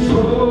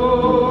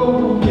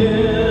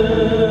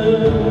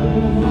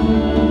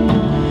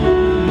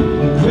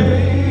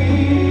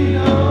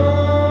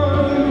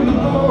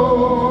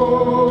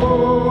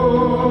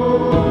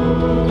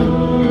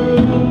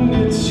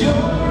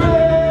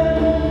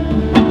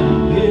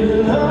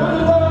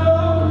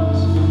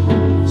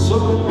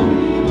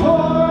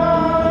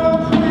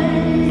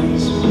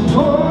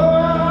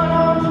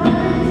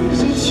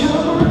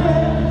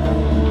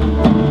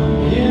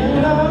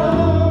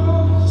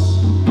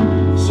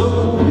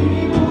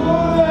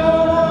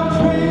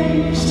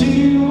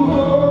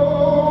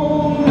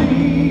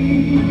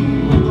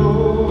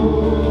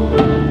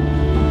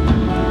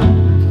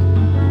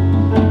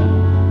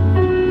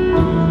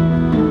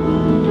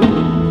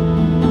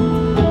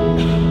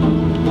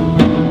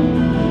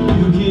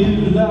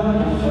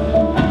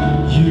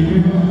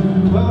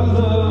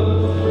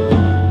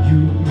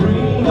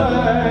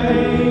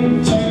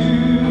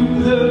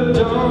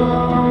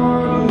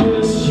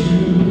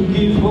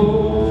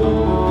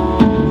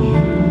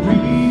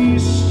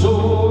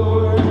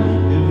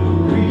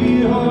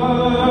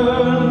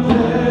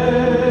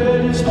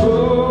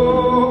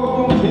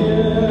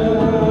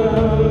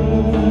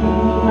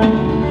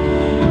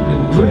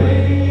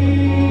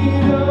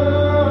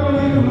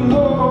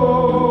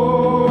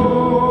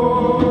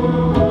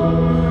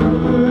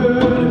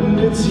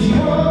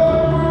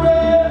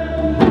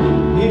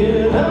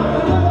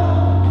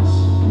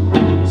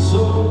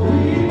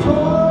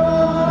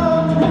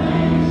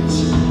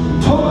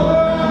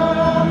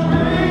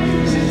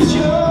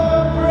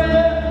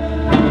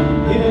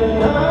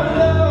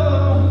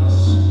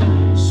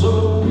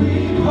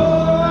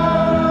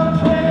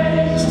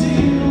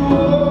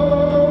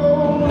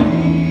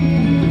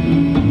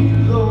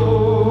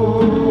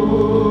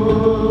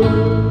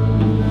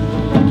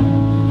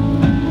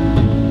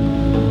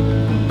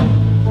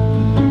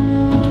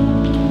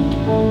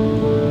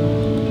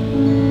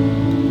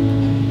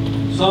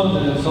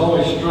something that's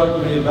always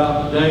struck me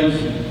about the days,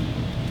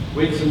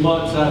 weeks and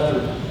months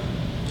after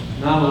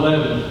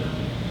 9/11.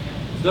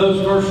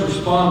 Those first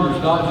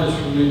responders, not just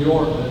from New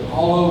York, but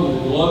all over the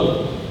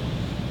globe,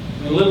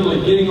 they're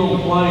literally getting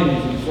on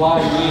planes and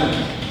flying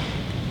in.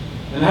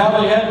 And how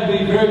they had to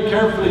be very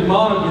carefully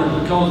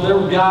monitored because there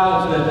were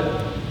guys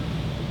that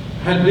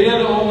had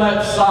been on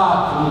that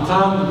site from the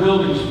time the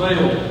buildings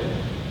failed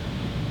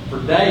for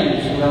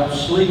days without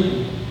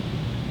sleeping.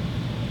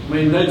 I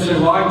mean, they'd say,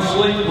 well, I can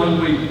sleep when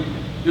we,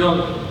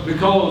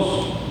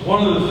 because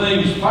one of the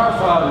things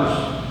firefighters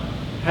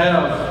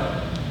have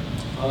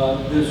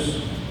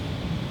this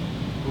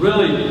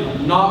really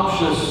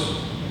obnoxious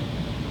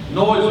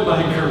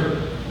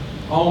noisemaker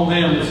on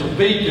them. It's a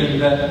beacon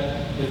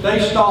that if they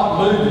stop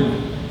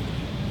moving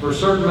for a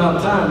certain amount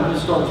of time, it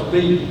starts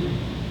beeping.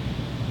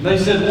 And they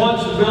said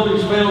once the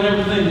buildings failed,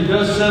 everything, the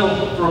dust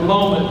settled for a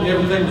moment, and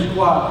everything was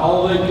quiet.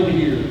 All they could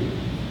hear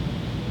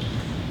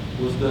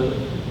was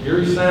the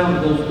eerie sound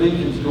of those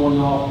beacons going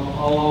off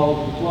all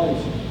over the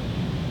place.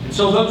 And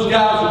so those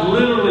guys were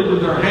literally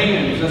with their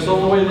hands, that's the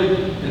only way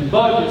in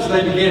buckets,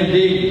 they began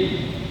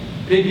digging,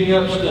 picking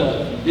up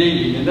stuff,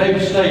 digging. And they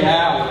would stay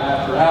hour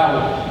after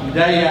hour,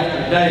 day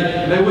after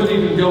day, and they wouldn't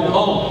even go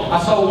home. I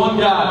saw one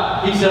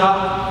guy, he said,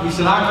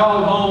 I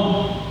called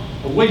home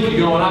a week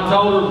ago, and I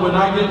told her when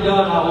I get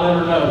done, I'll let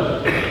her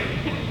know.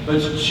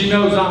 But she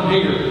knows I'm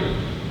here,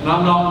 and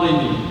I'm not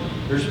leaving.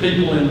 There's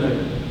people in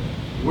there.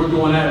 We're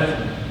going after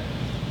them.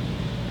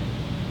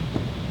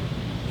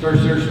 Church,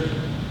 there's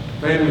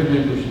family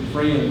members and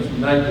friends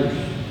and neighbors.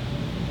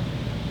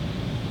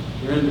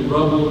 They're in the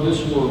rubble of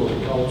this world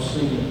called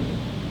sin.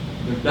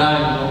 They're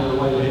dying on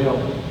their way to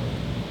hell.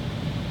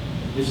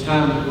 It's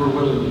time that we're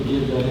willing to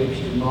give that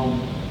extra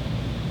moment,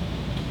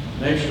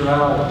 an extra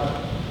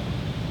hour.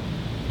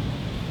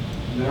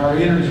 And our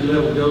energy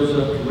level goes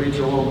up to reach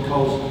our own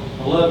cause.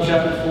 I love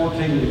chapter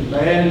 14. As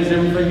bad as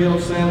everything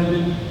else sounded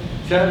in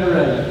chapter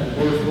 8,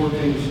 verse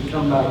 14 says,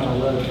 come back, I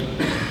love you.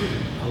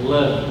 I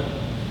love you.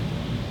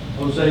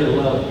 Hosea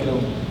loved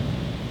coming.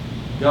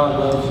 God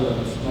loves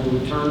us. May we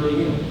return to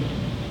Him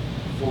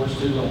before it's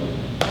too late.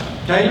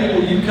 Katie,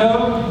 will you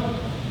come?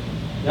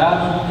 Guys,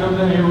 will you come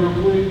down here real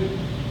quick?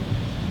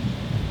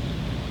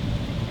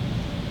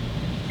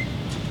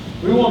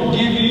 We want to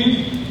give you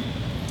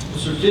a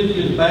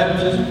certificate of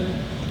baptism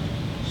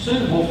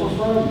suitable for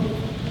Friday.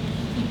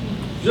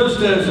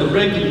 Just as a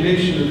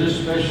recognition of this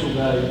special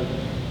day,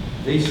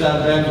 the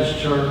Eastside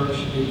Baptist Church,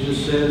 it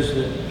just says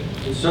that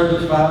it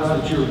certifies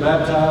that you were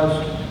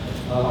baptized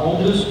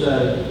on this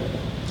day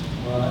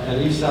at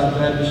Eastside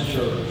Baptist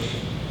Church.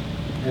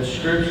 Has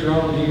scripture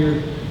on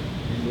here,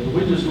 and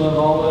we just love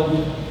all of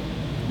you.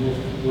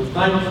 And we're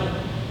thankful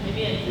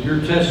for your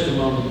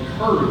testimony and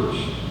courage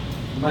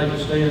to make a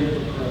stand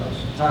for Christ.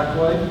 Ty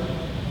Quay,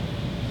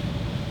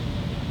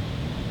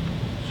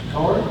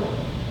 Shakari,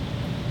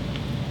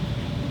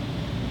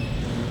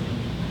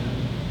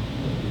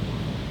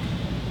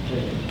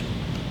 okay.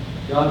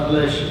 God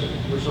bless you.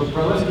 We're so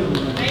proud. Let's give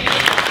them a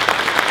hand.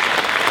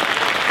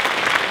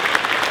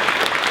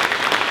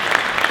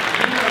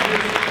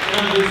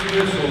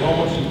 Dismissal. I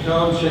want you to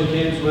come, shake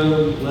hands with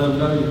them, let them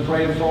know you're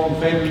praying for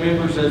them. Family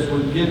members, as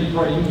we begin to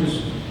pray, you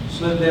just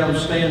slip down and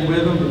stand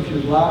with them if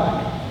you'd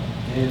like.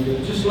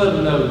 And just let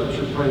them know that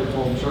you're praying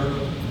for them, church.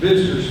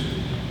 Visitors,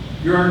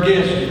 you're our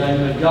guest today.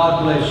 May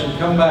God bless you.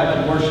 Come back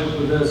and worship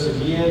with us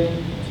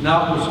again.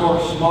 Tonight we'll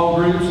start small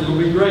groups. It'll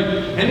be great.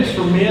 And it's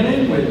for men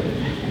and women.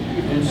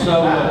 And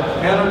so,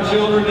 and our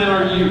children and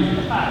our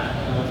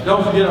youth.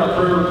 Don't forget our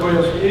prayer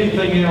requests.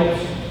 Anything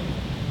else?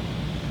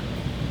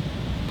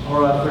 All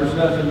right, if there's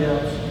nothing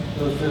else,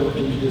 Brother Philip,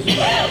 can you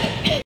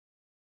dismiss?